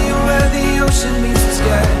see you where the ocean meets the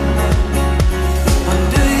sky.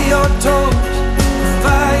 Under your toes, the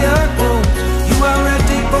fire grows. You are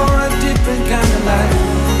ready for a different kind of life.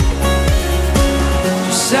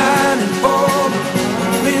 Silent, bold, the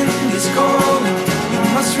wind is cold. You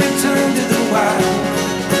must return to the wild.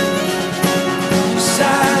 You're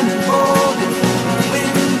silent, bold, the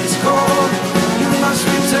wind is cold. You must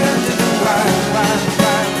return to the wild.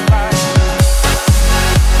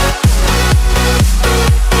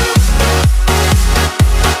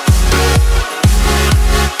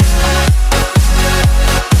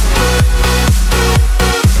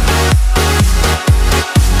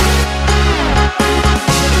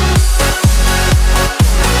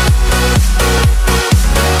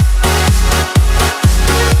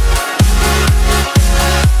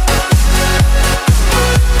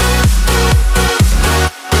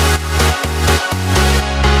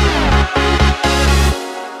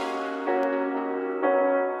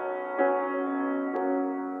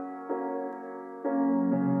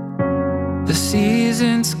 The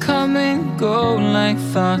seasons come and go like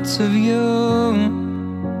thoughts of you.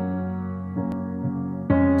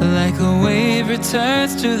 Like a wave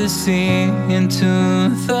returns to the sea, into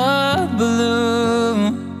the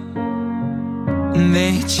blue.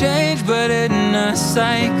 They change but in a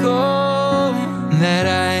cycle that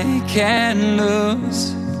I can't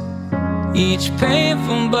lose. Each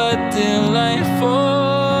painful but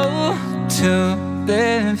delightful to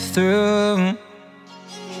live through.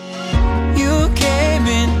 You came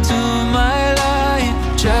into my life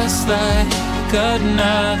just like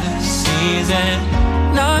another season.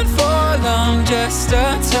 Not for long, just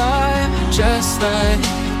a time, just like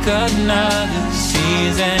another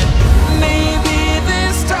season. Maybe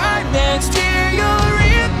this time next year you'll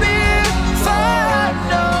reappear for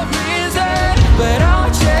no reason, but I'll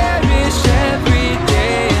cherish every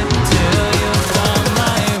day until you come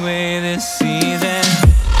my way this season.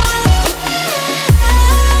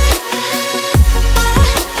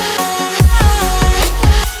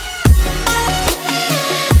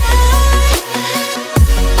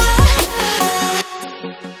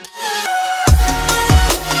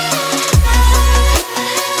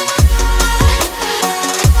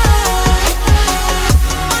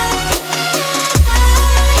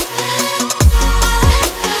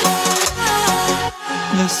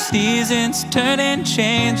 The seasons turn and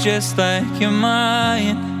change just like your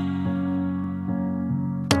mind.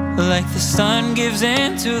 Like the sun gives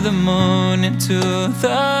into the moon, into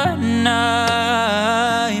the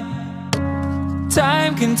night.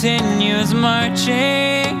 Time continues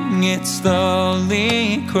marching, it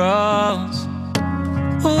slowly crawls.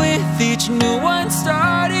 With each new one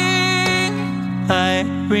starting, I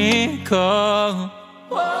recall.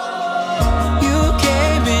 You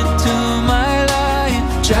came into my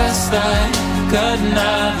life just like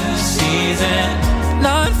another season.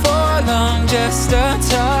 Not for long, just a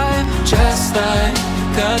time, just like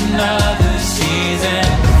another season.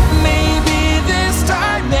 Maybe this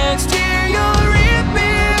time next year you'll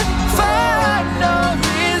reappear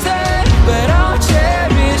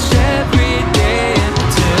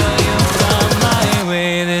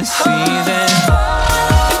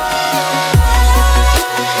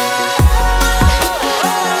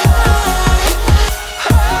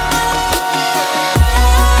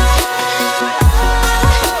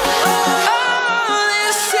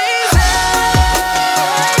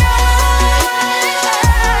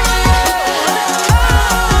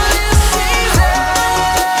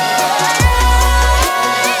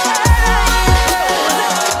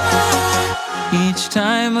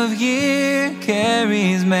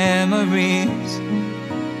memories,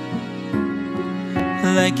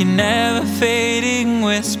 like a never fading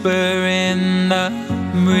whisper in the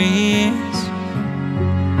breeze.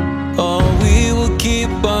 Oh, we will keep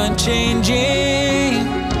on changing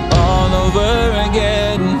all over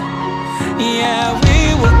again. Yeah, we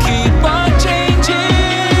will keep on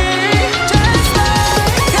changing, just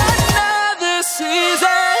like another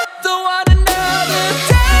season. Don't want another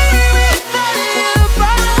day without you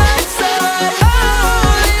by my side.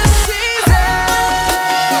 Oh, this season.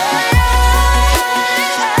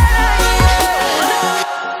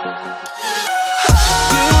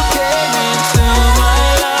 You came into my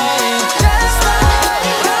life just like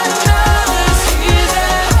another season.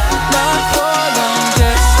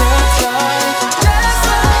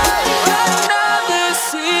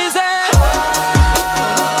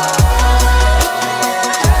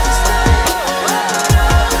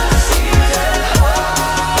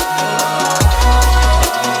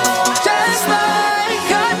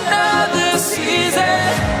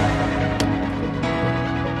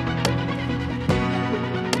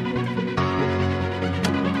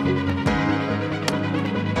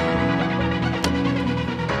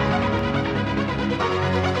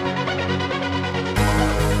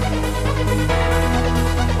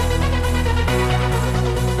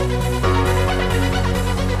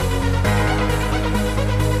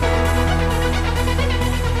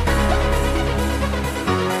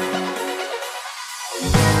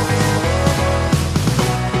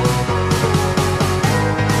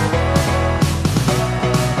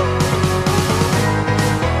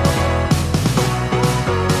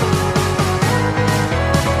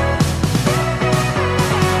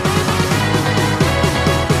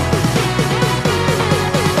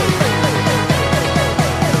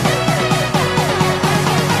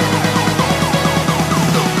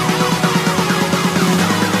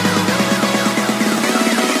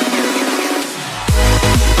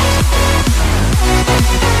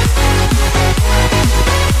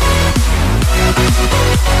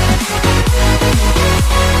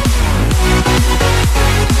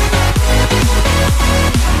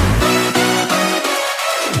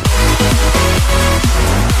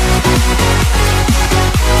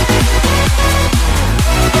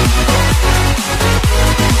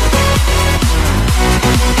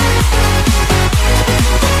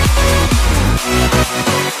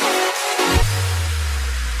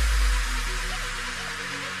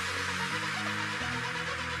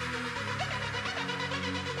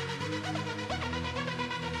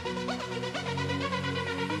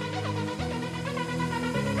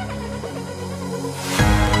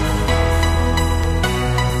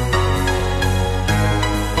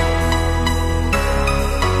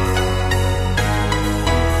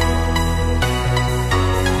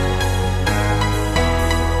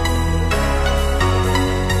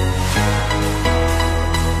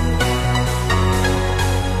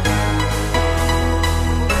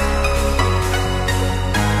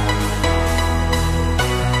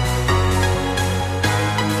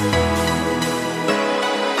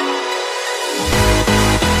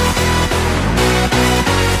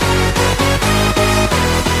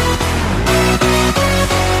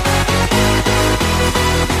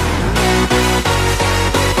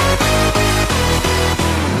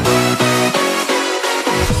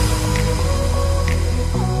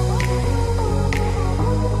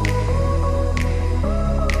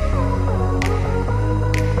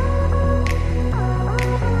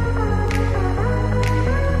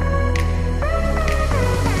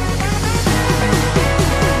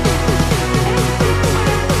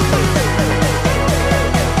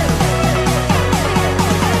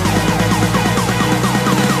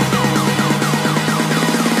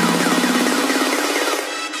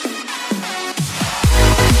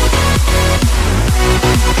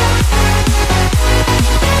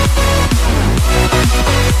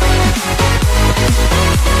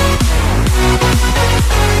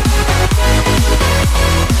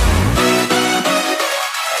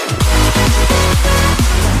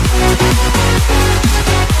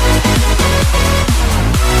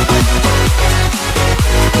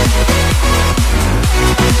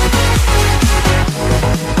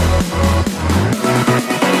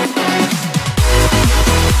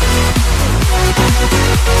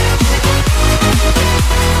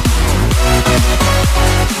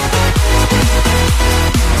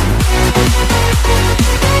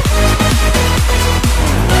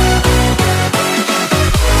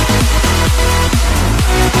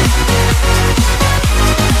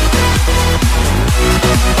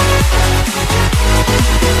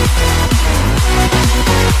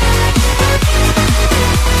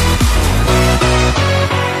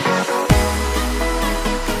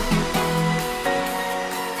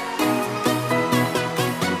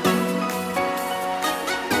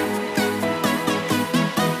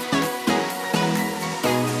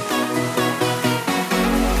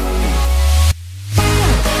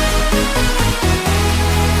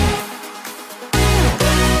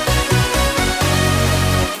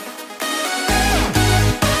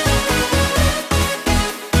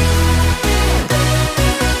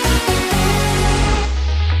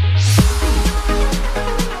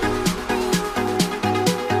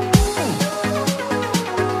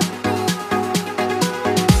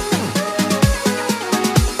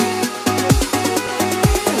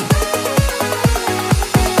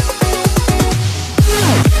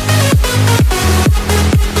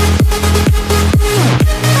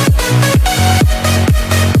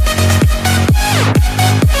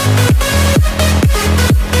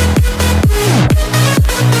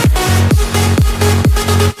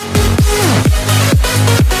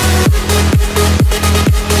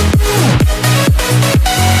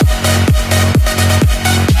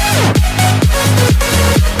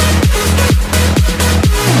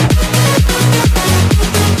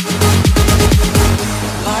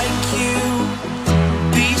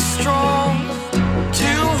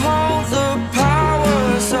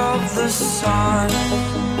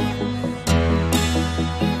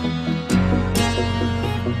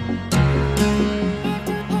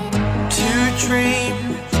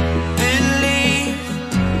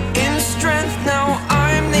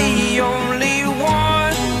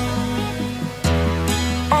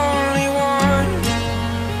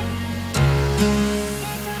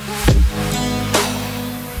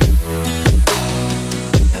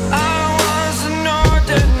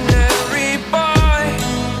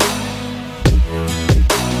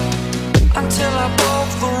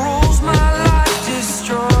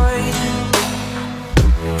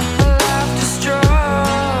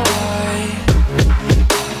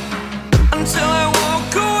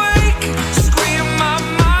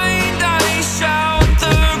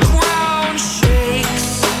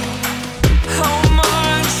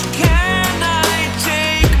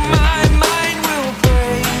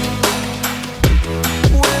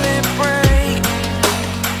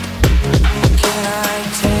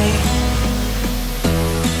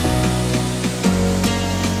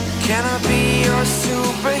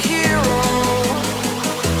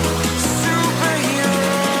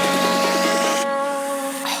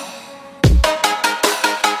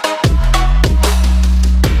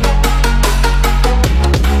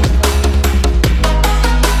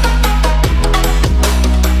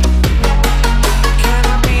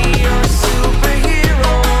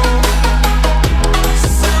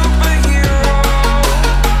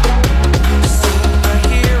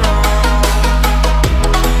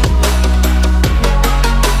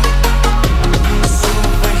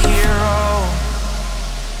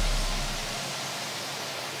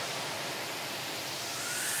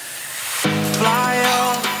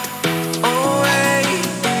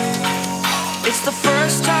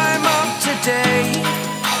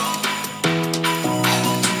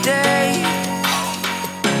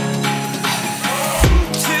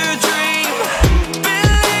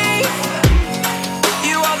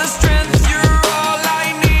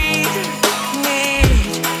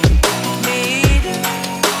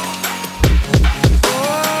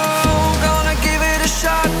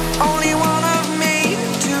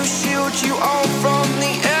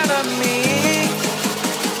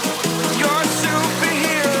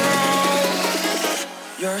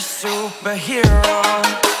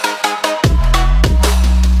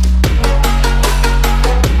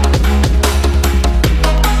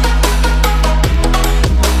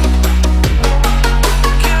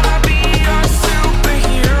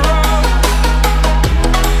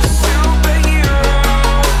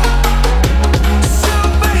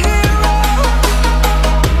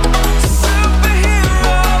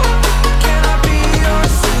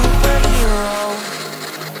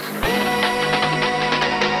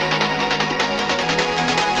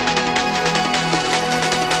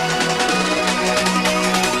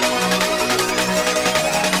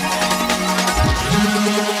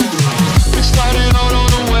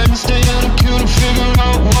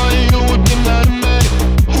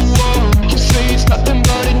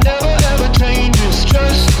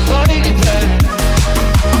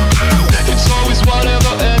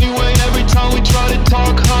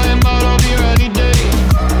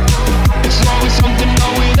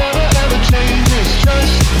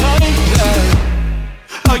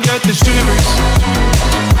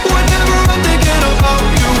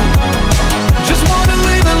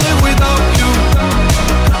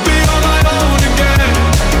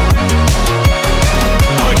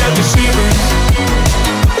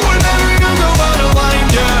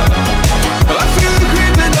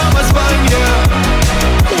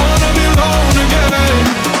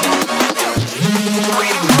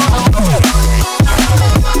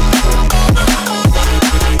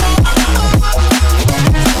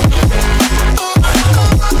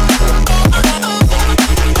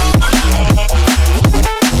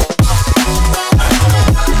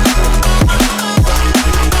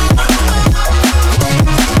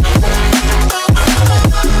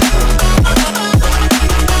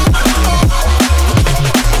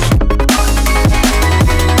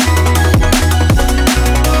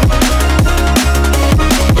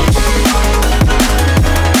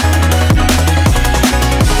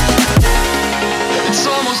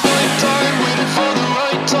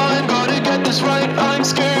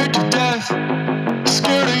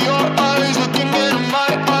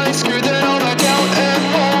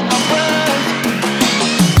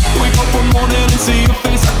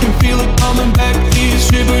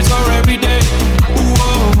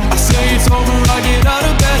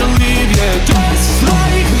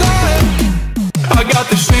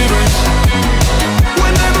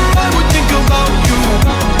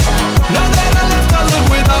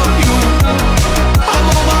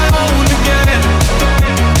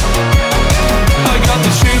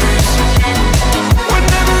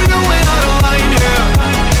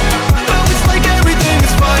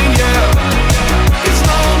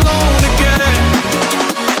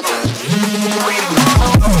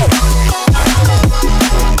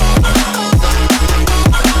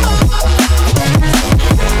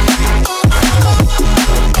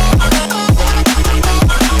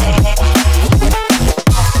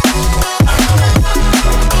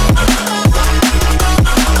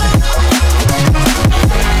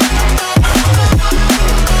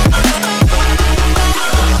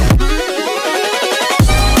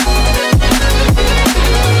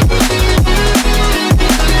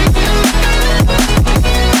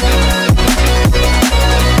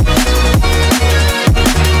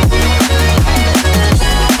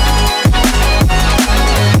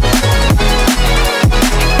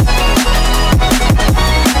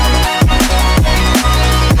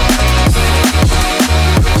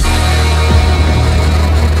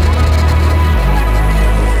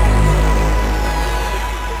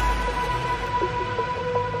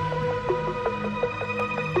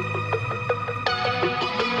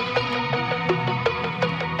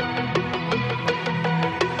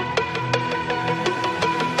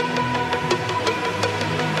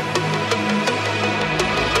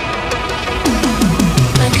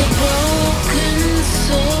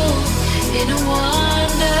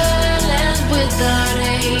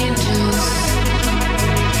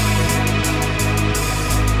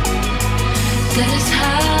 That is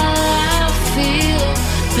how I feel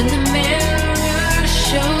when the mirror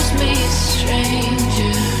shows me a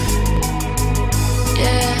stranger.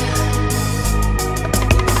 Yeah.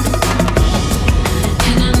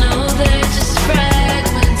 And I know they're just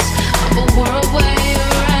fragments of a world where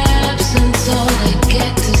your absence all I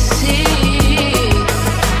get to see.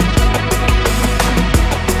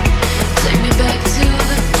 Take me back to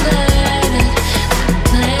the planet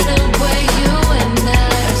where you and I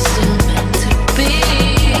are still meant to be.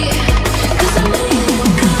 'Cause I know you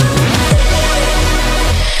will come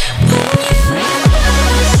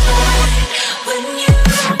when you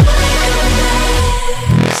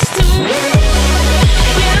next to me.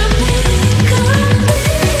 Yeah, me come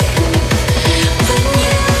when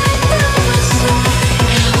you by my side,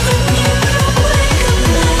 when you wake up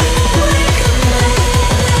late.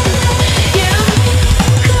 Yeah, me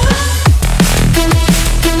come.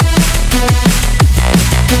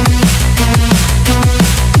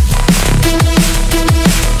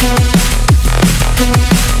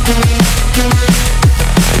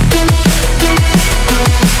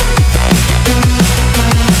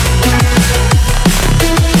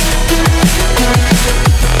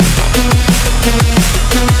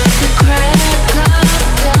 The crack of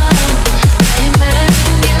dawn, I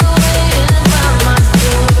imagine you waiting by my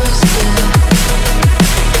doorstep.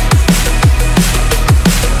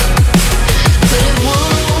 But it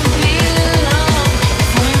won't be long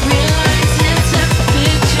before I realize it's a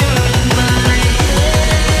picture in my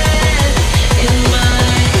head, in my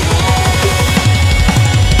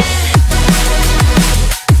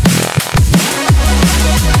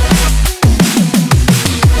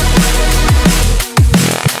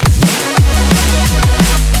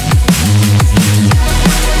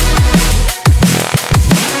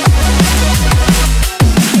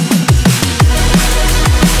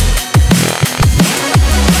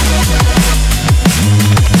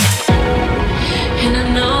And I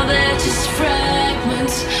know they're just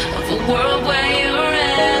fragments of a world where your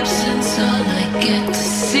absence all I get to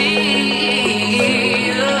see.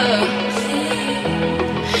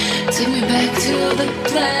 Take me back to the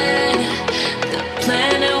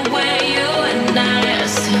planet where you and I are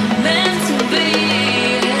still meant to be.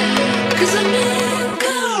 'Cause I'm in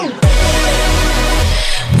cold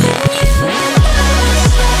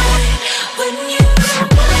when you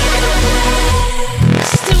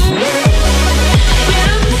next to me.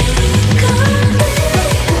 Yeah, me come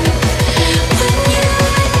when you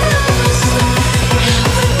by my side,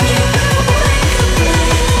 when you wake up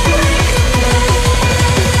late.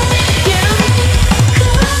 Yeah, me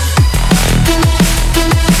come.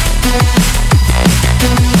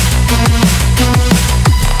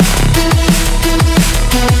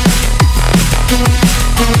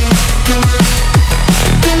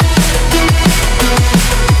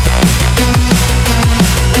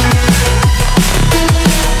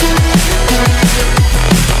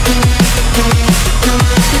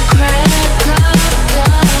 The crack of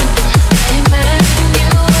dawn, I imagine you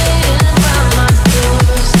waiting by my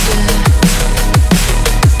doorstep.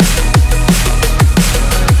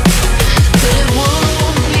 But it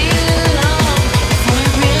won't be long before I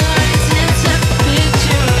realize it's a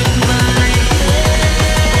picture in my head,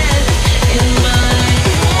 in my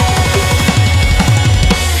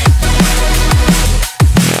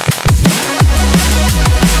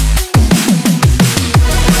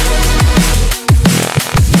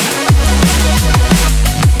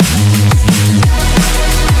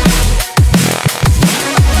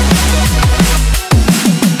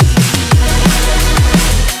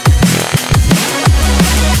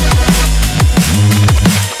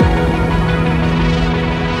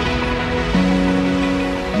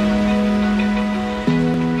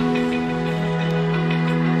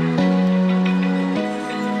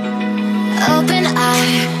open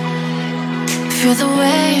eye, feel the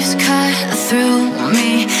waves cut through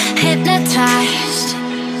me, hypnotized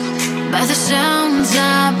by the sounds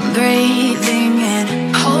I'm breathing in.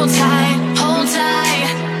 Hold tight,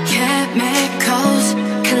 chemicals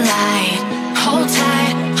collide. Hold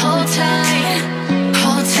tight, hold tight,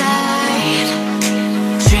 hold tight.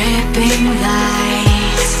 Dripping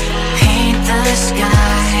lights paint the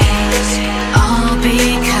skies, all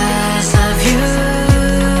because of you.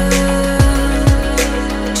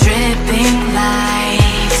 Dripping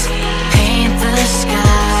lights paint the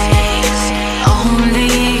skies,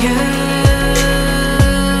 only you.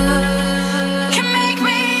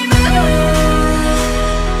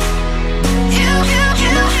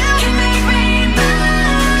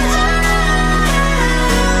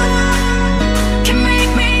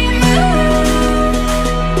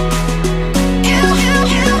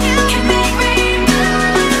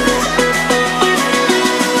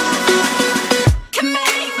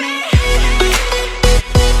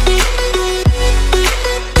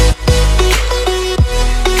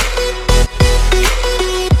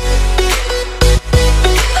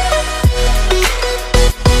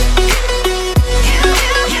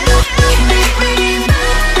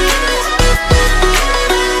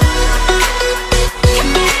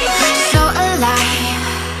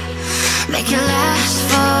 make it last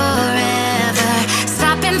forever.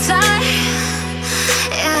 Stop in time,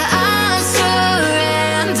 yeah, I'm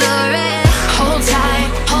surrendering. Hold tight,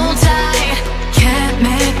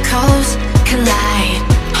 chemicals collide.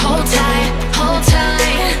 Hold tight, hold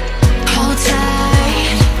tight, hold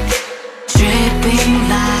tight. Dripping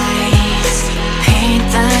lights paint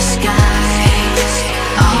the skies,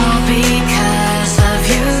 all because of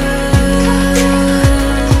you.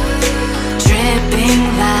 Dripping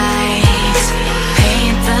lights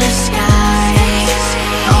paint the skies,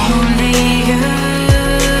 only you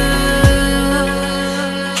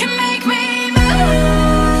can make me move.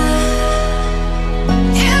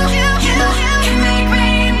 You can make me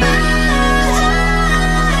move.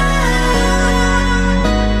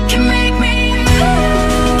 Can make me move.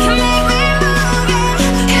 Can make me move.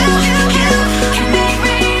 You can make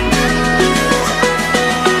me move.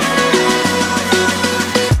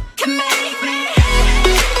 Can make me.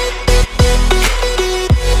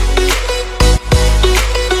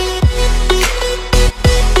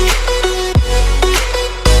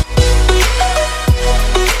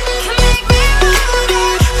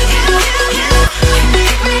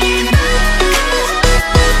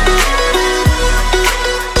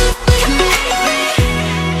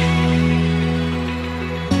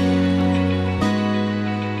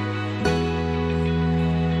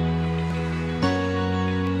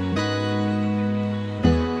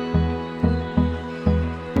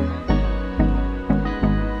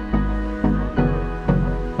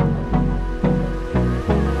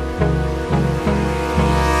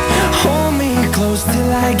 Hold me close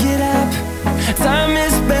till I get up. Time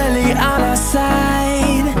is barely on our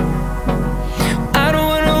side. I don't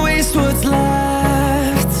wanna waste what's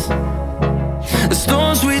left. The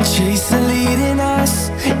storms we chase are leading us,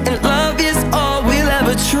 and love is all we'll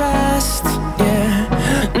ever trust. Yeah,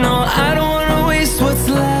 no, I don't wanna waste what's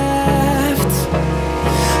left.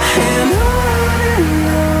 And on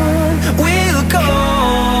we'll go,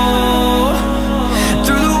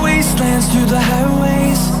 through the wastelands, through the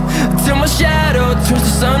highways, till my shadow turns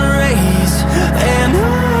to sun rays. And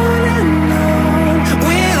on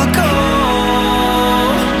we'll go,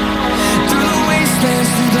 through the wastelands,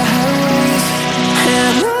 through the highways.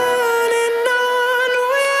 And on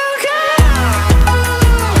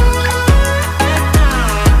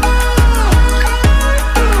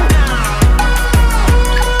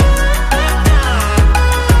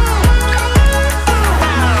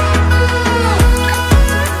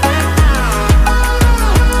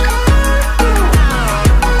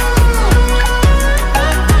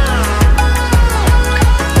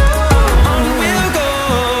we'll go.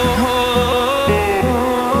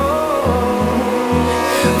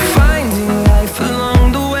 Finding life along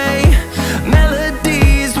the way,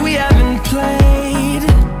 melodies we haven't played.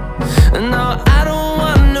 No, I don't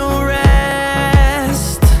want no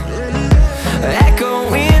rest.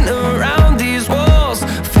 Echoing around these walls,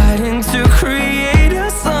 fighting to create a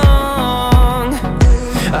song.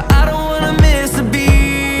 I don't wanna miss a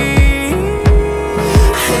beat.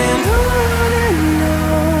 And on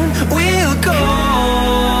we'll go,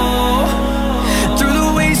 through the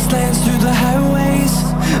wastelands, through the highways,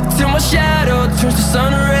 till my shadow turns to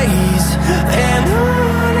sun rays. And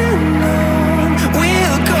on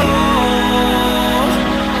we'll go,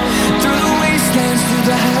 through the wastelands, through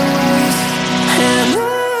the highways. And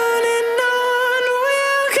on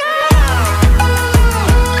we'll go.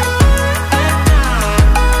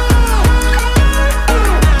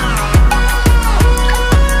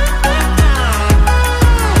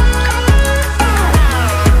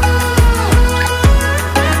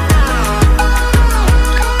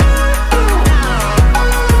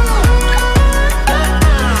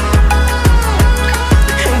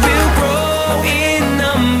 And we'll grow in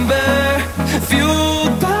number,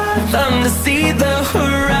 fueled by them to see the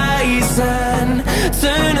horizon,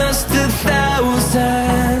 turn us to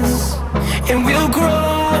thousands. And we'll grow